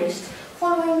established.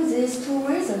 Following these two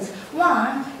reasons: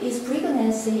 one is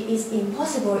pregnancy is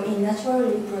impossible in natural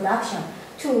reproduction.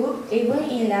 Two, even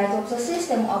in light of the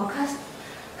system of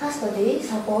custody,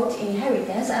 support,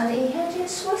 inheritance, and inherited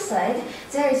suicide,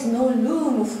 there is no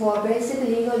room for basic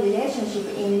legal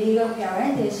relationship in legal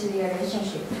parentage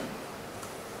relationship.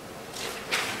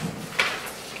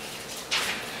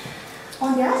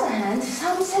 On the other hand,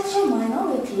 some sexual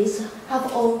minorities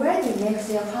have already made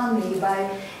their family by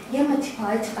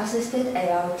gametophyte-assisted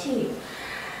ART.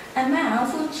 A man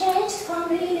who changed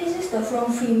family register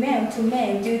from female to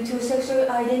male due to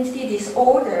sexual identity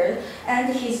disorder,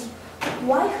 and his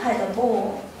wife had a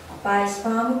boy by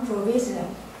sperm provision.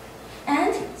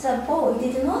 And the boy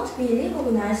did not be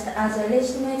recognized as a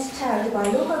legitimate child by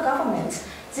local governments.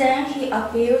 Then he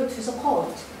appealed to the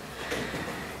court.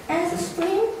 And the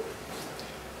Supreme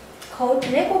Court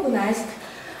recognized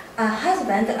a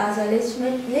husband as a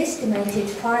legitimated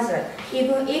father,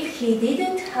 even if he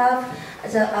didn't have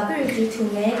the ability to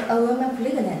make a woman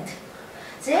pregnant.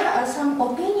 There are some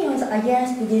opinions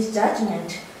against this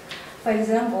judgment. For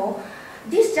example,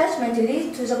 this judgment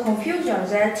leads to the confusion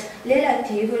that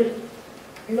relative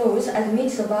laws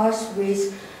admit the birth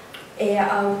with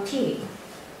ART.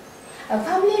 A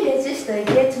family register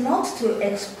gets not to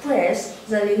express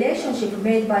the relationship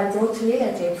made by both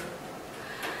relatives.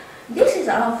 This is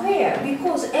unfair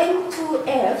because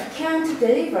M2F can't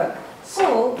deliver,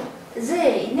 so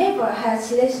they never had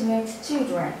legitimate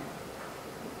children.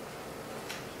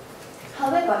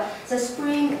 However, the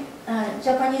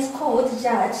Japanese court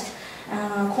judged,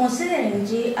 considering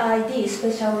GID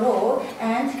special law,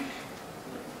 and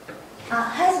a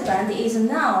husband is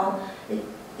now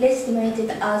legitimated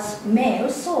as male,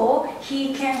 so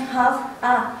he can have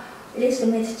a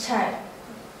legitimate child.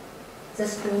 The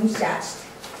Supreme judged.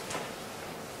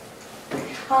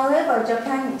 However,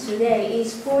 Japan today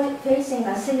is facing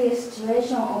a serious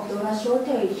situation of donor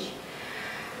shortage.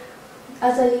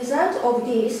 As a result of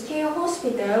this, Keio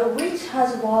Hospital, which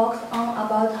has worked on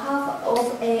about half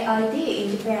of AID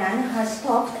in Japan, has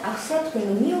stopped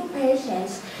accepting new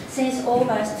patients since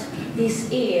August this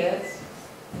year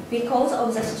because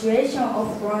of the situation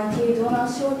of volunteer donor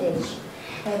shortage.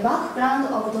 The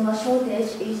background of donor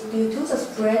shortage is due to the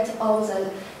spread of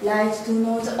the light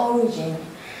donor's origin.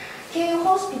 Keio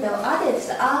Hospital added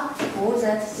the article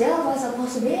that there was a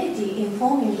possibility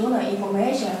informing donor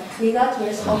information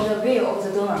regardless of the will of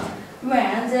the donor,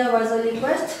 when there was a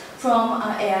request from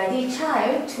an AID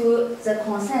child to the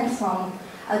consent from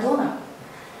a donor.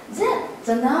 Then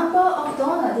the number of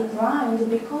donors declined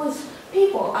because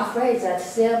people are afraid that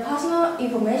their personal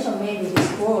information may be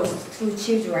disclosed to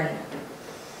children.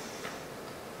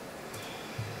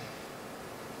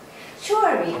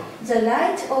 Surely, the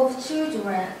right of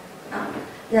children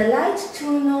the right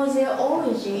to know their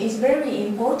origin is very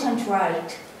important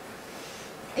right.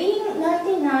 In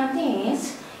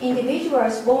 1990s,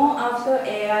 individuals born after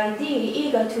AID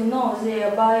eager to know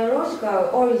their biological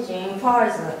origin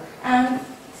further, and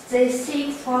they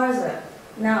seek further.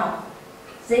 Now,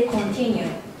 they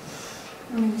continue.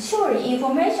 Surely,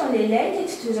 information related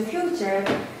to the future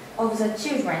of the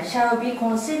children shall be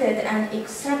considered an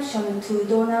exception to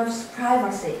donors'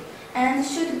 privacy, and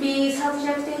should be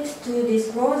subjected to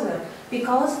disclosure,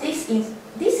 because this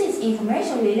is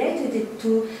information related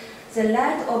to the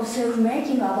right of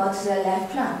self-making about their life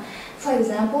plan. For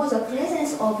example, the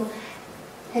presence of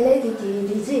hereditary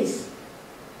disease,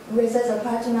 whether the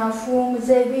partner whom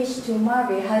they wish to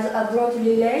marry has a blood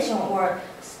relation or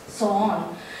so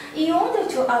on. In order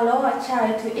to allow a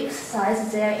child to exercise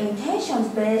their intentions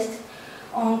based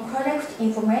on correct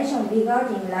information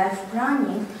regarding life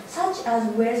planning, such as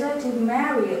whether to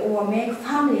marry or make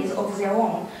families of their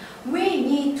own, we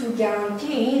need to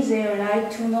guarantee their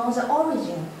right to know the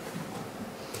origin.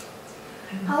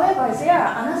 However, there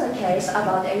are another case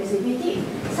about LGBT.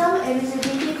 Some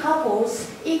LGBT couples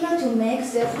eager to make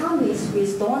their families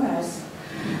with donors.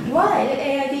 While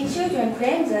AID children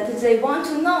claim that they want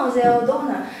to know their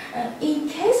donor, in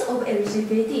case of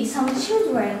LGBT, some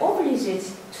children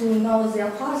obliged to know their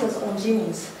father's own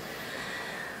genes.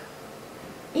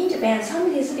 In Japan,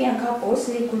 some lesbian couples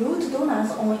recruit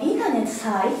donors on internet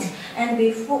sites and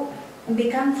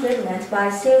become pregnant by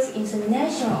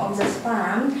self-insemination of the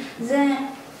sperm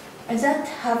that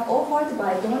have offered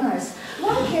by donors.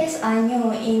 One case I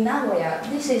knew in Nagoya,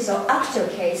 this is an actual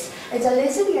case. The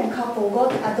lesbian couple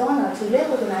got a donor to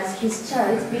recognize his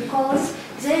child because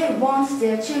they want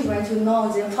their children to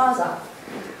know their father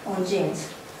on genes.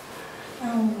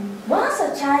 Once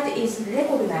a child is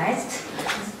recognized,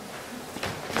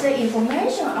 the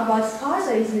information about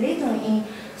father is written in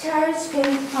child's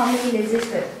family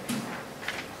register.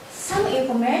 Some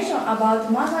information about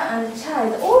mother and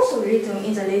child also written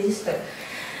in the register.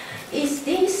 Is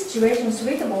this situation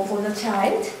suitable for the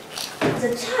child?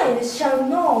 The child shall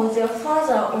know their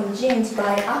father on genes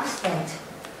by accident.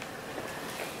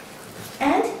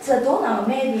 And the donor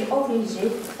may be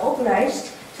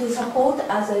obliged to support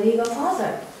as a legal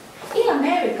father. In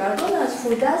America, donors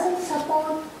who doesn't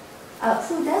support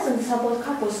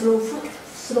couples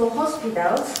through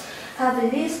hospitals have the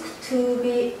risk to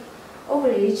be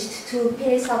obliged to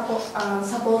pay support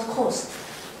costs.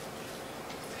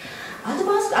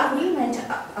 Advanced agreement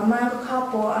among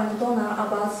couple and donor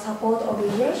about support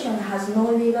obligation has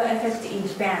no legal effect in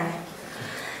Japan.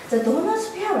 The donor's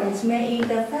parents may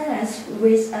interfere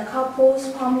with a couple's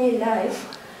family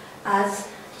life as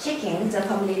checking the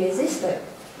family register.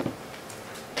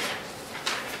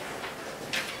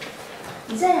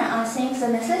 Then I think the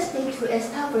necessity to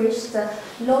establish the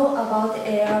law about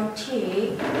ART.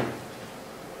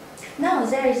 Now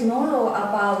there is no law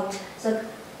about the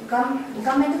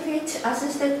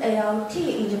government-assisted ART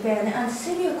in Japan, and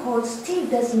civil code still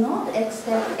does not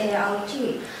accept ART.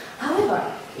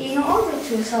 However, in order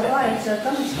to survive the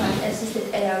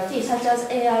government-assisted ART, such as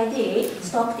AID,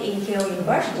 stopped in Keio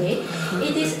University,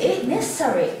 it is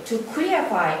necessary to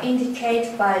clarify,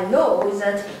 indicate by law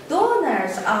that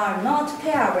donors are not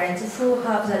parents who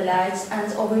have the rights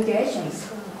and obligations.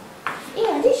 In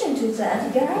addition to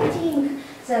that, guaranteeing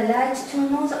the right to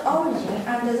know the origin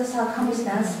under the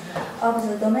circumstance of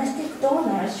the domestic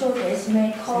donor shortage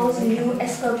may cause new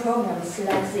ethical problems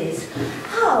like this.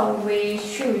 How we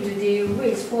should deal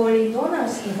with foreign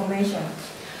donors' information.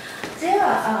 There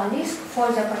are risks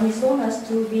for Japanese donors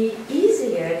to be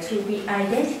easier to be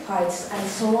identified and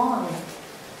so on.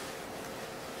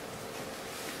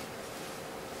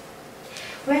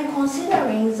 When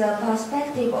considering the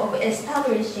perspective of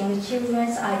establishing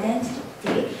children's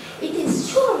identity, it is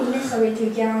surely necessary to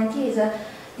guarantee the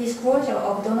disclosure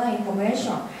of donor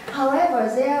information. However,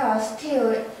 there are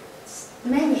still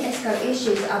many ethical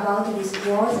issues about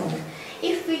disclosing.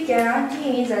 If we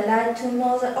guarantee the right to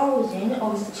know the origin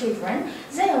of the children,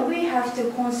 then we have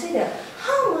to consider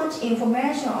how much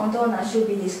information on donors should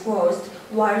be disclosed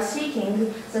while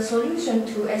seeking the solution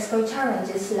to ethical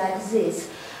challenges like this.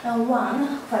 And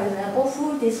one, for example,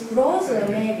 full disclosure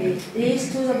maybe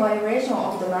leads to the violation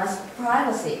of donors'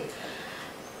 privacy.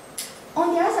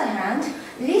 On the other hand,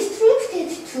 restricted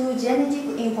to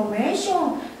genetic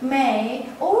information may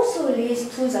also lead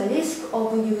to the risk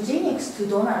of eugenics to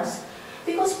donors,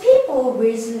 because people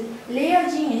with rare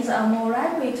genes are more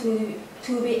likely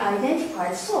to be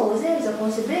identified. So there is a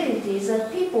possibility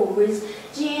that people with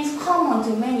genes common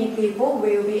to many people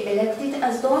will be elected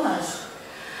as donors.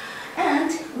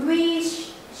 And we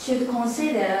should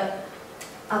consider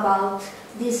about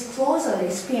disclosure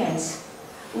recipients.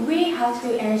 We have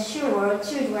to ensure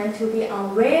children to be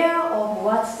aware of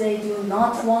what they do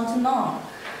not want to know.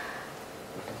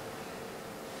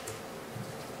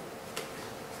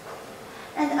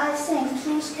 And I think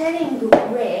truth-telling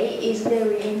way is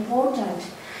very important.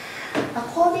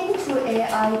 According to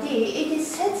AID, it is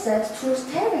said that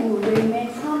truth-telling will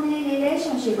make family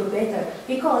relationship better,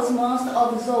 because most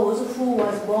of those who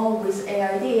was born with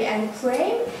AID and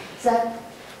claim that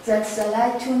the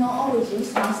right to know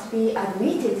origins must be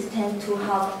admitted tend to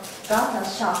have got a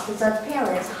shock that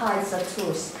parents hide the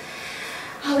truth.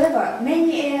 However,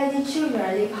 many AID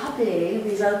children live happily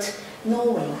without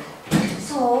knowing.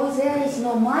 So there is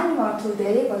no manual to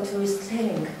deliver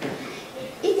truth-telling.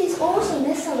 It is also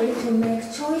necessary necessary to make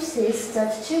choices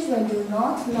that children do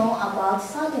not know about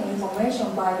certain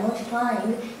information by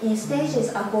notifying in stages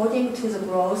according to the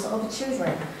growth of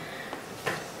children.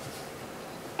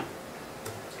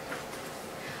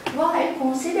 While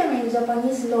considering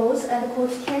Japanese laws and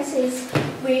court cases,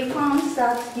 we found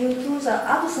that due to the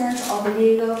absence of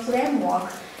legal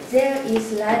framework, there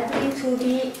is likely to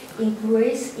be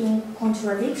increase in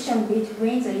contradiction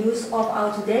between the use of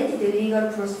outdated legal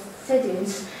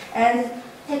procedures and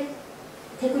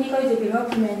technical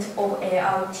development of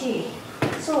ART.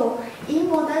 So, in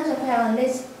modern Japan,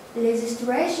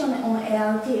 legislation on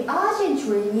ART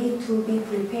urgently need to be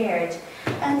prepared,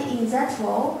 and in that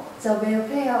role, the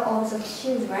welfare of the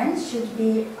children should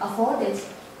be afforded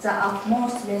the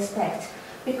utmost respect,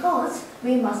 because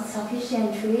we must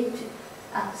sufficiently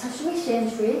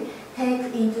take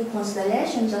into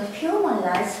consideration the human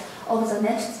rights of the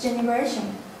next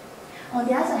generation. On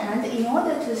the other hand, in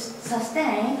order to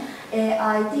sustain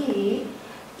AID,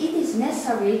 it is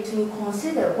necessary to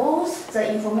consider both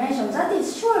the information that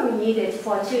is surely needed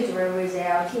for children with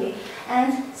ART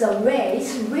and the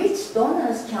ways which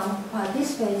donors can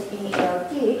participate in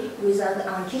ART without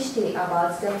anxiety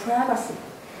about their privacy.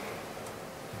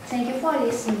 Thank you for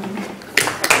listening.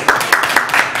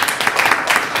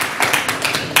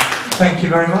 Thank you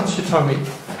very much, Hitomi.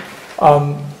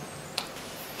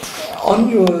 On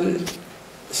your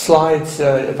slides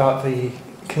about the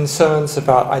concerns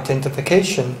about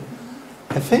identification,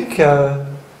 I think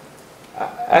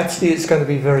actually it's going to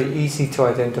be very easy to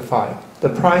identify. The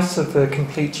price of the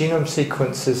complete genome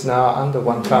sequence is now under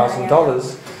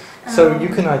 $1,000, so you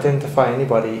can identify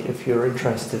anybody if you're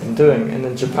interested in doing. And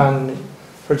in Japan,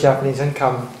 for Japanese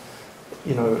income,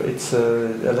 you know, it's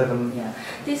 11. Yeah.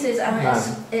 This is an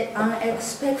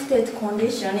unexpected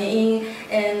condition in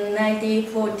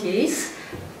 1940s.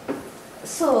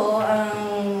 So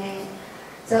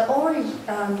the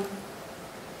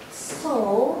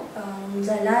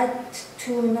right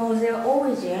to know their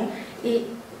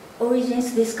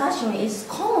origins discussion is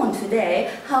common today.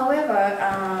 However,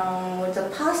 the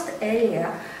past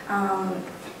area,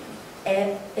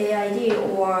 AID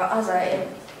or other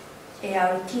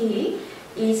ART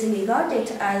is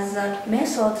regarded as a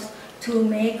method to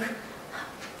make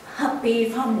happy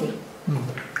family.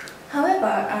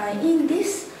 However,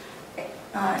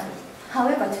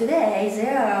 however, today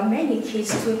there are many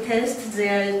kids who test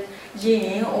their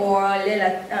gene or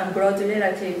blood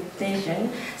relativization.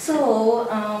 So,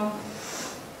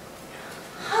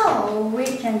 how we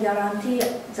can guarantee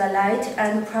the right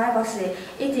and privacy?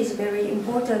 It is very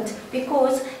important,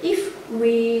 because if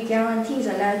we guarantee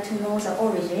the right to know the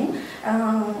origin,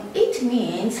 it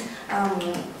means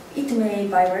it may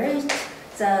violate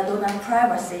the donor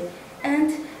privacy,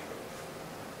 and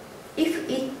if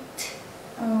it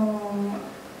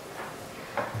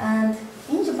and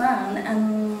in Japan,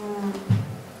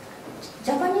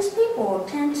 Japanese people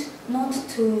tend not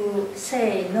to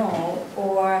say no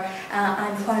or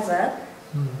I'm father.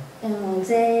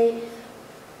 They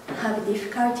have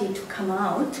difficulty to come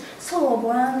out. So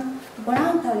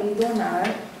voluntary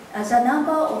donor, the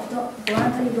number of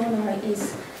voluntary donor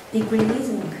is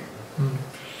decreasing.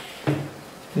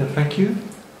 Yeah, thank you.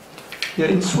 Yeah,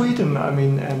 in Sweden, I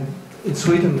mean, and in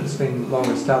Sweden it's been long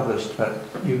established that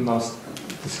you must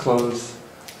disclose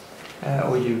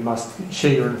or you must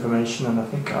share your information, and I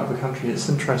think other countries it's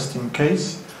an interesting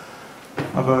case.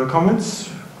 Other comments,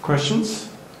 questions?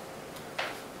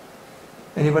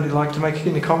 Anybody like to make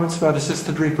any comments about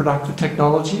assisted reproductive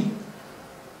technology?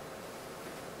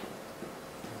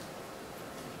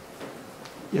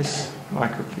 Yes,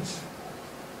 Michael, please.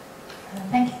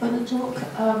 Thank you for the talk.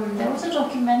 There was a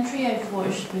documentary I've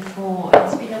watched before.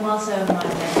 It's been a while, so my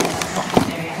memory is not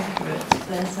very accurate.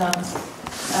 But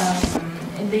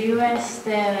in the US,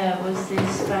 there was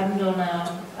this sperm donor,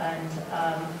 and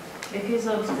because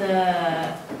of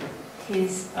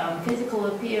his physical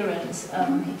appearance,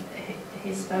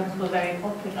 his sperms were very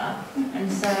popular,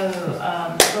 and so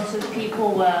lots of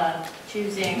people were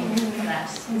choosing that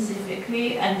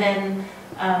specifically, and then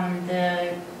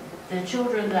the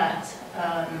children that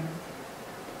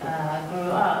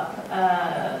grew up,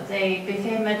 they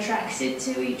became attracted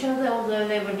to each other, although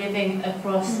they were living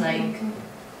across like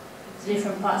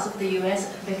different parts of the US,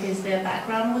 because their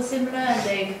background was similar and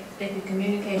they could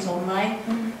communicate online.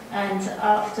 And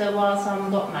after a while, some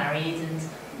got married and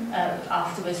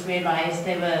afterwards realized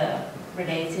they were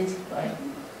related. Right?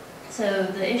 So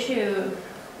the issue,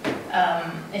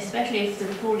 especially if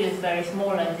the pool is very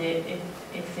small and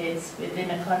if it's within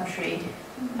a country,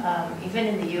 even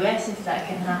in the US, if that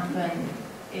can happen,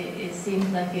 it seems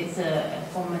like it's a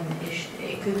common issue.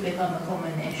 It could become a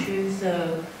common issue.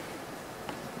 So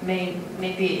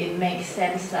maybe it makes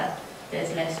sense that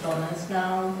there's less donors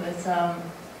now, but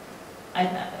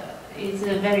it's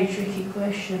a very tricky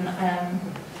question.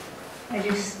 I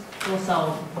just thought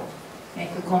I'll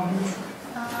make a comment.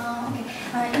 Okay.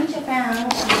 In Japan,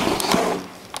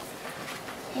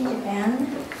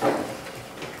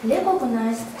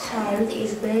 recognized child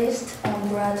is based on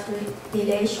blood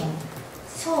relation.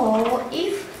 So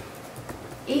if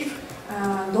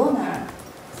donor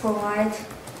provide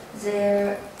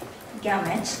their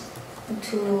gametes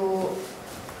to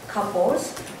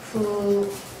couples who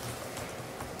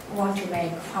want to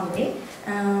make family,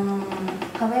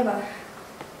 however,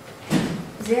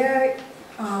 there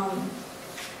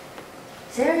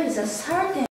is a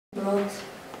certain blood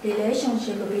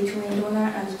relationship between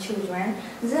donor and children.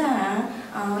 Then,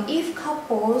 if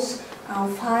couples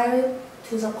file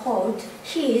to the court,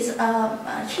 he's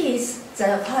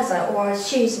the father or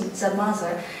she's the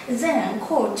mother, then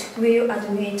court will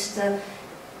admit the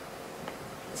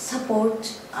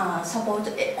support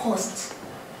costs,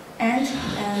 and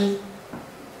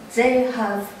they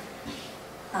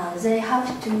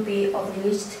have to be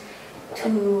obliged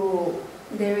to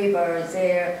deliver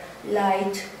their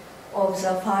right of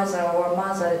the father or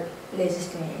mother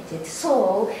legitimated.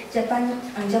 So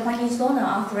Japanese donors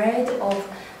are afraid of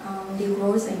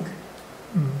disclosing.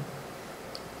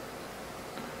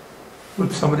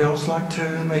 Would somebody else like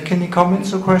to make any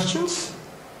comments or questions?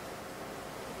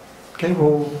 Okay,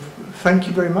 well, thank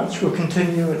you very much. We'll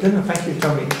continue at dinner. Thank you,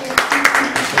 Tommy.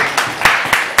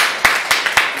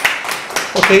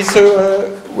 Okay,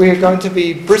 so we're going to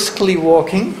be briskly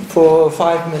walking for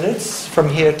 5 minutes from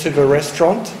here to the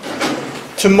restaurant.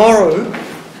 Tomorrow,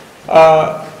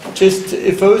 just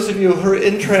if those of you who are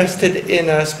interested in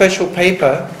a special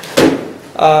paper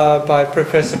by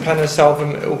Professor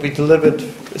Panasalvam, it will be delivered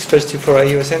especially for our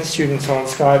USN students on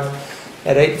Skype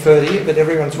at 8:30, but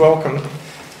everyone's welcome.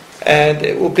 And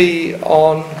it will be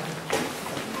on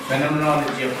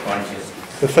phenomenology of consciousness.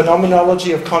 The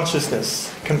phenomenology of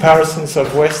consciousness, comparisons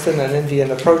of Western and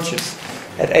Indian approaches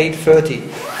at 8:30.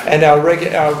 And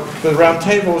the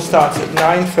roundtable starts at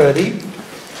 9:30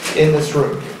 in this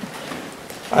room.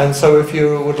 And so if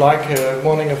you would like a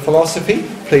morning of philosophy,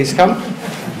 please come.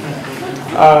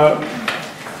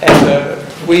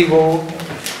 We will,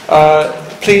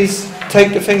 please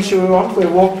take the things you want.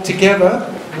 We'll walk together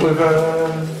with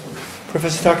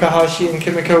Professor Takahashi and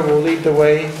Kimiko will lead the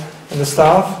way and the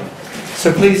staff.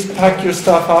 So please pack your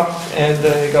stuff up and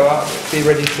go out, be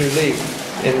ready to leave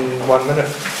in 1 minute.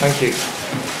 Thank you.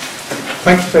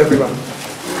 Thanks to everyone.